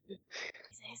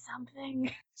 Say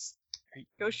something.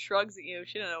 Ghost shrugs at you.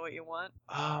 She don't know what you want.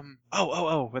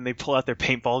 When they pull out their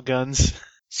paintball guns.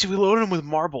 See, we load them with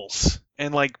marbles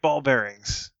and, ball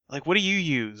bearings. What do you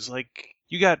use?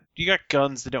 You got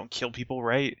guns that don't kill people,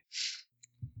 right?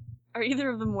 Are either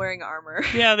of them wearing armor?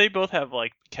 Yeah, they both have,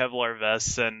 Kevlar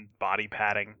vests and body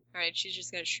padding. Alright, she's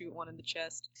just gonna shoot one in the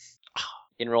chest.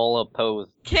 You can roll a pose.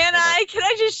 Can I? Can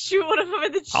I just shoot one of them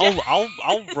in the chest?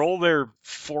 I'll roll their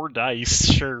 4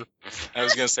 dice, sure. I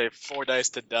was gonna say 4 dice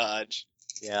to dodge.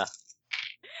 Yeah.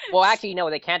 Well, actually, no,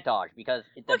 they can't dodge because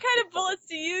it's What a kind of pistol. bullets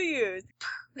do you use?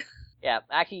 Yeah,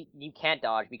 actually, you can't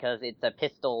dodge because it's a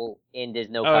pistol and there's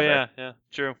no Oh cover. yeah,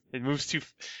 true. It moves too.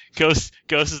 Ghost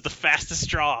is the fastest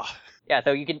draw. Yeah,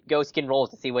 so you can Ghost can roll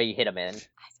to see where you hit them in.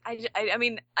 I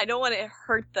mean, I don't want to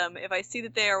hurt them if I see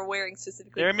that they are wearing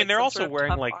specifically. They're some also sort of wearing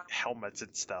tough like armor. helmets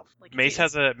and stuff. Like, Mace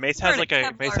he's has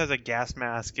a gas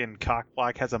mask, and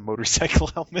Cockblock has a motorcycle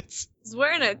helmet. He's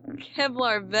wearing a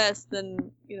Kevlar vest,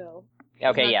 then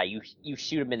Okay, not- yeah, you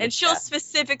shoot him in the and she'll chest.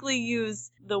 specifically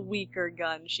use the weaker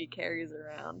gun she carries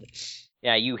around.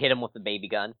 Yeah, you hit him with the baby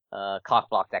gun.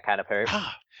 Cock block, that kind of hurt.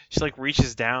 She like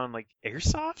reaches down like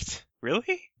airsoft.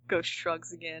 Really? Ghost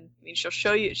shrugs again. I mean, she'll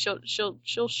show you.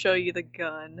 She'll show you the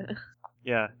gun.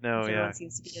 Yeah. No. Everyone Yeah.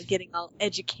 seems to be getting all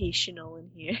educational in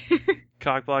here.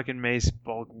 Cockblock and Mace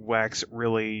both wax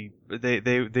really.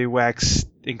 They wax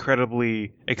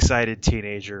incredibly excited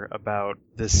teenager about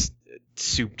this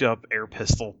souped up air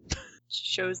pistol. She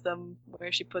shows them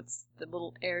where she puts the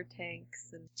little air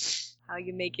tanks and how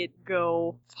you make it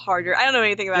go harder. I don't know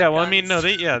anything about Yeah, well, guns.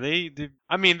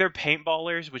 I mean, no, they're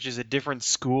paintballers, which is a different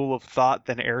school of thought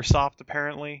than airsoft,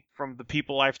 apparently, from the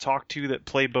people I've talked to that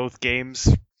play both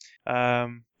games.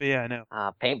 But yeah, no.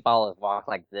 Paintballers walk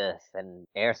like this, and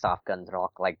airsoft guns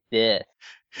walk like this.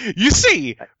 You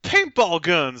see, paintball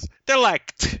guns, they're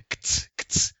like,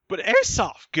 but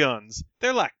airsoft guns,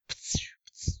 they're like,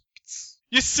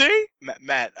 you see?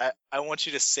 Matt, I want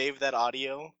you to save that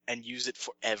audio and use it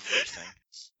for everything.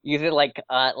 Use it like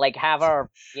have our,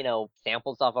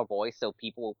 samples of our voice so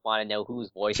people want to know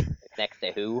whose voice is next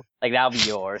to who. Like, that'll be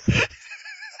yours.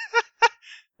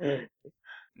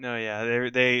 No, yeah,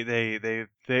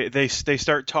 they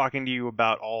start talking to you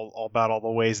about all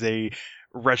the ways they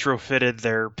retrofitted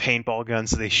their paintball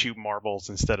guns so they shoot marbles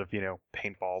instead of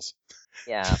paintballs.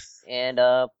 Yeah, and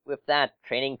with that,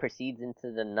 training proceeds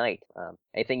into the night.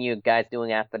 Anything you guys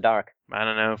doing after dark? I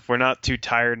don't know, if we're not too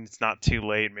tired and it's not too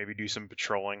late, maybe do some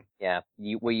patrolling. Yeah,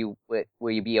 will you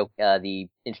be the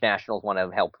internationals want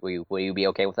to help? Will you be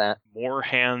okay with that? More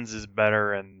hands is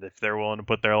better, and if they're willing to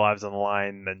put their lives on the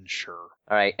line, then sure.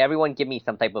 All right, everyone, give me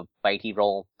some type of bitey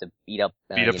roll to beat up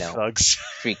thugs.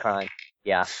 street crime.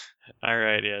 Yeah. All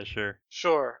right, yeah, sure.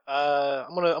 Sure.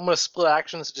 I'm gonna split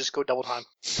actions and just go double time.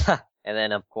 And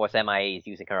then, of course, MIA is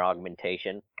using her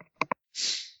augmentation.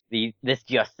 This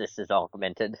justice is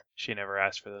augmented. She never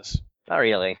asked for this. Not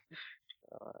really.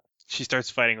 She starts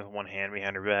fighting with one hand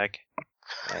behind her back.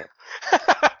 Right.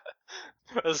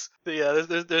 There's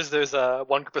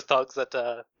one group of thugs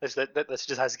that she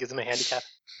just has to give them a handicap,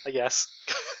 I guess.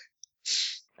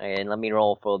 And let me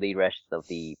roll for the rest of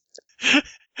the...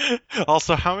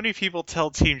 Also, how many people tell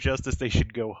Team Justice they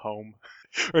should go home?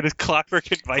 Or does Clockwork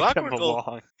invite them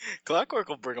along? Clockwork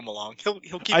will bring him along. He'll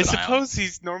keep. I suppose he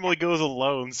normally goes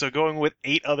alone, so going with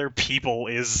 8 other people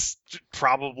is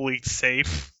probably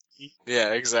safe.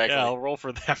 Yeah, exactly. Yeah, I'll roll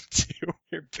for them too.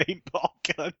 Their paintball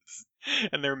guns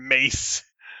and their mace.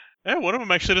 Yeah, one of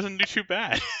them actually doesn't do too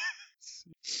bad.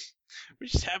 We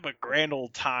just have a grand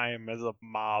old time as a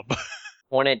mob.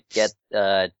 Hornet gets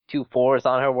 2 4s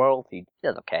on her world. She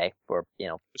does okay for,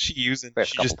 What's she using?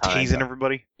 First She couple just times, tasing so.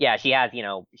 everybody? Yeah, she has,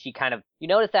 she kind of... You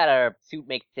notice that her suit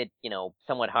makes it,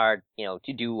 somewhat hard,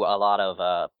 to do a lot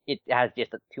of... It has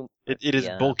just It is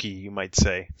bulky, you might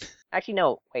say. Actually,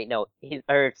 no. Wait, no.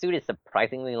 Her suit is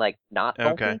surprisingly, not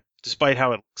bulky. Okay. Despite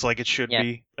how it looks like it should Yeah.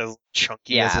 be, as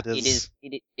chunky as it is.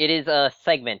 It is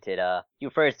segmented. He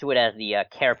refers to it as the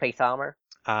carapace armor.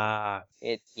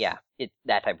 It's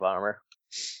that type of armor.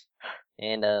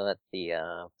 And let's see.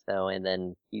 And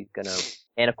then he's gonna,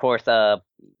 and of course,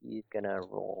 he's gonna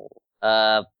roll.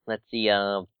 Let's see.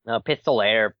 Pistol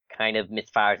air kind of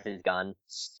misfires his gun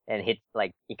and hits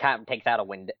he kind of takes out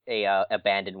a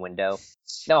abandoned window.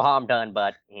 No harm done,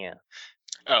 but yeah.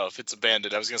 Oh, if it's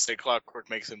abandoned, I was gonna say Clockwork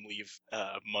makes him leave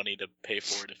money to pay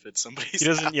for it if it's somebody's. He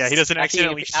doesn't. Yeah, he doesn't Actually,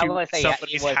 accidentally I was shoot gonna say,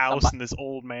 somebody's it was house, and this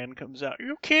old man comes out.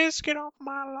 You kids, get off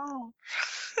my lawn!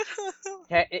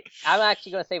 I'm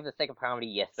actually gonna say for the sake of comedy,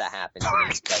 yes, that happens.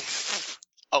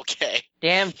 Okay.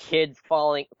 Damn kids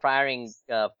firing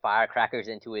firecrackers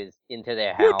into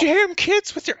their You house. damn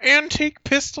kids with your antique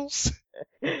pistols!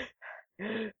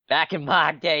 Back in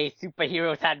my day,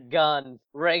 superheroes had guns,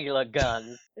 regular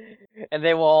guns, and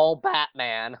they were all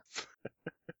Batman.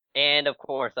 And of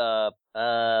course, let's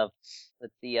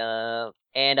see,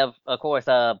 and of course,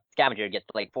 Scavenger gets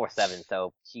 4/7,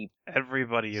 so she.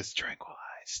 Everybody is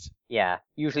tranquilized. Yeah,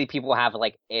 usually people have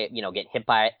get hit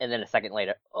by it, and then a second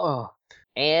later, oh.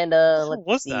 And What was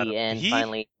let's that? see, A and bee?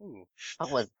 finally, Ooh.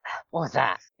 what was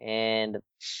that? And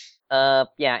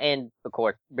yeah, and of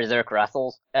course, Berserk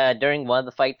wrestles. During one of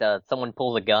the fights, someone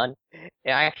pulls a gun. It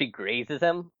actually grazes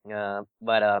him. And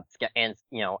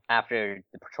after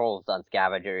the patrol's done,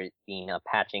 Scavenger is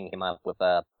patching him up with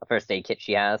a first aid kit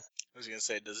she has. I was gonna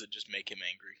say, does it just make him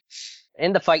angry?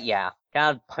 In the fight, yeah,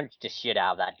 kind of punched the shit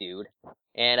out of that dude.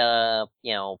 And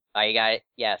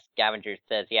Scavenger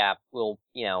says, yeah, we'll,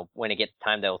 when it gets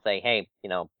time, they'll say, hey,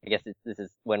 I guess this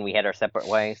is when we head our separate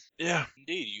ways. Yeah.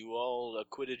 Indeed, you all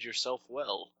acquitted yourself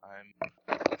well. I'm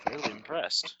fairly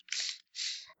impressed.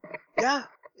 Yeah,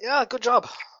 good job.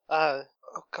 Oh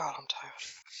god, I'm tired.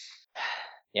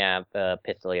 Yeah,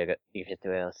 Pistolia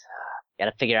goes,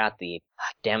 gotta figure out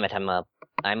damn it, I'm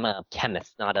a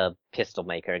chemist, not a pistol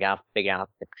maker. Gotta figure out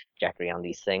the trajectory on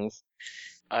these things.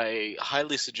 I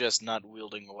highly suggest not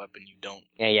wielding a weapon you don't.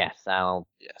 Yeah, yes,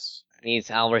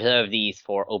 Yes. I'll reserve these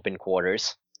for open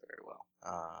quarters. Very well.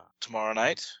 Tomorrow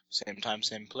night, same time,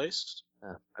 same place.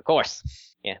 Of course.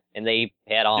 Yeah, and they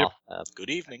head off. Good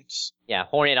evening. Yeah,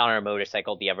 Hornet on her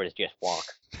motorcycle, the others just walk.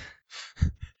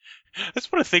 I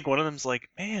just want to think one of them's like,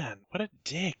 man, what a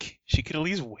dick. She could at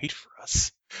least wait for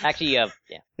us. Actually, yeah.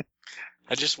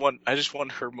 I just want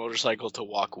her motorcycle to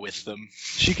walk with them.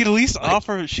 She could at least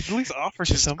offer. She could at least offer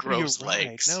just somebody grows a ride.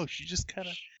 legs. No, she just kind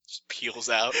of Just peels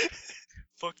out.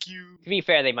 Fuck you. To be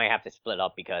fair, they might have to split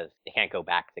up because they can't go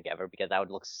back together because that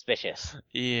would look suspicious.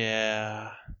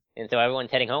 Yeah. And so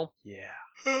everyone's heading home? Yeah.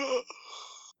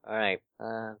 Alright,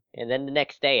 and then the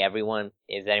next day,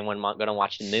 is anyone gonna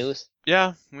watch the news?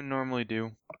 Yeah, we normally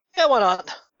do. Yeah, why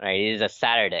not? Alright, it is a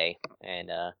Saturday,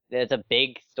 and, there's a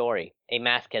big story. A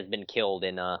mask has been killed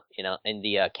in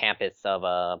the campus of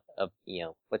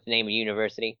what's the name of the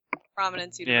university?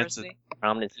 Prominence Yeah, it's University.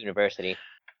 Prominence University.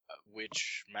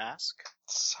 Which mask?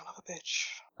 Son of a bitch.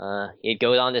 It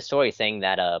goes on the story saying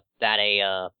that a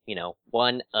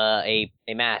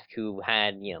mask who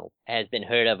has been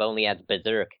heard of only as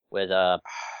Berserk was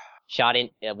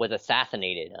was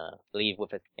assassinated, I believe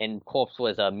and corpse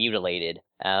was mutilated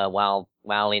while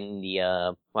on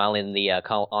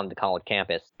the college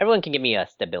campus. Everyone can give me a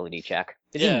stability check.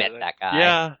 Did you met that guy?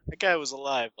 Yeah. That guy was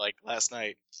alive like last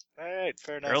night. Alright,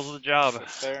 fair enough. Girls of the job.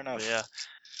 Fair enough. Yeah.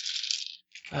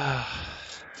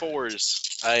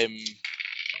 4s. I'm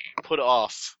put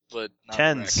off, but not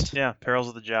 10s. wrecked. Yeah, perils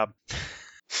of the job.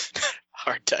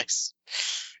 Hard dice.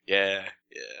 Yeah.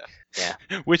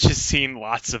 Which has seen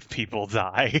lots of people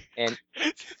die. And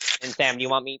Sam, do you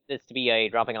want this to be a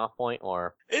dropping off point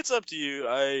or? It's up to you.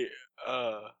 I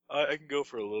can go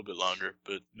for a little bit longer,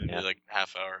 but maybe Yeah. like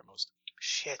half hour at most.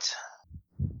 Shit.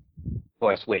 Of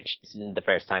course, which isn't the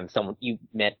first time someone you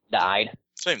met died.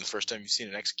 It's not even the first time you've seen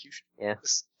an execution.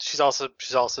 She's also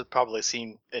probably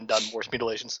seen and done worse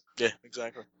mutilations. Yeah,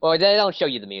 exactly. Well, they don't show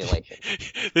you the mutilation.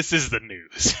 This is the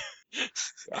news.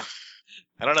 Yeah.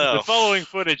 I don't know. The following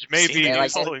footage may See, be they the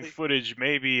like following footage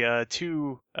may be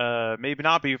maybe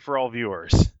not be for all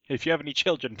viewers. If you have any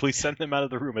children, please send them out of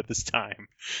the room at this time.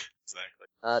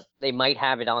 Exactly. They might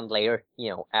have it on later,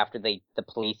 after the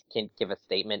police can give a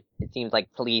statement. It seems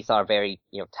like police are very,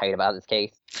 tight about this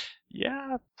case.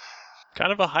 Yeah.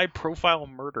 Kind of a high profile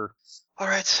murder.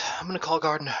 Alright, I'm gonna call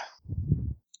Gardner.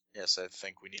 Yes, I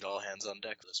think we need all hands on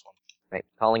deck for this one. Right,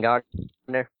 calling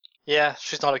Gardner. Yeah,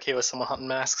 she's not okay with someone hunting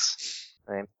masks.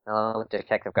 Right, hello,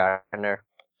 Detective Gardner.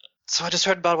 So I just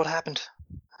heard about what happened.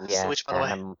 Yeah, Which, by the way?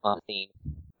 I'm on the scene.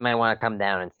 You might want to come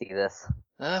down and see this.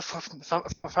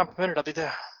 If I'm permitted, I'll be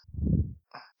there.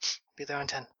 Be there in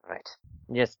 10. Right.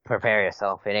 Just prepare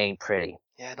yourself. It ain't pretty.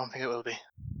 Yeah, I don't think it will be.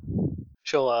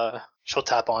 She'll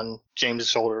tap on James's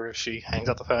shoulder if she hangs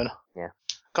up the phone. Yeah.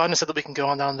 Gardner said that we can go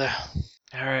on down there.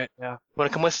 Alright, yeah. Wanna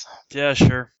come with? Yeah,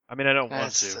 sure. I mean, I don't want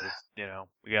Yes. to.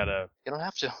 We gotta. You don't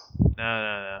have to.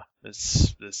 No.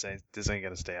 This ain't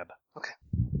gonna stand.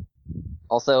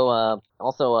 Also,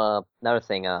 another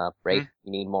thing, Rafe,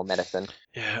 you need more medicine.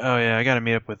 Yeah. Oh yeah. I gotta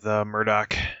meet up with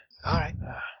Murdoch. Alright.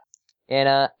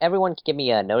 And, everyone can give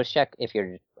me a notice check if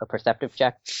you're a perceptive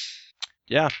check.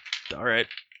 Yeah. All right.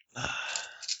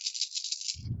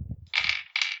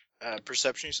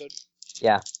 Perception, you said?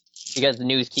 Yeah. Because the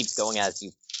news keeps going as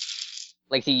you...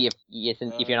 Like, see,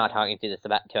 if you're not talking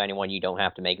to anyone, you don't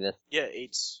have to make this. Yeah,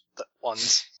 8s. The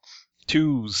ones.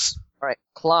 2s. Alright,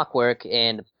 Clockwork,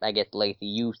 and I guess, Lacey,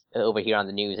 you over here on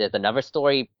the news, there's another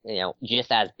story,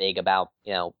 just as big about,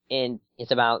 and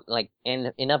it's about,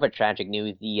 in other tragic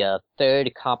news, the,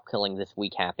 third cop killing this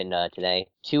week happened, today.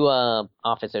 2,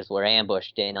 officers were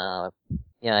ambushed in,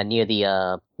 near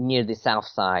the south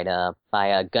side,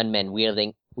 by, gunmen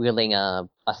wielding,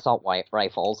 assault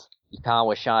rifles. the car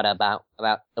was shot about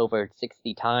over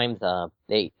 60 times. A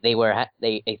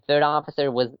third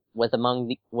officer was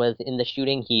in the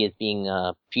shooting. He is being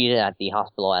treated at the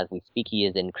hospital as we speak. He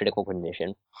is in critical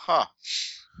condition. Huh.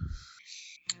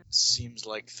 Seems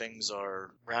like things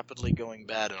are rapidly going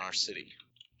bad in our city.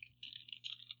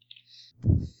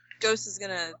 Lacey's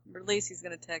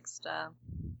gonna text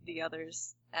the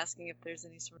others, asking if there's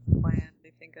any sort of plan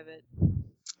they think of it.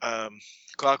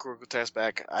 Clockwork will test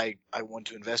back. I want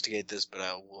to investigate this, but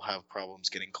I will have problems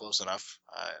getting close enough.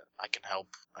 I can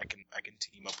help. I can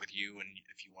team up with you, and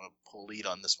if you want to pull lead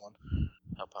on this one,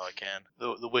 help how I can.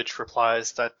 The witch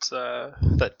replies that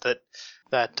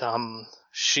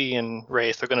she and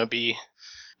Wraith are going to be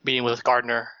meeting with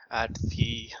Gardner at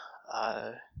the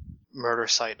murder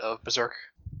site of Berserk.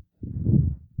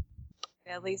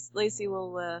 Yeah, Lacey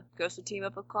will Ghost team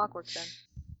up with Clockwork then.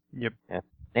 Yep. Yeah.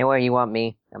 Anywhere you want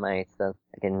me, so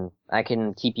I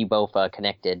can keep you both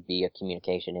connected via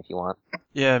communication if you want.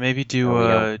 Yeah, maybe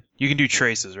do you can do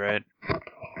traces, right?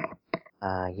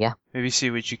 Yeah. Maybe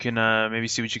see what you can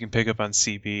pick up on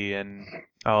CB and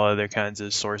all other kinds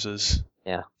of sources.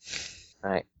 Yeah.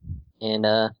 Alright. And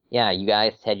yeah, you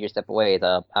guys head your separate ways.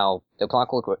 The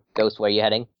Clockwork Ghost, where are you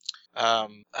heading?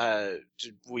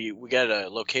 We got a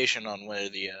location on where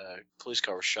the police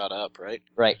car was shot up, right?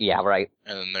 Right, yeah, right.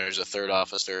 And then there's a third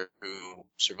officer who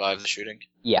survived the shooting?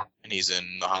 Yeah. And he's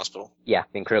in the hospital? Yeah,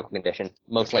 in critical condition.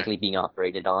 Most likely being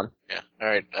operated on. Yeah.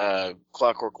 Alright,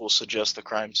 Clockwork will suggest the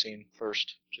crime scene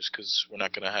first, just because we're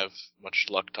not going to have much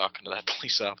luck talking to that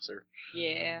police officer.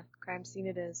 Yeah, crime scene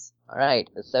it is. Alright,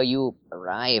 so you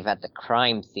arrive at the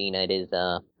crime scene. It is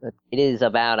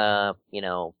about,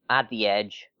 at the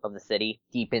edge of the city,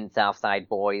 deep in Southside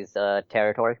Boys,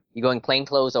 territory. You going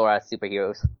plainclothes or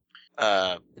superheroes?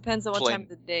 Depends on what time of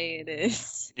the day it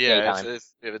is. Yeah,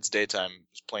 if it's daytime,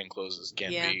 plain clothes can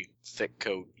be thick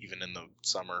coat even in the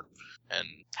summer, and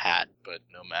hat, but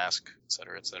no mask,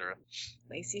 etc., etc.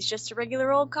 Lacey's just a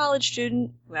regular old college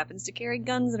student who happens to carry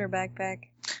guns in her backpack.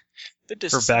 Her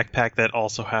backpack that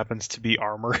also happens to be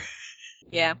armor.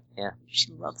 Yeah. Yeah.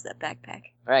 She loves that backpack.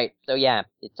 Right, so yeah,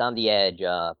 it's on the edge,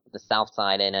 the south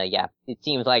side, and it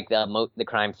seems like the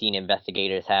crime scene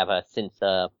investigators have since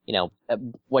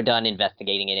we're done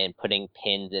investigating it and putting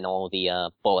pins in all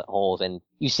the bullet holes, and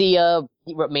you see the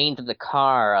remains of the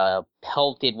car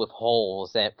pelted with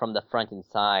holes from the front and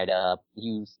side.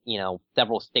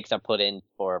 Several sticks are put in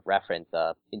for reference.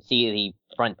 You can see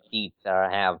the front seats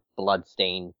have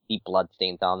deep blood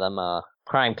stains on them.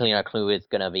 Crime cleaner clue is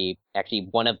gonna be actually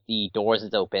one of the doors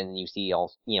is open and you see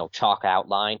all chalk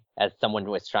outline as someone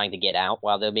was trying to get out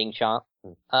while they're being shot.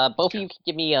 Both of you can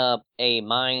give me a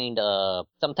mind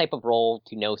some type of roll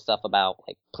to know stuff about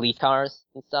like police cars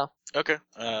and stuff. Okay.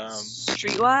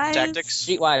 Streetwise? Tactics?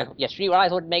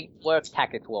 Streetwise would work,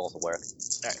 tactics will also work.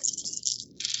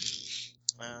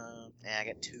 Alright. I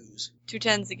got 2s. 2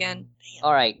 10s again.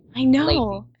 Alright. I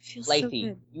know. Feels Lacey, so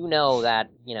good. you know that,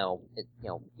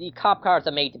 the cop cars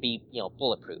are made to be,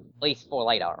 bulletproof, at least for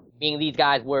light armor. Meaning these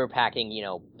guys were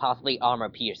packing, possibly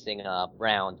armor-piercing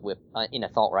rounds in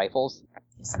assault rifles.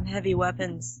 Some heavy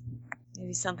weapons.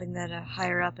 Maybe something that a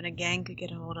higher up in a gang could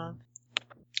get a hold of.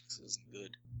 This isn't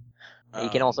good. You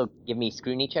can also give me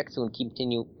scrutiny checks to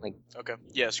continue, Okay.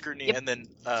 Yeah, scrutiny, Yep. and then,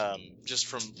 just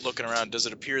from looking around, does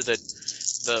it appear that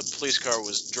the police car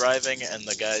was driving and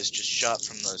the guys just shot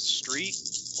from the street,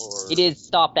 or? It is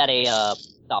stopped at a,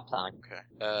 stop sign. Okay.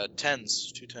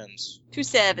 10s. 2 10s. 2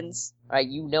 7s. Alright,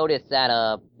 you notice that,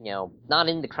 not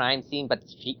in the crime scene, but the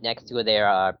street next to it, there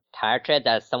are tire treads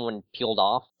that someone peeled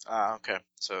off. Okay.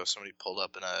 So somebody pulled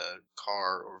up in a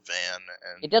car or van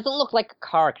and... It doesn't look like a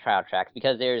car tire tracks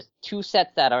because there's 2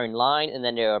 sets that are in line, and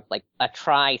then there are like a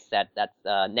tri set that's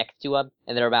next to them,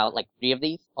 and there are about 3 of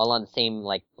these all on the same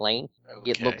lane.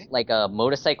 Okay. It looks like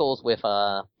motorcycles with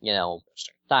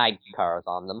side cars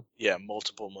on them. Yeah,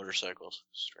 multiple motorcycles.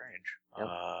 Strange. Yep.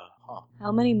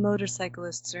 How many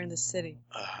motorcyclists are in the city?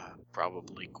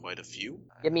 Probably quite a few.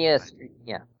 Give me a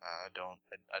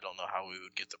I don't know how we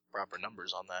would get the proper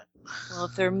numbers on that. Well,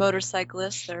 if they're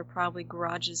motorcyclists, there are probably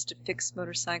garages to fix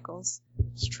motorcycles.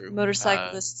 It's true.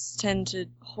 Motorcyclists tend to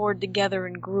hoard together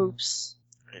in groups.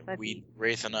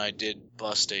 Wraith and I did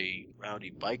bust a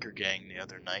rowdy biker gang the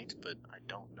other night, but I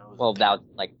don't know. That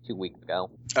was 2 weeks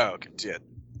ago. Oh, okay. Yeah,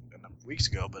 a number of weeks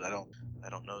ago, but I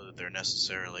don't know that they're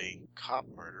necessarily cop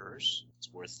murderers.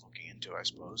 It's worth looking into, I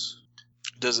suppose.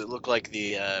 Does it look like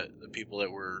the people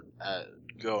that were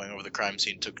going over the crime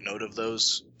scene took note of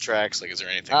those tracks? Is there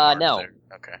anything marked no. there?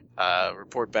 Okay.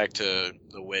 Report back to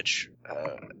the witch.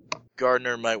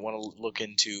 Gardner might want to look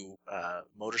into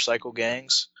motorcycle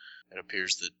gangs. It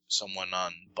appears that someone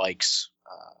on bikes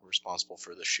responsible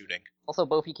for the shooting. Also,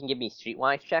 both of you can give me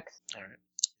streetwise checks. All right.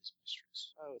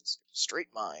 Oh, it's straight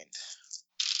mind.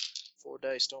 4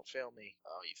 dice, don't fail me.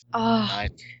 Oh, you. Oh, 9.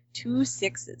 2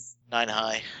 6s. 9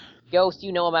 high. Ghost,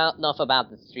 you know enough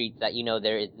about the streets that you know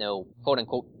there is no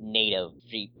quote-unquote native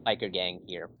street biker gang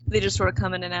here. They just sort of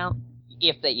come in and out.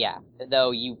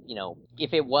 Though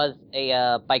if it was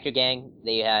a biker gang,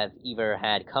 they have either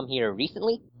had come here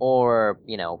recently, or,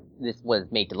 this was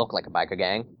made to look like a biker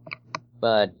gang.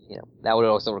 But, that would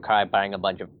also require buying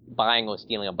or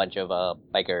stealing a bunch of,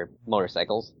 biker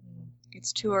motorcycles.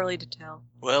 It's too early to tell.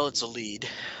 Well, it's a lead.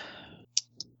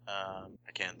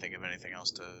 I can't think of anything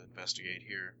else to investigate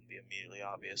here. It'd be immediately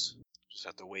obvious. Just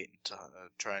have to wait and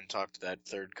try and talk to that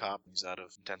third cop who's out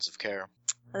of intensive care.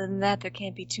 Other than that, there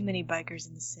can't be too many bikers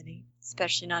in the city.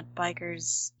 Especially not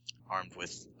bikers Armed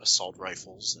with assault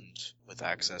rifles and with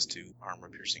access to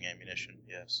armor-piercing ammunition,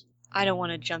 yes. I don't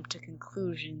want to jump to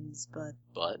conclusions, but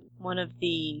But one of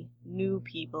the new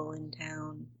people in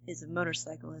town is a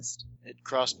motorcyclist. it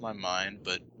crossed my mind,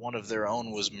 but one of their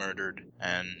own was murdered,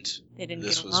 and They didn't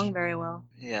This get was- along very well.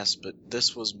 yes, but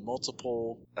this was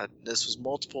multiple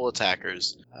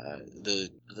attackers. The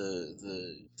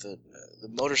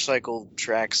motorcycle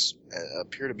tracks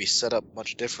appear to be set up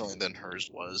much differently than hers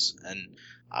was, and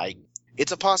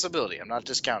it's a possibility. I'm not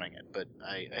discounting it, but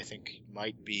I think it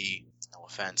might be, no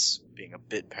offense, being a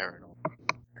bit paranoid.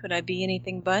 Could I be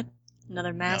anything but?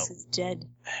 Another mass No. is dead.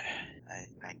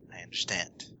 I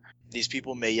understand. These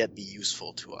people may yet be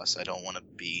useful to us. I don't want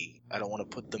to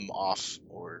put them off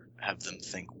or have them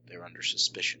think they're under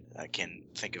suspicion. I can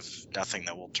think of nothing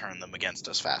that will turn them against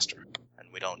us faster.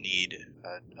 And we don't need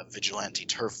a vigilante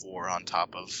turf war on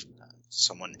top of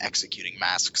someone executing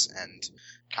masks and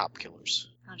cop killers.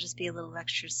 I'll just be a little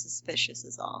extra suspicious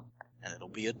is all. And it'll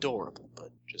be adorable,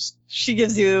 but just She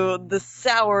gives you the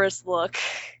sourest look.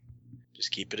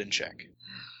 keep it in check.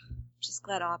 Just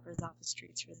glad Opera's off the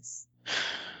streets for this.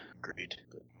 Agreed.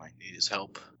 But might need his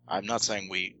help. I'm not saying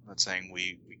we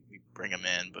bring him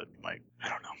in, but might, I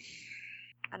don't know.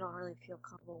 I don't really feel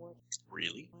comfortable with it.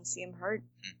 Really? I want to see him hurt.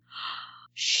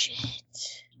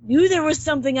 Shit. Knew there was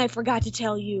something I forgot to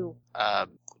tell you.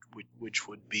 Which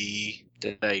would be,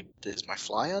 is my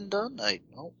fly undone?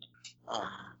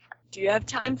 Do you have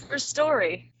time for a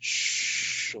story?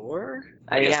 Sure.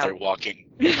 I guess have- they're walking.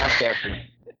 Out of character.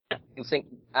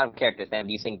 Out of character, Sam,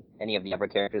 do you think any of the other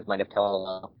characters might have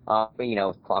told,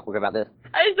 Clockwork about this?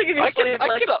 I just think it'd be funny if,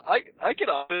 like, I could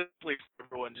honestly,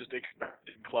 everyone just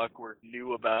expected Clockwork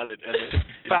knew about it and then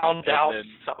found out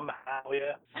somehow.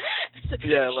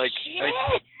 Yeah, like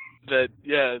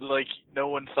no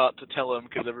one thought to tell him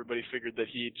because everybody figured that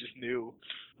he just knew.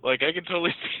 Like, I can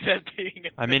totally see that being.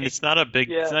 I mean, it's not a big.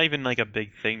 Yeah. It's not even like a big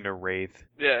thing to Wraith.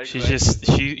 Yeah, She's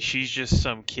just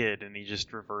some kid, and he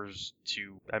just refers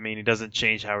to. I mean, he doesn't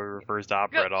change how he refers to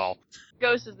Opera at all.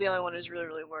 Ghost is the only one who's really,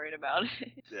 really worried about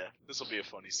it. Yeah, this will be a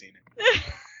funny scene.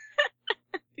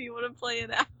 Do you want to play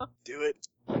it out? Do it.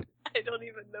 I don't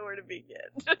even know where to begin.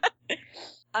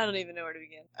 I don't even know where to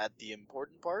begin. At the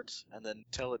important part, and then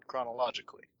tell it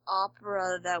chronologically.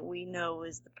 Opera that we know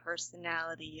is the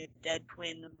personality of dead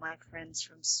twin of my friends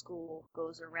from school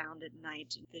goes around at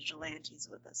night and vigilantes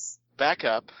with us. Back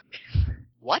up.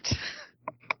 What?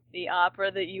 The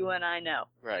Opera that you and I know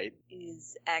Right.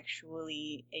 is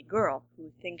actually a girl who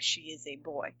thinks she is a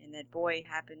boy, and that boy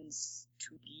happens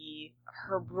to be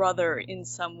her brother in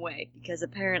some way, because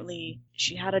apparently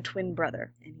she had a twin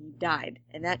brother, and he died,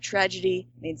 and that tragedy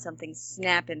made something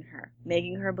snap in her,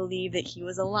 making her believe that he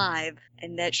was alive,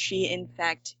 and that she in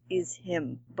fact is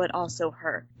him, but also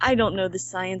her. I don't know the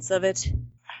science of it.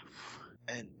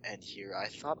 And here I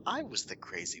thought I was the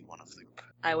crazy one of the group.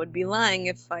 I would be lying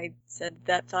if I said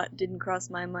that thought didn't cross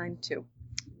my mind too.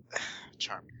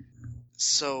 Charming.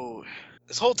 So,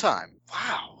 this whole time,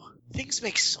 wow, things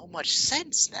make so much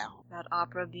sense now. About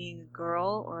Opera being a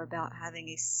girl, or about having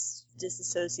a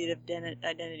dissociative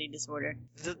identity disorder?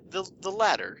 The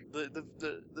latter,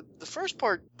 the first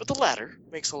part, but the latter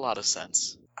makes a lot of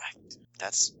sense.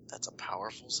 That's a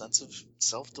powerful sense of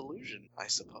self-delusion, I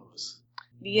suppose.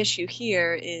 The issue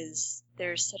here is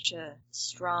there's such a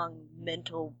strong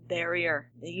mental barrier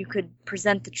that you could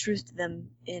present the truth to them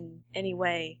in any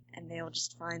way, and they'll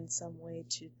just find some way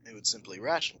to. They would simply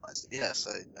rationalize it. Yes,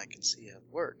 I can see how it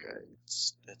would work.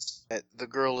 The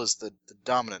girl is the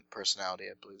dominant personality,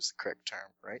 I believe is the correct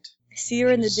term, right? I see her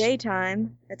in the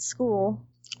daytime at school.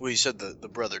 Well, you said the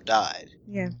brother died.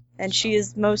 Yeah, and she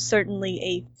is most certainly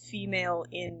a female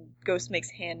in Ghost Makes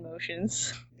Hand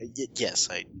Motions. Yes,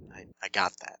 I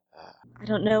got that. I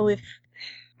don't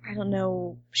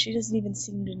know. She doesn't even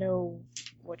seem to know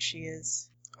what she is.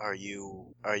 Are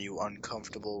you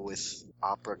uncomfortable with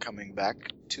Opera coming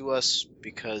back to us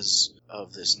because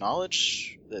of this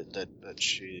knowledge that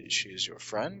she is your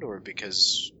friend, or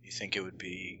because you think it would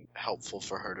be helpful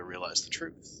for her to realize the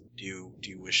truth? Do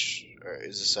you wish, or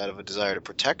is this out of a desire to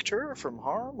protect her from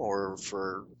harm, or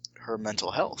for her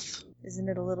mental health? Isn't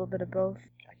it a little bit of both?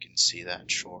 I can see that,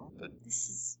 sure, but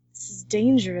This is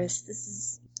dangerous. This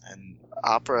is... and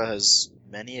Opera has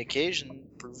many occasions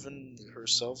proven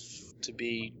herself to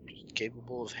be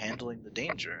capable of handling the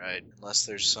danger. Unless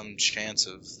there's some chance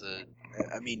of the...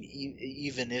 I mean,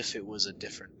 even if it was a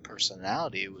different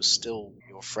personality, it was still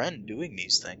your friend doing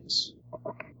these things.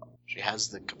 She has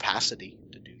the capacity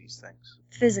to do these things.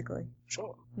 Physically.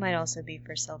 Sure. Might also be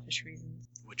for selfish reasons.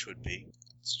 Which would be?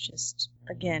 It's just,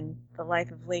 again, the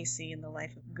life of Lacey and the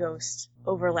life of Ghost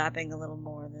overlapping a little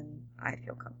more than I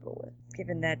feel comfortable with,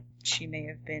 given that she may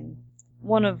have been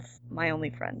one of my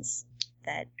only friends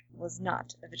that was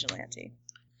not a vigilante.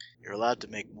 You're allowed to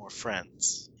make more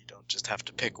friends. You don't just have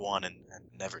to pick one and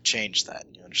never change that.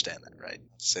 You understand that, right?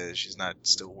 Say that she's not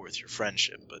still worth your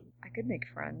friendship, but I could make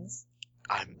friends.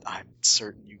 I'm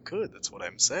certain you could. That's what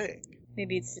I'm saying.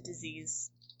 Maybe it's the disease,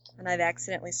 and I've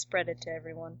accidentally spread it to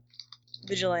everyone.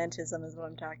 Vigilantism is what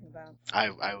I'm talking about.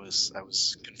 I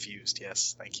was confused.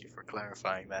 Yes, thank you for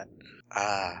clarifying that.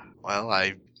 Well,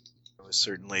 I was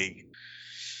certainly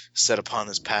set upon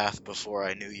this path before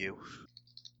I knew you,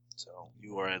 so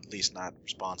you are at least not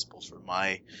responsible for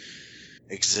my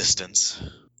existence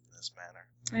in this manner.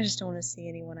 I just don't want to see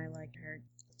anyone I like hurt.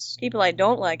 People I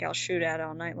don't like, I'll shoot at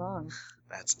all night long.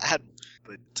 That's admirable.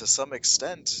 But to some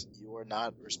extent, you are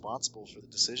not responsible for the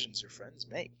decisions your friends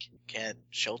make. You can't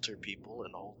shelter people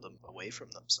and hold them away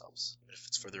from themselves, even if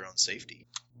it's for their own safety.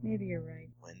 Maybe you're right.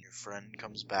 When your friend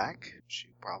comes back,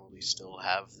 she'll probably still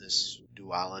have this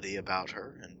duality about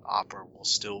her, and Opera will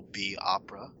still be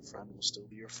Opera, friend will still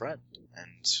be your friend.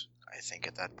 And I think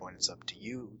at that point it's up to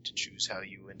you to choose how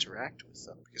you interact with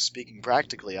them. Because speaking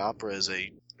practically, Opera is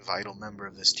a vital member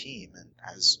of this team and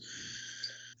has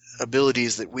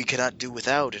abilities that we cannot do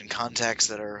without in contacts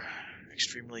that are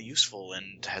extremely useful,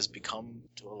 and has become,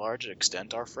 to a large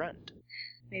extent, our friend.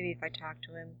 Maybe if I talk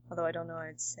to him, although I don't know what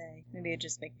I'd say. Maybe it'd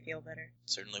just make me feel better.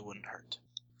 Certainly wouldn't hurt.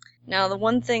 Now, the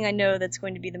one thing I know that's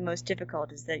going to be the most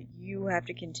difficult is that you have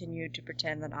to continue to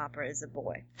pretend that Opera is a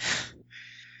boy.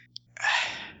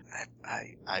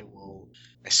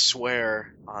 I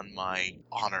swear on my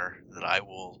honor that I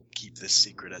will keep this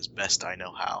secret as best I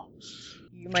know how.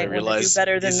 You might want to do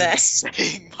better than that.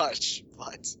 Saying much,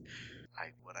 but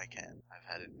what I can.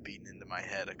 I've had it beaten into my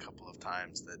head a couple of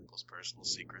times that those personal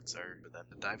secrets are for them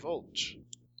to divulge.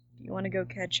 You want to go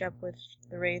catch up with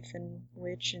the Wraith and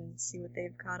Witch and see what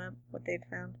they've caught up, what they've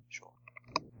found? Sure.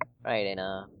 Right, and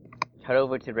head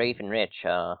over to Rafe and Rich.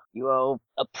 You all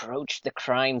approach the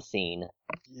crime scene.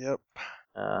 Yep.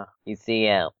 You see,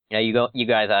 you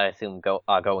guys, I assume,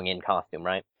 are going in costume,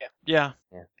 right? Yeah.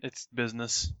 Yeah. It's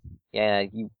business. Yeah,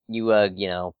 you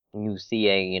see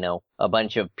a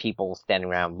bunch of people standing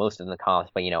around, most of them cops,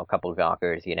 but, a couple of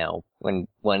gawkers, when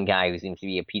one guy who seems to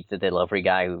be a pizza delivery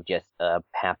guy who just,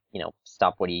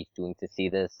 stopped what he's doing to see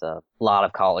this, a lot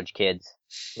of college kids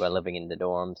who are living in the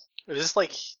dorms. Is this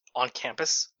like on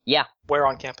campus? Yeah. Where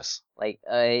on campus? Like,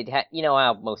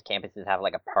 how most campuses have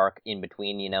like a park in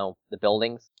between, the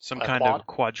buildings? Some A kind quad? of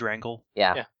quadrangle.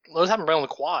 Yeah. Yeah. Let's have him run on the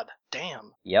quad.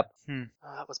 Damn. Yep.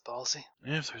 Oh, that was ballsy.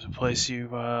 Yeah, if there's a place you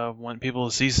want people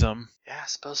to see some. Yeah, I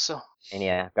suppose so. And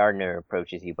yeah, Gardner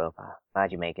approaches you both.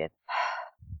 Glad you make it.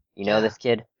 You know Yeah. this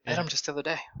kid? Met him just the other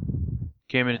day.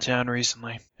 Came into town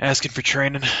recently, asking for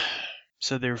training.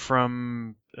 Said they were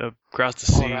from across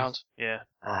the All sea. around. Yeah.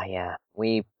 Yeah.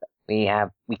 We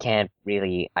can't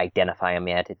really identify him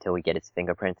yet until we get his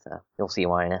fingerprints. You'll see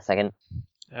why in a second.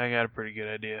 I got a pretty good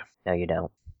idea. No, you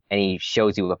don't. And he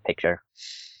shows you a picture.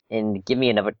 And give me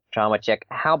another trauma check.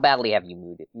 How badly have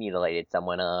you mutilated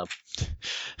someone, Alil?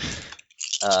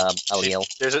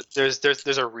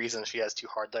 There's a reason she has 2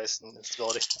 hard dice in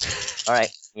instability.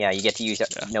 Alright. Yeah, you get to use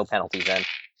no penalties then. Let's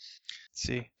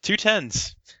see. 2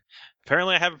 10s.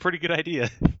 Apparently I have a pretty good idea.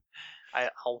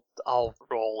 I'll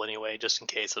roll anyway, just in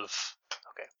case of.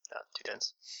 Okay, 2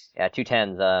 10s. Yeah, 2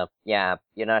 10s. Yeah,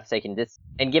 you're not taking this.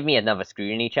 And give me another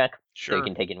scrutiny check. Sure. So you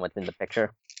can take in what's in the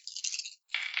picture.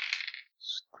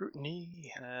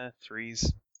 Scrutiny.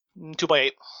 3s. 2 by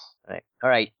 8.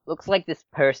 Alright. Looks like this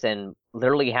person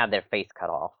literally had their face cut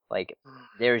off. Like,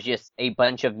 there's just a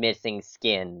bunch of missing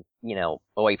skin,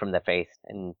 away from the face.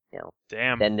 And,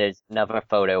 Damn. then there's another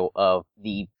photo of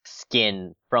the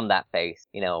skin from that face.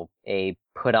 A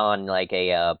put on like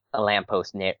a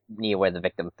lamppost near where the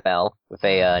victim fell, with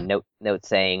a note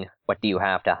saying, "What do you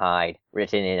have to hide?"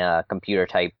 written in a computer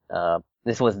type.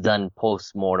 This was done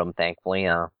post-mortem, thankfully.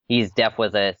 He's deaf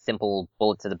with a simple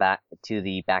bullet to the back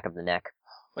of the neck.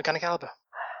 What kind of caliber?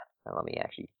 Let me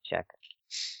actually check.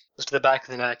 Just to the back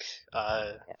of the neck.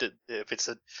 If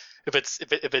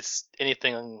it's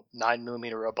anything on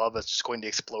 9mm or above, it's just going to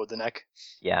explode the neck.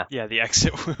 Yeah. Yeah, the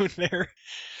exit wound there.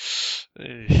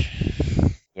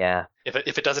 Yeah.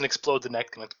 If it doesn't explode the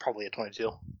neck, then it's probably a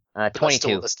 22.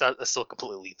 22. That's still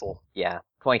completely lethal. Yeah,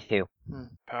 22.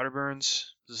 Powder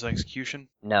burns. Is this execution?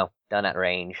 No, done at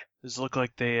range. Does it look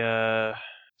like they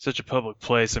such a public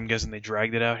place? I'm guessing they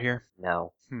dragged it out here.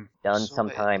 No. Hmm. Done So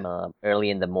sometime early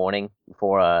in the morning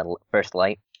before first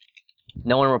light.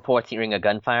 No one reports hearing a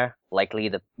gunfire. Likely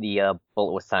the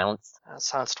bullet was silenced.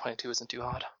 Silence 22 isn't too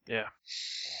hard. Yeah.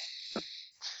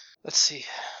 Let's see.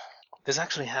 This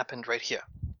actually happened right here,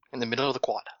 in the middle of the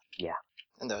quad. Yeah.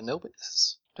 And there are no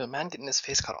witnesses to a man getting his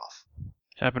face cut off.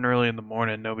 Happened early in the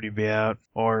morning. Nobody'd be out,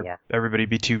 or Yeah. everybody'd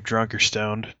be too drunk or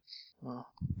stoned.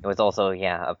 It was also,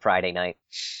 a Friday night.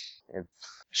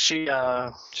 She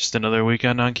Just another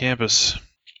weekend on campus.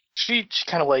 she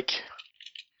kind of like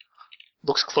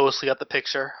looks closely at the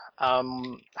picture. How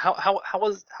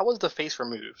was the face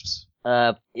removed?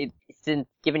 Since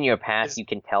given your pass, you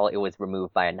can tell it was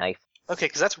removed by a knife. Okay,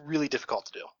 because that's really difficult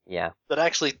to do. Yeah. That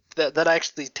actually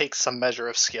takes some measure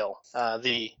of skill.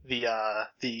 The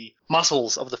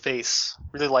muscles of the face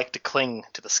really like to cling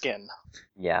to the skin,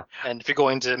 Yeah. and if you're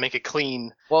going to make a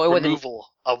clean Well, it wasn't. removal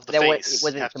of the face, It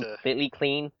wasn't you have to. completely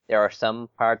clean. There are some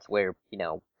parts where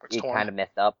It's it torn. kind of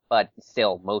messed up, but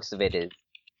still, most of it is.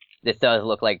 This does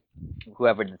look like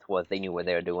whoever this was, they knew what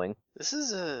they were doing. This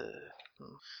is a.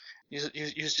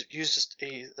 Use just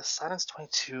a silence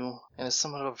 22 and is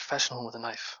somewhat of a professional with a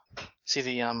knife. See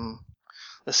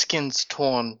the skin's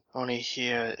torn only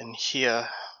here and here.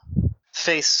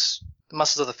 Face, the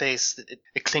muscles of the face,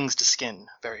 it clings to skin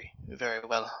very, very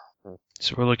well.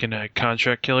 So we're looking at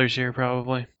contract killers here,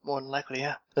 probably. More than likely,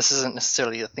 yeah. This isn't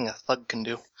necessarily a thing a thug can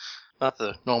do. Not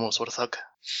the normal sort of thug.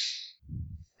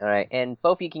 Alright, and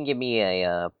both of you can give me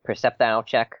a perceptile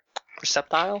check.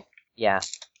 Perceptile? Yeah.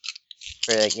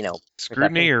 For, Scrutiny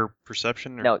perception. or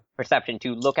perception? Or... No, perception,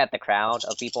 to look at the crowd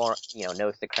of people,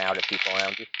 notice the crowd of people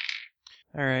around you.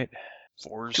 Alright.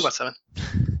 4s. 2 by 7.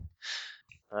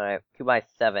 Alright, 2 by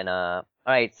 7,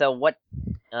 alright, so what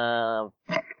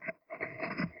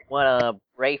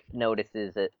Rafe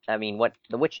notices, what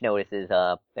the witch notices,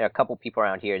 there are a couple people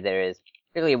around here. There is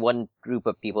really one group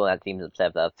of people that seems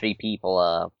upset, 3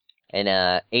 people,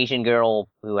 an Asian girl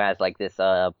who has like this,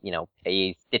 a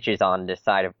stitches on the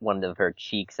side of one of her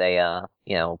cheeks, a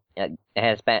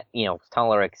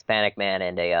taller Hispanic man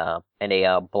and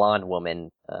a blonde woman,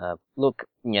 look,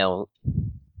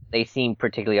 they seem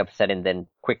particularly upset and then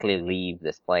quickly leave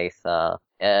this place.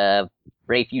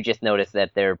 Rafe, you just noticed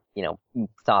that you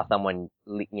saw someone,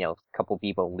 a couple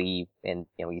people leave and,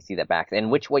 you see their backs.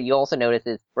 And what you also noticed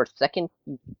is for a second,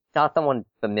 you saw someone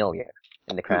familiar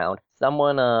in the crowd.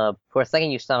 Someone, for a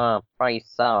second you probably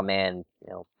saw a man,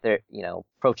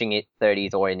 approaching his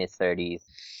 30s or in his 30s.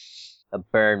 A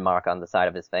burn mark on the side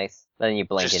of his face. Then you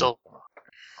blink and,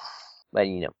 but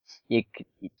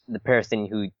the person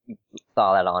who you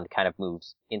saw that on kind of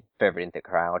moves further into the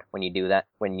crowd when you do that,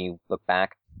 when you look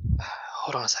back.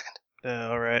 Hold on a second.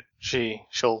 Alright. She'll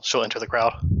enter the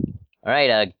crowd.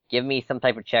 Alright, give me some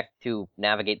type of check to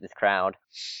navigate this crowd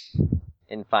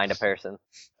and find a person.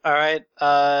 Alright,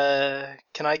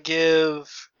 can I give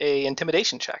a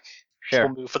intimidation check? Sure.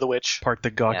 We'll move for the witch. Part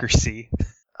the Gawker C.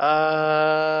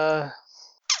 I'll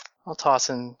toss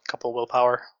in a couple of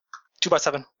willpower. 2 by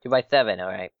 7. 2 by 7,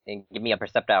 alright. And give me a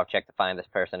perceptile check to find this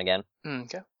person again.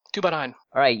 Okay. 2 by 9.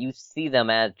 Alright, you see them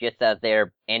as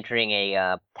they're entering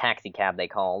a taxi cab they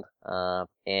called.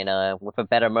 And with a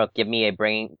better mark, give me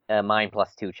a mind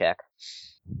plus 2 check.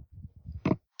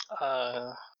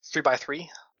 3 by 3.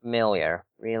 Familiar.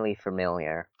 Really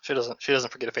familiar. She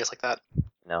doesn't forget a face like that.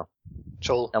 No.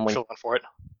 She'll run for it.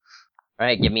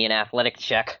 Alright, give me an athletics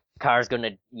check. Car's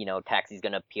gonna, taxi's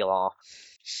gonna peel off.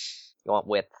 You want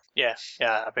width. Yeah,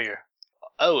 I figure.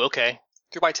 Oh, okay.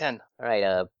 3 by 10.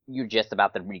 Alright, you're just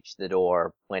about to reach the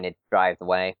door when it drives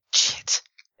away. Shit.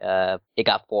 It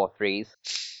got 4 3s.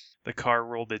 The car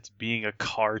rolled its being a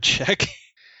car check.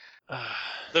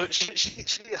 Though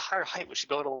she'd be a higher height. Would she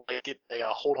be able to like get a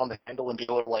hold on the handle and be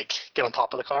able to like get on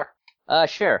top of the car?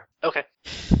 Sure. Okay.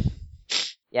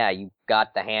 Yeah, you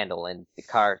got the handle, and the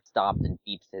car stops and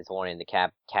beeps his horn, and the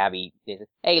cabbie says,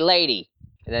 "Hey, lady!"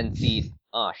 And then sees,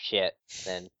 oh shit,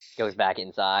 then goes back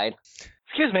inside.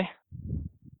 Excuse me,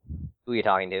 Who are you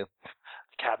talking to?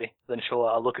 cabby. Then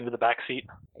she'll look into the back seat.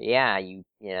 Yeah,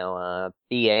 the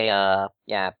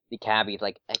cabbie's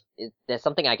like, is there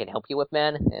something I can help you with,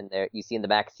 man? And there, you see in the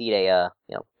back seat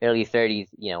early 30s,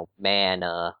 man,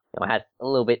 has a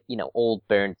little bit, an old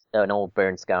burn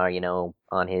scar,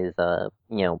 on his,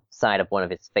 side of one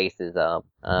of his faces,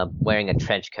 wearing a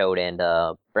trench coat and,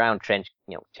 brown trench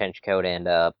coat and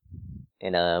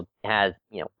has,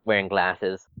 wearing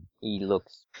glasses. He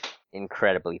looks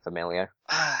incredibly familiar.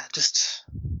 Just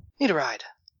need a ride.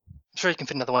 I'm sure you can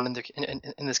fit another one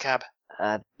in this cab.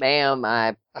 Ma'am,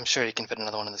 I'm sure you can fit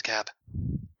another one in this cab.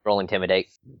 roll intimidate.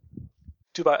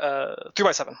 3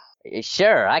 by 7.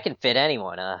 Sure, I can fit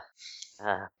anyone.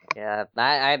 Yeah,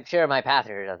 I'm sure my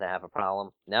passenger doesn't have a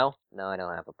problem. No, I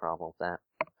don't have a problem with that.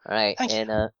 All right, Thank you. and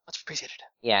Much appreciated.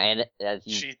 yeah, and as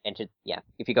you enter,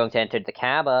 if you're going to enter the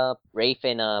cab, Rafe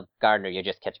and Gardner, you're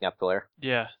just catching up to her.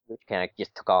 Yeah. Which kind of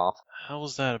just took off. How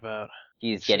was that about?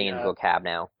 She's getting into a cab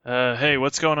now. Hey,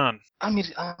 what's going on? I'll meet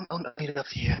it up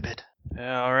to you in a bit.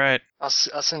 Yeah, all right. I'll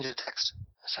send you a text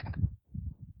in a second.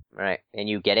 All right, and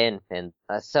you get in, and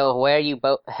so where are you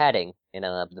both heading? And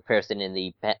the person in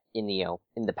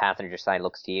the passenger side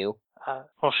looks to you.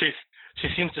 Well, she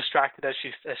seems distracted as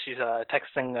she's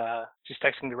texting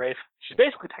the Rafe. She's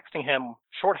basically texting him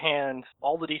shorthand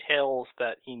all the details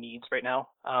that he needs right now.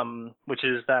 Which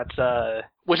is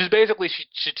basically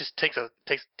she just takes a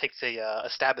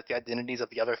stab at the identities of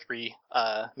the other 3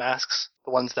 masks,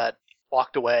 the ones that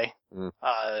walked away,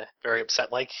 very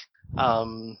upset like.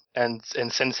 And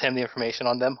sends him the information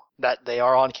on them, that they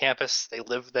are on campus, they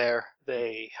live there,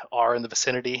 they are in the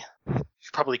vicinity. You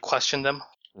should probably question them,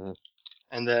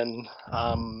 and then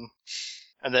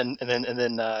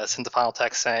send the final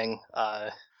text saying,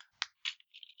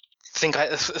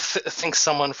 think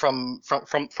someone from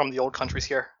the old country's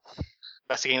here.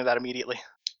 Investigating that immediately.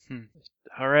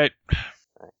 All right.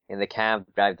 And the cab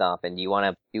drives off. And do you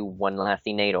want to do one last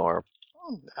scene, Nate, or?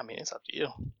 I mean, it's up to you.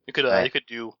 You could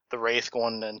do the Wraith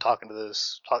going and talking to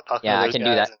those. Yeah, to those I can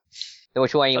guys do that. and- So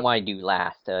which one you want to do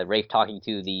last? Rafe talking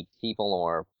to the people,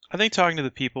 or? I think talking to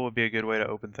the people would be a good way to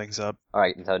open things up. All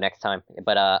right, so next time.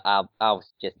 But I'll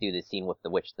just do the scene with the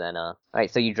witch then. All right,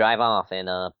 so you drive off, and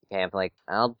Cam's like,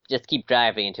 I'll just keep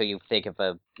driving until you think of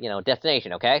a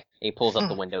destination, okay? And he pulls up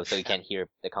the window so you can't hear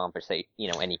the conversation,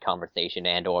 any conversation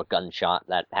and or gunshot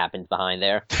that happens behind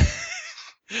there.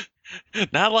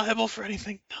 Not liable for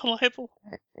anything. Not liable.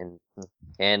 And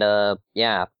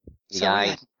yeah, the So, guy,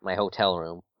 yeah. my motel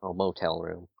room.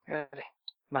 Ready.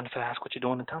 Mind if I ask what you're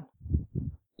doing in town?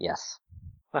 Yes,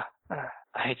 Well, I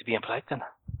hate to be impolite then.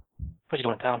 What you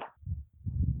doing in town?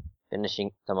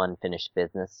 finishing some unfinished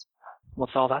business.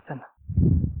 What's all that then?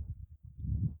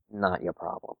 Not your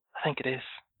problem. I think it is.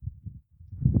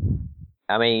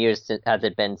 How many years has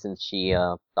it been since she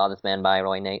saw this man by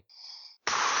Roy Nate?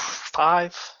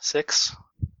 5, 6.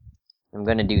 I'm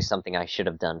gonna do something I should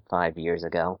have done 5 years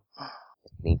ago.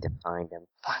 Just need to find him.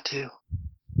 Fine too.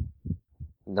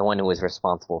 The one who was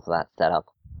responsible for that setup.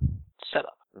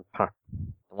 Setup. The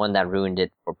one that ruined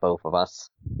it for both of us.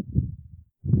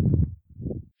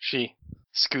 She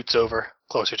scoots over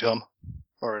closer to him, in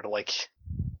order to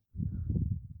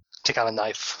take out a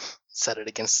knife, set it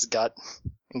against his gut,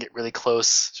 and get really close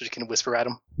so she can whisper at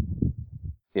him.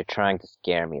 If you're trying to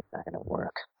scare me, it's not gonna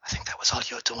work. I think that was all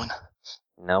you were doing.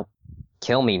 Nope.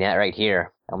 Kill me net right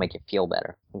here. I'll make you feel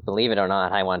better. Believe it or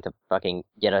not, I wanted to fucking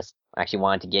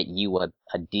wanted to get you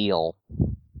a deal.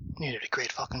 You did a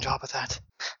great fucking job of that.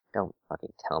 Don't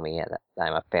fucking tell me that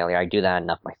I'm a failure. I do that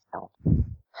enough myself.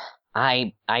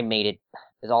 I made it.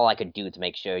 It's all I could do to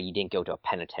make sure you didn't go to a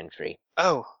penitentiary.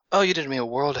 Oh, you did me a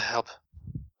world of help.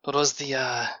 What was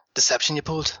the deception you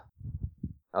pulled?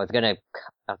 I was gonna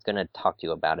talk to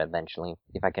you about it eventually,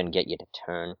 if I couldn't get you to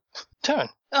turn. Turn?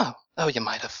 Oh, you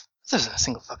might have. There wasn't a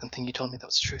single fucking thing you told me that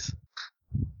was the truth.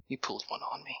 You pulled one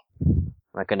on me.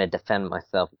 I'm not gonna defend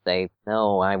myself and say,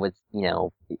 no, I was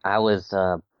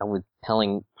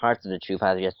telling parts of the truth.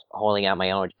 I was just holding out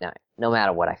my own. No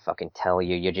matter what I fucking tell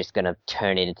you, you're just gonna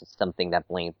turn it into something that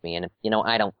blames me, and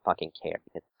I don't fucking care.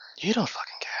 Because You don't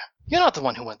fucking care. You're not the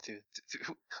one who went through.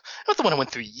 You're not the one who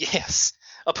went through years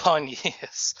upon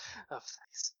years of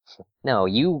this. No,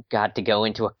 you got to go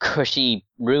into a cushy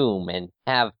room and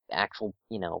have actual,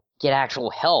 get actual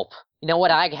help. You know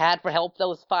what I had for help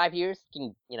those 5 years?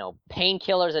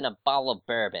 Painkillers and a bottle of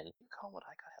bourbon. You call what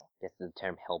I got help? Guess the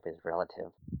term help is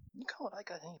relative. You call what I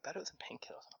got any better than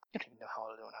painkillers? You don't even know how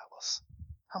alone I was.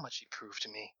 How much you proved to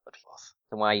me what he was.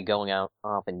 So why are you going out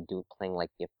off and playing like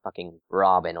you're fucking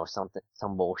Robin or something,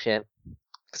 some bullshit?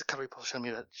 Because the cover report showed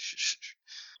me that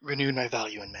renewed my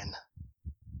value in men.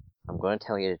 I'm going to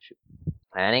tell you the truth.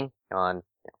 Planning on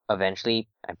eventually,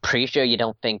 I'm pretty sure you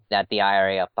don't think that the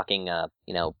IRA are fucking,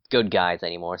 good guys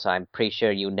anymore, so I'm pretty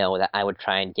sure you know that I would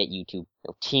try and get you to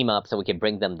team up so we could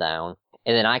bring them down.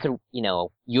 And then I could,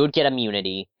 you would get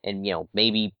immunity and,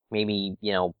 maybe,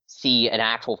 see an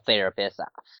actual therapist.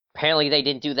 Apparently they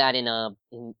didn't do that in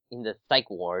the psych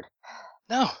ward.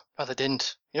 No, they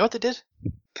didn't. You know what they did?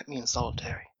 Kept me in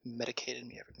solitary. Medicated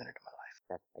me every minute of my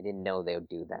life. I didn't know they would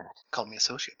do that. Called me a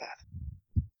sociopath.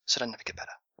 Said I'd never get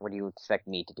better. What do you expect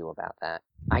me to do about that?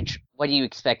 What do you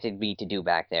expected me to do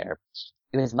back there?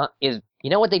 You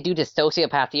know what they do to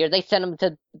sociopaths here? They send them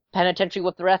to penitentiary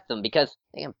with the rest of them because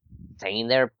damn, saying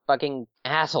they're fucking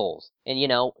assholes. And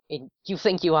you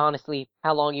think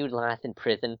how long you'd last in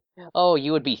prison? Oh,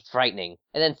 you would be frightening.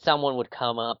 And then someone would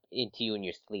come up into you in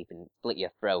your sleep and slit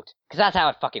your throat. Cause that's how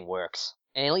it fucking works.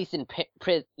 And at least in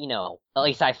prison, at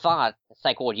least I thought, it's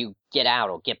like, well, you get out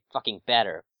or get fucking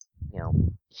better.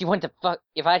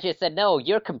 If I just said, no,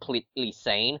 you're completely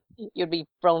sane, you'd be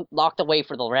locked away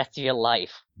for the rest of your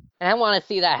life. And I want to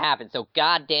see that happen, so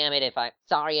god damn it, if I'm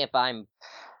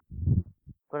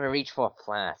gonna reach for a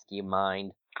flask, you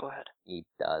mind? Go ahead. He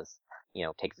does.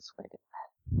 Takes a swig.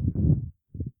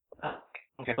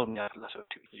 Okay, told me I could let her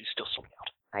too. You still sold me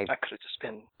out. I could have just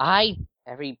been. I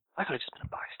could have just been a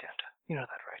bystander. You know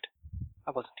that, right?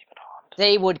 I wasn't even harmed.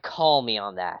 They would call me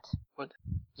on that. What?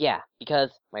 Yeah,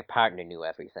 because my partner knew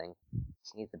everything.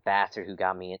 He's the bastard who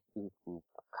got me who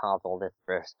caused all this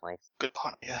first place. Good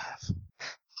partner you have.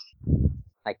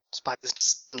 Spy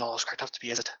business and all is cracked up to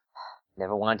be, is it?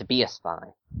 Never wanted to be a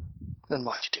spy. Then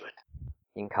why'd you do it?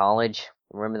 In college,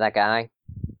 remember that guy?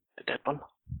 The dead one?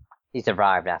 He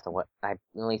survived after what I at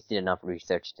least did enough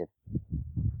research to.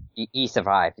 He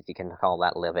survived, if you can call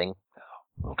that living.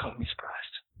 Oh, don't call me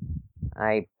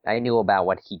surprised. I knew about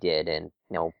what he did, and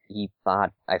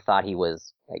I thought he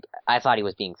was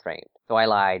being framed. So I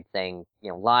lied,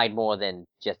 lied more than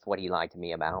just what he lied to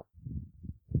me about.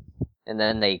 And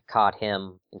then they caught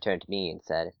him and turned to me and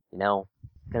said,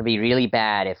 it's gonna be really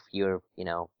bad if you're,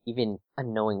 even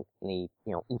unknowingly,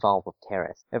 involved with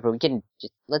terrorists. However, we can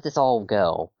just let this all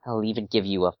go. I'll even give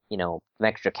you some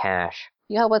extra cash.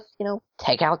 You help us,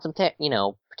 take out some,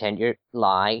 pretend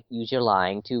use your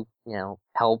lying to,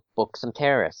 help book some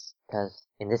terrorists.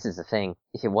 And this is the thing,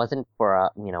 if it wasn't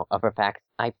for, upper facts,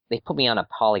 they put me on a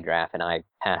polygraph and I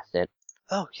passed it.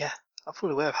 Oh, yeah. I'm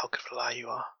fully aware of how good of a liar you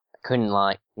are. I couldn't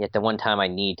lie. Yet the one time I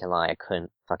need to lie, I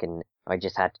couldn't. I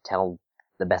just had to tell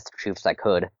the best truths I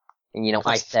could. And,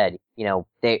 I said,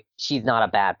 she's not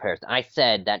a bad person. I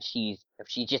said that she's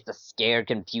just a scared,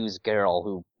 confused girl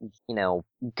who,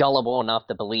 gullible enough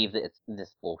to believe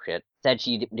this bullshit. Said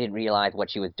she didn't realize what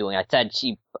she was doing. I said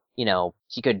she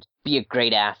could be a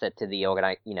great asset to the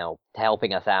to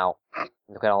helping us out.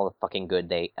 Look at all the fucking good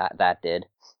that did.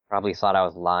 Probably thought I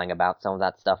was lying about some of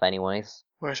that stuff anyways.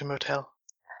 Where's your motel?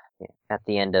 Yeah, at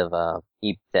the end of,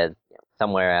 he says,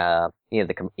 somewhere, in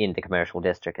the commercial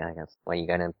district, I guess. What are you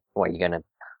gonna?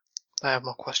 I have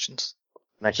more questions.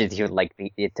 Much as you would like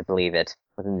it to believe it,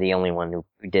 wasn't the only one who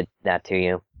did that to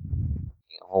you.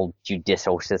 The whole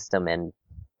judicial system and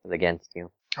was against you.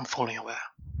 I'm fully aware.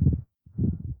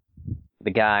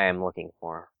 The guy I'm looking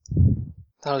for.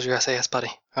 That was your SAS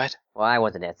buddy, right? Well, I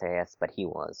wasn't SAS, but he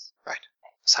was. Right.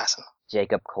 Assassin.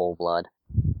 Jacob Coldblood.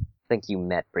 Think you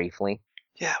met briefly.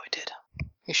 Yeah, we did.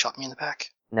 He shot me in the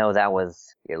back. No, that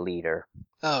was your leader.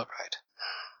 Oh, right.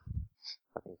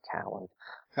 Fucking coward.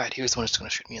 Right, he was the one who's going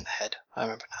to shoot me in the head. I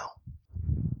remember now.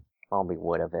 Probably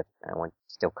would have if I were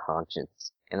still conscious.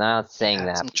 And I'm not saying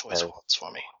that some because... choice words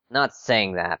for me. Not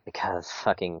saying that because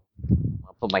fucking...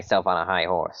 I'll put myself on a high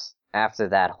horse. After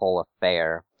that whole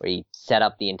affair, where he set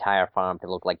up the entire farm to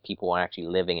look like people were actually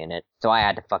living in it, so I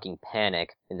had to fucking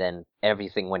panic, and then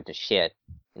everything went to shit.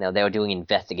 They were doing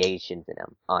investigations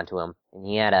onto him, and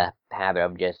he had a habit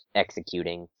of just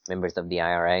executing members of the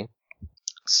IRA.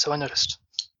 So I noticed.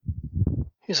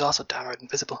 He was also downright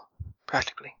invisible,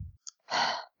 practically.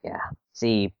 Yeah.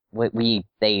 See,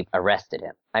 they arrested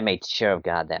him. I made sure of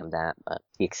goddamn that, but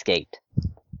he escaped.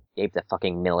 Escaped the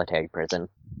fucking military prison.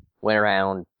 Went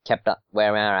around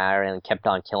Ireland, kept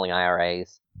on killing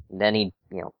IRAs. Then he,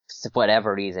 for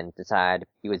whatever reason, decided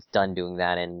he was done doing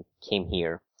that and came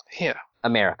here. Here.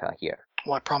 America, here.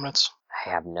 Why Prominence? I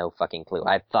have no fucking clue.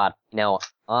 I thought,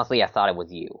 honestly, I thought it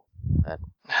was you.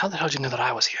 How the hell did you know that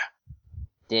I was here?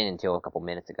 Didn't until a couple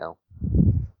minutes ago.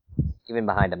 Even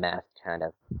behind the mask, kind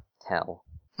of tell.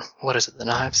 What is it, the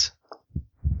knives?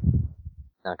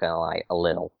 Not gonna lie, a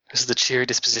little. This is the cheery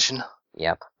disposition?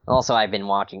 Yep. Also, I've been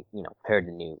watching, heard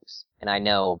the news. And I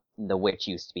know the witch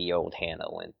used to be old Hannah,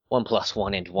 and 1 +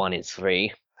 1 and 1 is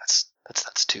 3.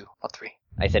 That's 2, not 3.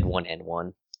 I said 1 and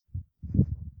 1.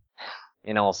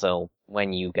 And also,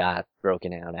 when you got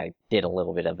broken out, I did a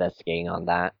little bit of investigating on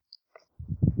that.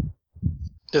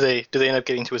 Do they end up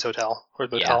getting to his hotel? Or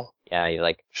the motel? Yeah, he's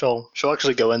like... She'll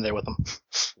actually go in there with him.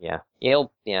 Yeah.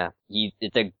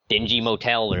 It's a dingy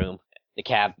motel room. The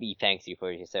cab, he thanks you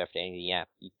for your service. Yeah,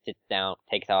 he sits down,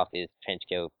 takes off his trench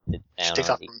coat, sits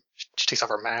down. She takes off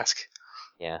her mask.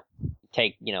 Yeah.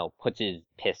 Puts his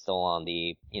pistol on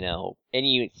the, and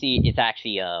you see it's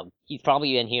actually, he's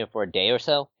probably been here for a day or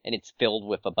so, and it's filled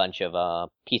with a bunch of,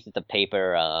 pieces of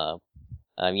paper,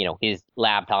 his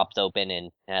laptop's open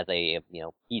and has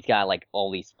he's got like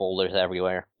all these folders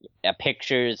everywhere.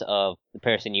 Pictures of the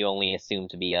person you only assume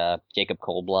to be, Jacob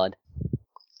Coldblood.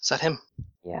 Is that him?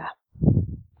 Yeah.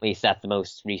 At least that's the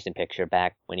most recent picture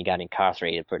back when he got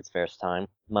incarcerated for his first time.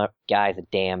 My guy's a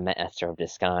damn master of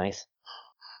disguise.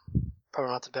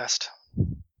 Probably not the best.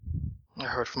 I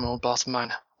heard from an old boss of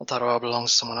mine that that oil belongs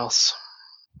to someone else.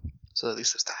 So at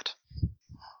least there's that.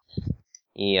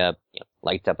 He,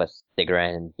 lights up a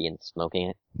cigarette and begins smoking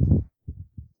it.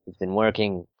 He's been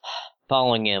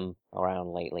following him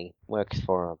around lately. Works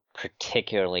for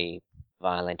particularly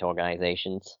violent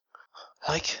organizations.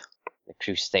 Like? The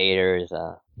Crusaders,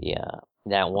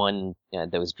 that one,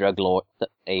 those drug lords,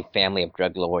 a family of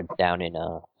drug lords down in,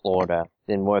 Florida.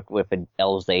 Then worked with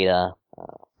El Zeta,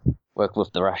 worked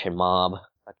with the Russian mob.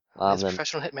 He's a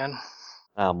professional hitman.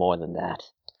 More than that.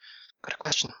 Got a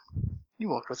question. You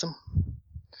worked with him.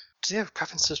 Does he have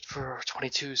preferences for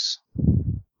 22s?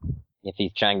 If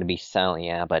he's trying to be silent,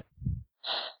 yeah, but...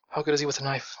 How good is he with a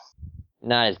knife?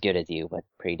 Not as good as you, but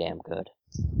pretty damn good.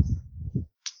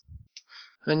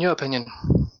 In your opinion,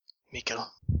 Mikkel,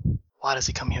 why does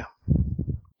he come here?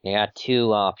 You got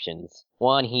 2 options.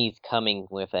 One, he's coming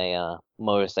with a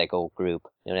motorcycle group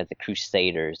known as the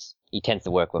Crusaders. He tends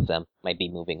to work with them, might be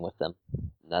moving with them.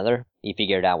 Another, he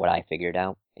figured out what I figured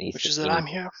out. And Which is that I'm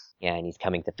here? Yeah, and he's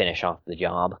coming to finish off the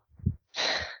job.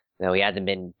 Though he hasn't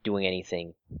been doing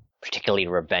anything particularly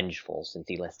revengeful since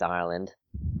he left Ireland.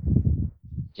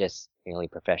 Just really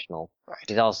professional. Right.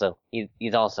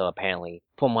 He's also apparently,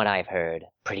 from what I've heard,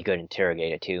 pretty good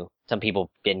interrogator too. Some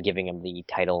people been giving him the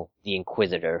title the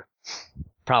Inquisitor.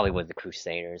 Probably was the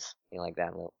Crusaders. They like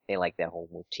that whole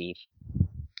motif.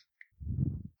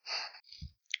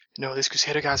 These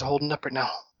Crusader guys are holding up right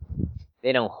now.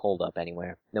 They don't hold up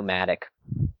anywhere. Nomadic.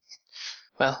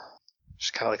 Well,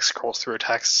 just kind of scrolls through her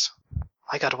texts.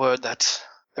 I got word that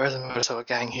there is a motorcycle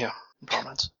gang here in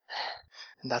Prominence.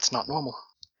 And that's not normal.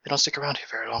 They don't stick around here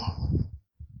very long.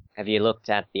 Have you looked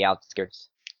at the outskirts?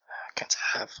 I can't say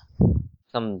I have.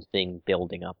 Something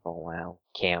building up for a while.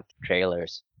 Camp,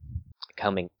 trailers.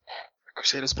 Coming.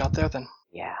 Crusaders been out there then?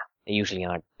 Yeah. They usually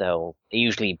aren't, though. They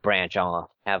usually branch off.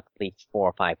 Have at least 4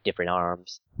 or 5 different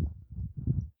arms.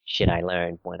 Shit I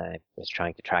learned when I was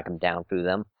trying to track them down through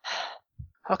them.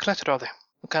 How connected are they?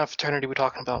 What kind of fraternity are we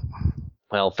talking about?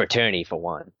 Well, fraternity for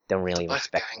one. Don't really The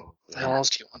respect gang. them. What the hell else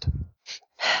do you want?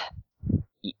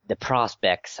 The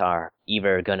prospects are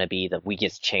either going to be the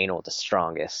weakest chain or the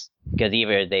strongest. Because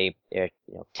either they're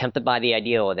tempted by the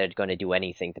idea or they're going to do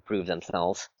anything to prove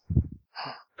themselves.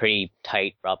 Pretty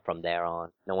tight up from there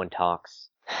on. No one talks.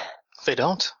 They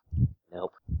don't?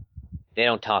 Nope. They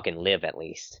don't talk and live, at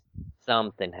least.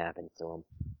 Something happens to them.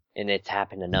 And it's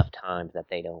happened enough times that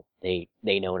they know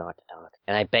not to talk.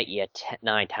 And I bet you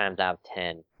 9 times out of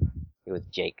 10, it was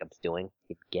Jacob's doing.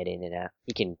 He can get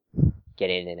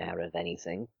in and out of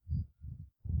anything.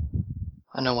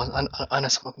 I know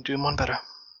someone can do one better.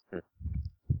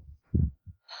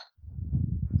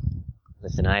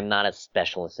 Listen, I'm not a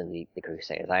specialist in the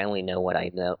Crusaders. I only know what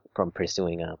I know from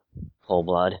pursuing Full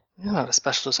Blood. You're not a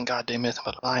specialist in goddamn anything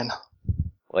but lying.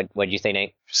 What'd you say,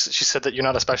 Nate? She said that you're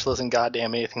not a specialist in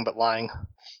goddamn anything but lying.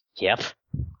 Yep.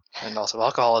 And also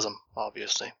alcoholism,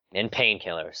 obviously. And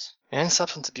painkillers. And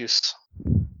substance abuse.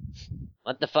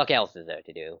 What the fuck else is there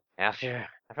to do? After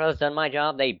I was done my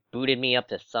job, they booted me up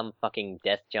to some fucking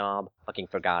desk job. Fucking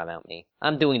forgot about me.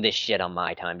 I'm doing this shit on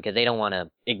my time because they don't want to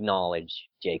acknowledge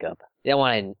Jacob. They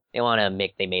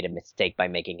made a mistake by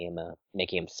making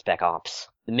him Spec Ops.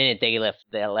 The minute he left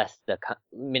the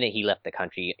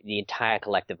country, the entire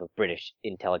collective of British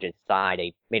intelligence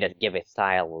made us give a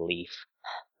sigh of relief.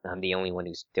 I'm the only one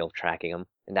who's still tracking him,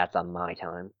 and that's on my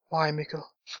time. Why, Miko?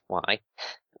 Why?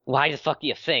 Why the fuck do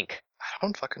you think? I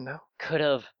don't fucking know.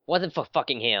 Could've. Wasn't for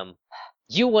fucking him.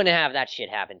 You wouldn't have that shit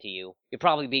happen to you. You'd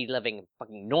probably be living a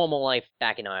fucking normal life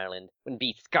back in Ireland. Wouldn't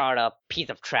be scarred up piece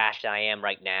of trash that I am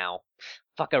right now.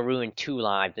 Fucker ruined 2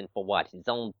 lives, and for what? His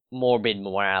own morbid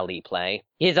morality play.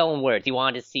 His own words. He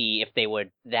wanted to see if they were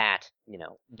that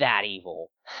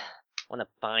evil. I want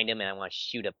to find him and I want to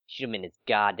shoot him in his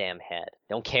goddamn head.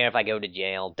 Don't care if I go to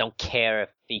jail. Don't care if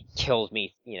he kills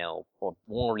me, or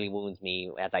mortally wounds me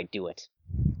as I do it.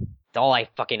 It's all I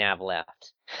fucking have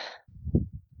left.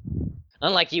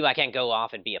 Unlike you, I can't go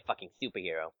off and be a fucking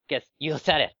superhero. Guess you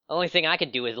said it. The only thing I can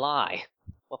do is lie.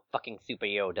 What fucking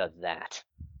superhero does that?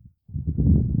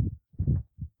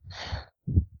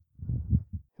 It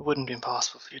wouldn't be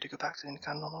impossible for you to go back to any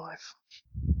kind of normal life.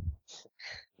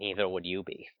 Neither would you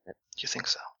be. You think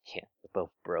so? Yeah, we're both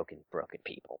broken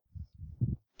people.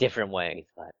 Different ways,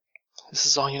 but... This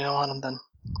is all you know on him, then?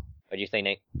 What'd you say,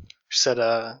 Nate? She said,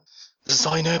 this is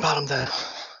all you know about him, then?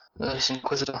 This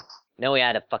Inquisitor. No, he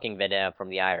had a fucking vid from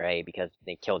the IRA because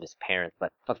they killed his parents,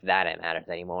 but fuck that, it matters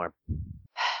anymore.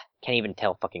 Can't even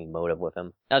tell fucking motive with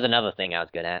him. That was another thing I was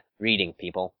good at. Reading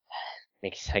people.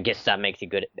 I guess that makes you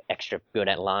extra good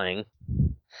at lying.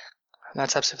 And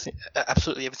that's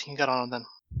absolutely everything you got on him, then?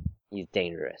 He's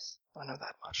dangerous. I know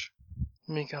that much.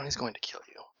 Miko, he's going to kill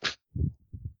you.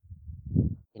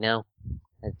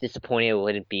 As disappointing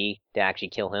would it be to actually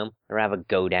kill him? I'd rather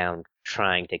go down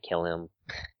trying to kill him.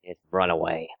 It's run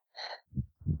away.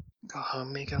 Go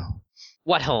home, Miko.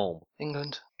 What home?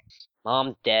 England.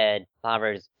 Mom's dead.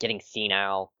 Father's getting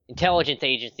senile. Intelligence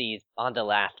agencies on the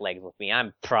last legs with me.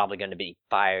 I'm probably going to be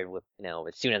fired as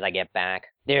soon as I get back.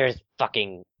 There's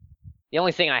fucking... The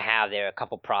only thing I have there are a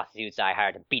couple prostitutes I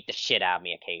hired to beat the shit out of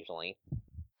me occasionally.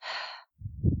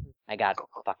 I got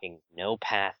fucking no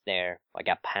past there. I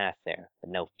got past there, but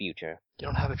no future. You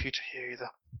don't have a future here either.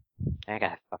 I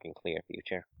got a fucking clear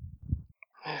future.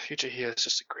 The future here is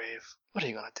just a grave. What are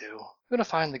you gonna do? You're gonna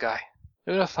find the guy.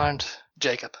 You're gonna find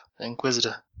Jacob, the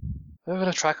Inquisitor. You're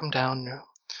gonna track him down. You're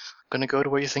gonna go to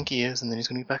where you think he is, and then he's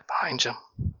gonna be back behind you.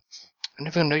 You're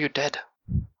never gonna know you're dead.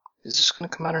 He's just gonna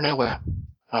come out of nowhere.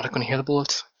 You're not gonna hear the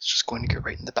bullets. It's just going to get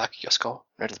right in the back of your skull,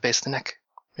 right at the base of the neck.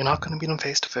 You're not gonna meet him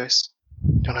face to face.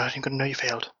 You're not even gonna know you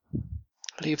failed.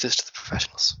 Leave this to the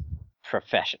professionals.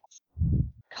 Professionals.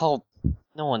 Cole,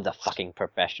 no one's a fucking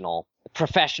professional. The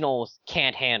professionals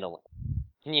can't handle it.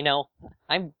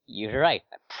 And you're right.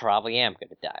 I probably am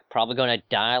gonna die. Probably gonna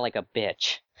die like a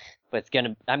bitch. But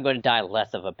I'm gonna die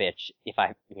less of a bitch if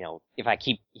I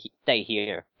stay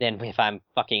here than if I'm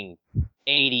fucking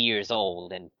 80 years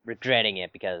old and regretting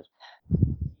it because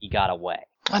he got away.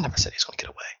 I never said he's gonna get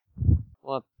away.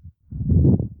 What,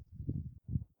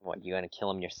 you gonna kill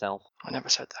him yourself? I never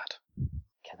said that.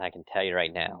 Because I can tell you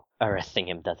right now, arresting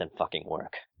him doesn't fucking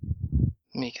work.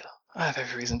 Mika, I have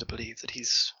every reason to believe that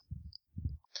he's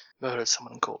murdered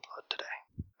someone in cold blood today.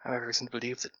 I have every reason to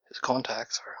believe that his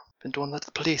contacts have been doing that to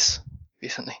the police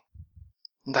recently.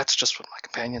 And that's just what my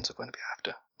companions are going to be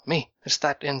after. Me. It's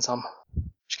that in some.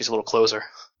 She gets a little closer.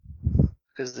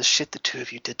 Because the shit the two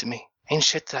of you did to me ain't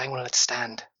shit that I want to let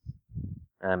stand.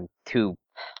 I don't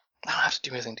have to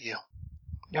do anything to you.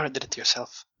 You already did it to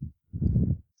yourself.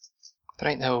 There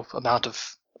ain't no amount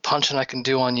of punching I can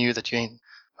do on you that you ain't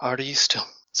already used to.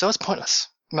 So it's pointless,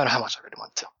 no matter how much I really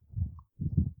want to.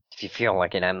 If you feel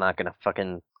like it, I'm not gonna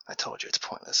fucking... I told you it's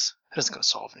pointless. It isn't gonna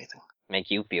solve anything. Make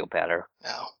you feel better.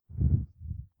 No.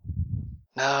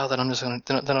 No, then I'm just gonna...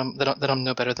 Then I'm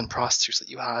no better than prostitutes that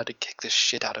you had to kick this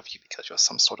shit out of you because you're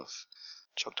some sort of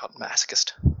choked out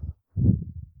masochist.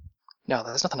 No,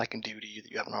 there's nothing I can do to you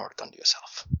that you haven't already done to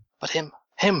yourself. But him,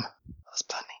 that's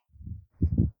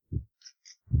plenty.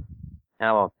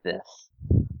 How about this?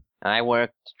 I work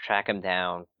to track him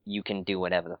down. You can do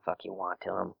whatever the fuck you want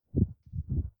to him.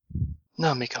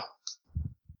 No, Miko.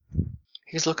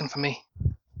 He's looking for me.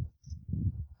 And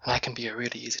I can be a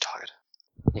really easy target.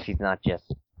 If he's not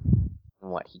just...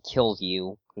 he kills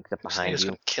you, picks up behind you. He's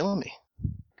gonna kill me.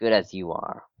 Good as you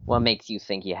are. What makes you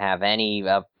think you have any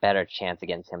better chance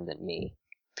against him than me?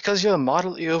 Because you're a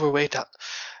moderately overweight,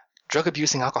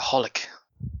 drug-abusing alcoholic.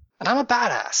 And I'm a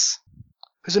badass.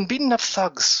 Who's been beating up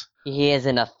thugs. He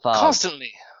isn't a thug.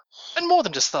 Constantly. And more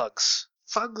than just thugs.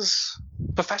 Thugs.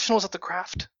 Professionals at the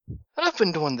craft. And I've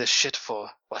been doing this shit for,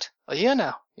 a year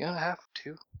now? Year and a half?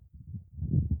 2?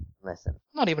 Listen.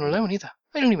 I'm not even alone either.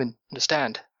 I don't even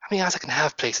understand how many eyes I can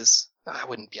have places. I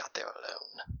wouldn't be out there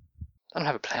alone. I don't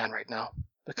have a plan right now.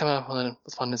 But coming up with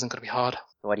one isn't going to be hard.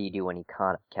 What do you do when you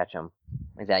catch him?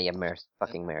 Is that your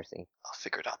fucking mercy? I'll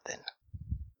figure it out then.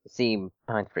 You see,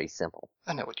 mine's pretty simple.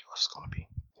 I know what yours is going to be.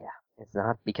 It's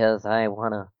not because I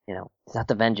wanna, it's not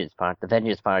the vengeance part. The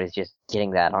vengeance part is just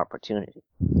getting that opportunity.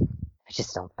 I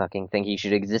just don't fucking think he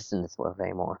should exist in this world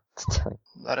anymore.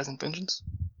 That isn't vengeance?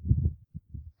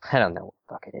 I don't know what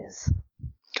the fuck it is.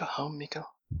 Go home, Miko.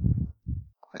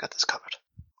 I got this covered.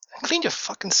 And clean your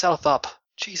fucking self up.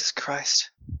 Jesus Christ.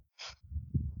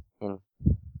 And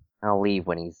I'll leave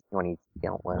when he's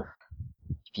dealt with.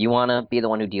 If you wanna be the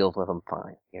one who deals with him,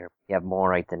 fine. You have more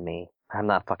right than me. I'm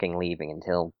not fucking leaving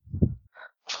until...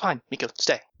 Fine, Miko,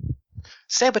 stay.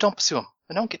 Stay, but don't pursue him.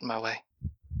 And don't get in my way.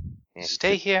 Yeah,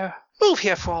 Stay here. Move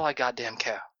here for all I goddamn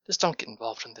care. Just don't get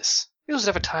involved in this. Use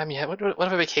whatever time you have,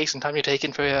 whatever vacation time you're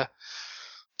taking for your...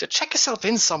 to check yourself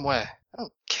in somewhere. I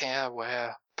don't care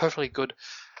where. Perfectly good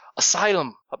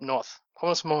asylum up north.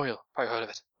 Prominence Memorial. Probably heard of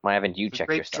it. Why haven't you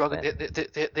checked yourself in?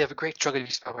 They have a great drug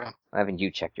abuse program. Why haven't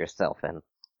you checked yourself in?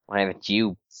 Why haven't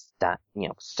you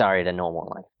started a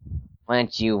normal life? Why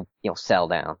don't you, settle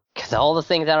down? Because all the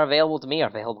things that are available to me are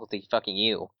available to fucking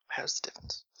you. Here's the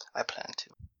difference. I plan to.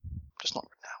 Just not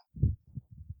right now.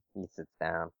 He sits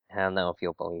down. I don't know if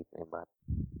you'll believe me, but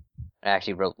I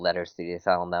actually wrote letters to the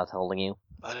asylum that I was holding you.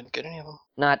 I didn't get any of them.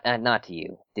 Not to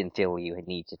you. Didn't feel you had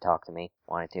need to talk to me.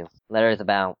 Wanted to. Letters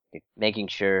about making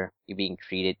sure you're being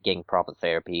treated, getting proper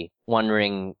therapy,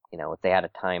 wondering, if they had a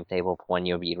timetable for when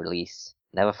you'll be released.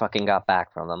 Never fucking got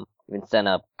back from them. Even sent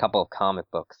a couple of comic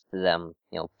books to them,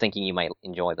 thinking you might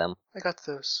enjoy them. I got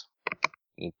those.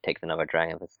 He takes another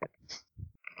drag of his stick.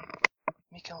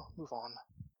 Miko, move on.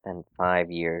 Spent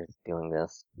 5 years doing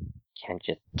this.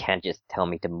 Can't just tell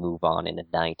me to move on in a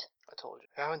night. I told you.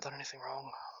 I haven't done anything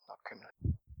wrong. Not criminal.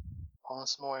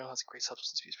 Prominence Memorial has a great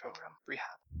substance abuse program.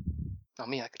 Rehab. Now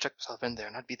me, I could check myself in there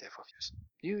and I'd be there for a few years.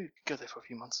 You could go there for a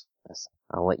few months. Listen,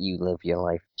 I'll let you live your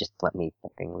life. Just let me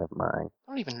fucking live mine.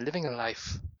 I'm not even living a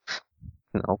life.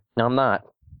 No, I'm not.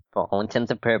 For all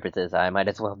intents and purposes, I might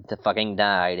as well have fucking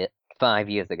died 5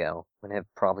 years ago. Wouldn't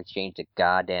have probably changed a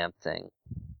goddamn thing.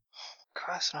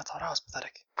 Christ, and I thought I was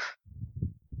pathetic.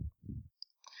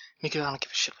 Miko, I don't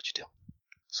give a shit what you do.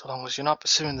 So long as you're not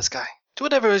pursuing this guy. Do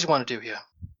whatever it is you want to do here.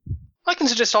 I can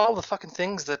suggest all the fucking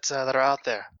things that are out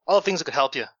there. All the things that could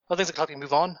help you. All the things that could help you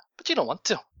move on. But you don't want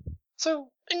to. So,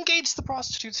 engage the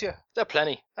prostitutes here. There are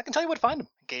plenty. I can tell you where to find them.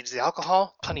 Engage the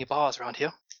alcohol. Plenty of bars around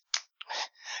here.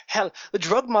 Hell, the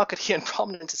drug market here in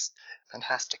Prominence is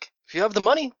fantastic. If you have the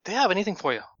money, they have anything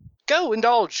for you. Go,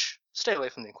 indulge. Stay away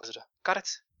from the Inquisitor. Got it?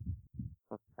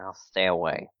 I'll stay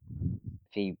away.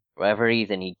 If for whatever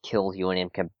reason he kills you and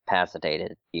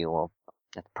incapacitated you, well,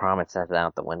 the promise is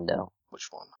out the window. Which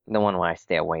one? The one where I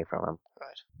stay away from him.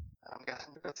 Right. I'm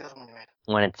guessing you got the other one you made.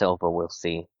 When it's over, we'll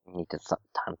see. You need some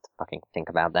time to fucking think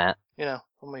about that.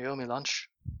 When you owe me lunch.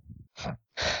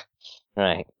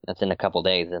 Right. That's in a couple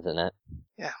days, isn't it?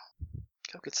 Yeah.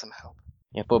 Go get some help.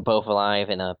 If we're both alive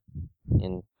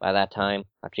by that time,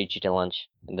 I'll treat you to lunch,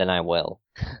 and then I will.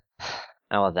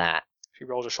 How was that? She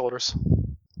rolled her shoulders.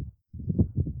 I'm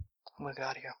gonna get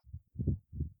out of here.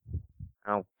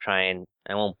 I'll try and...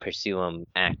 I won't pursue him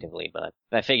actively, but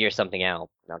if I figure something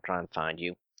out, I'll try and find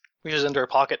you. Reaches into her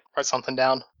pocket, writes something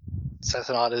down,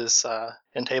 sets it on his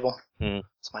end table.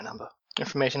 It's my number.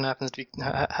 Information happens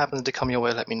to come your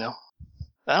way, let me know.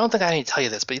 I don't think I need to tell you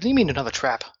this, but you lead me into another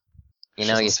trap.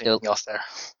 You still... else there.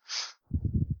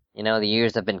 The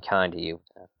years have been kind to you,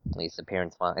 at least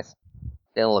appearance-wise.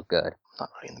 They'll look good. I'm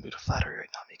not really in the mood of flattery right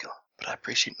now, Miko, but I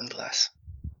appreciate it nonetheless.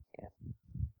 Yeah.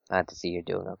 Glad to see you're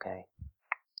doing okay.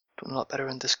 Doing a lot better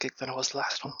in this gig than I was the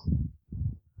last one.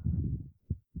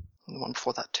 And the one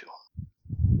before that, too.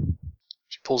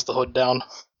 She pulls the hood down,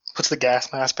 puts the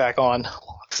gas mask back on,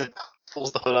 locks it,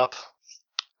 pulls the hood up.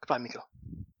 Goodbye, Miko.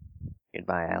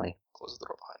 Goodbye, Allie. Closes the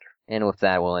door behind her. And with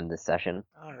that, we'll end this session.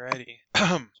 Alrighty.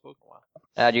 Spoken a while.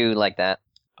 How'd you like that?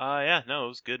 Yeah, no, it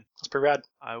was good. That's pretty rad.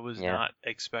 I was not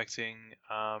expecting,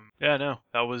 that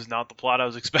was not the plot I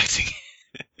was expecting.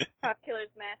 Cop killers,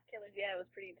 mass killers, yeah, it was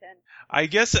pretty intense. I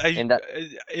guess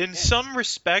in some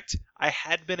respect, I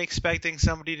had been expecting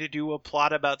somebody to do a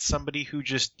plot about somebody who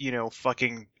just,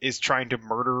 fucking is trying to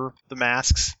murder the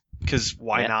masks, because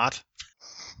why not?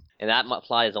 And that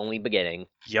plot is only beginning.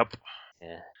 Yep.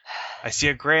 Yeah. I see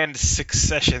a grand 6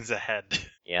 sessions ahead.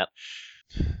 Yep.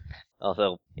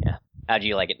 Also, yeah. How'd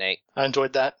you like it, Nate? I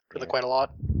enjoyed that really quite a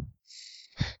lot.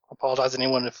 I apologize to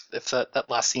anyone if that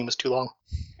last scene was too long.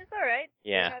 It's alright.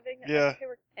 Yeah. Yeah.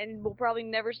 And we'll probably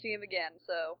never see him again,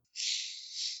 so.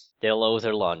 Still owes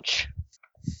her lunch.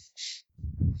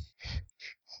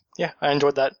 Yeah, I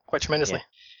enjoyed that quite tremendously.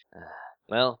 Yeah.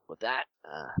 Well, with that,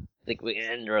 think we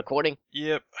end the recording.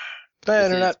 Yep. Bye, This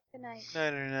Internet. Good night. Night,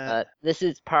 internet. This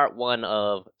is part 1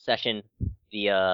 of session. The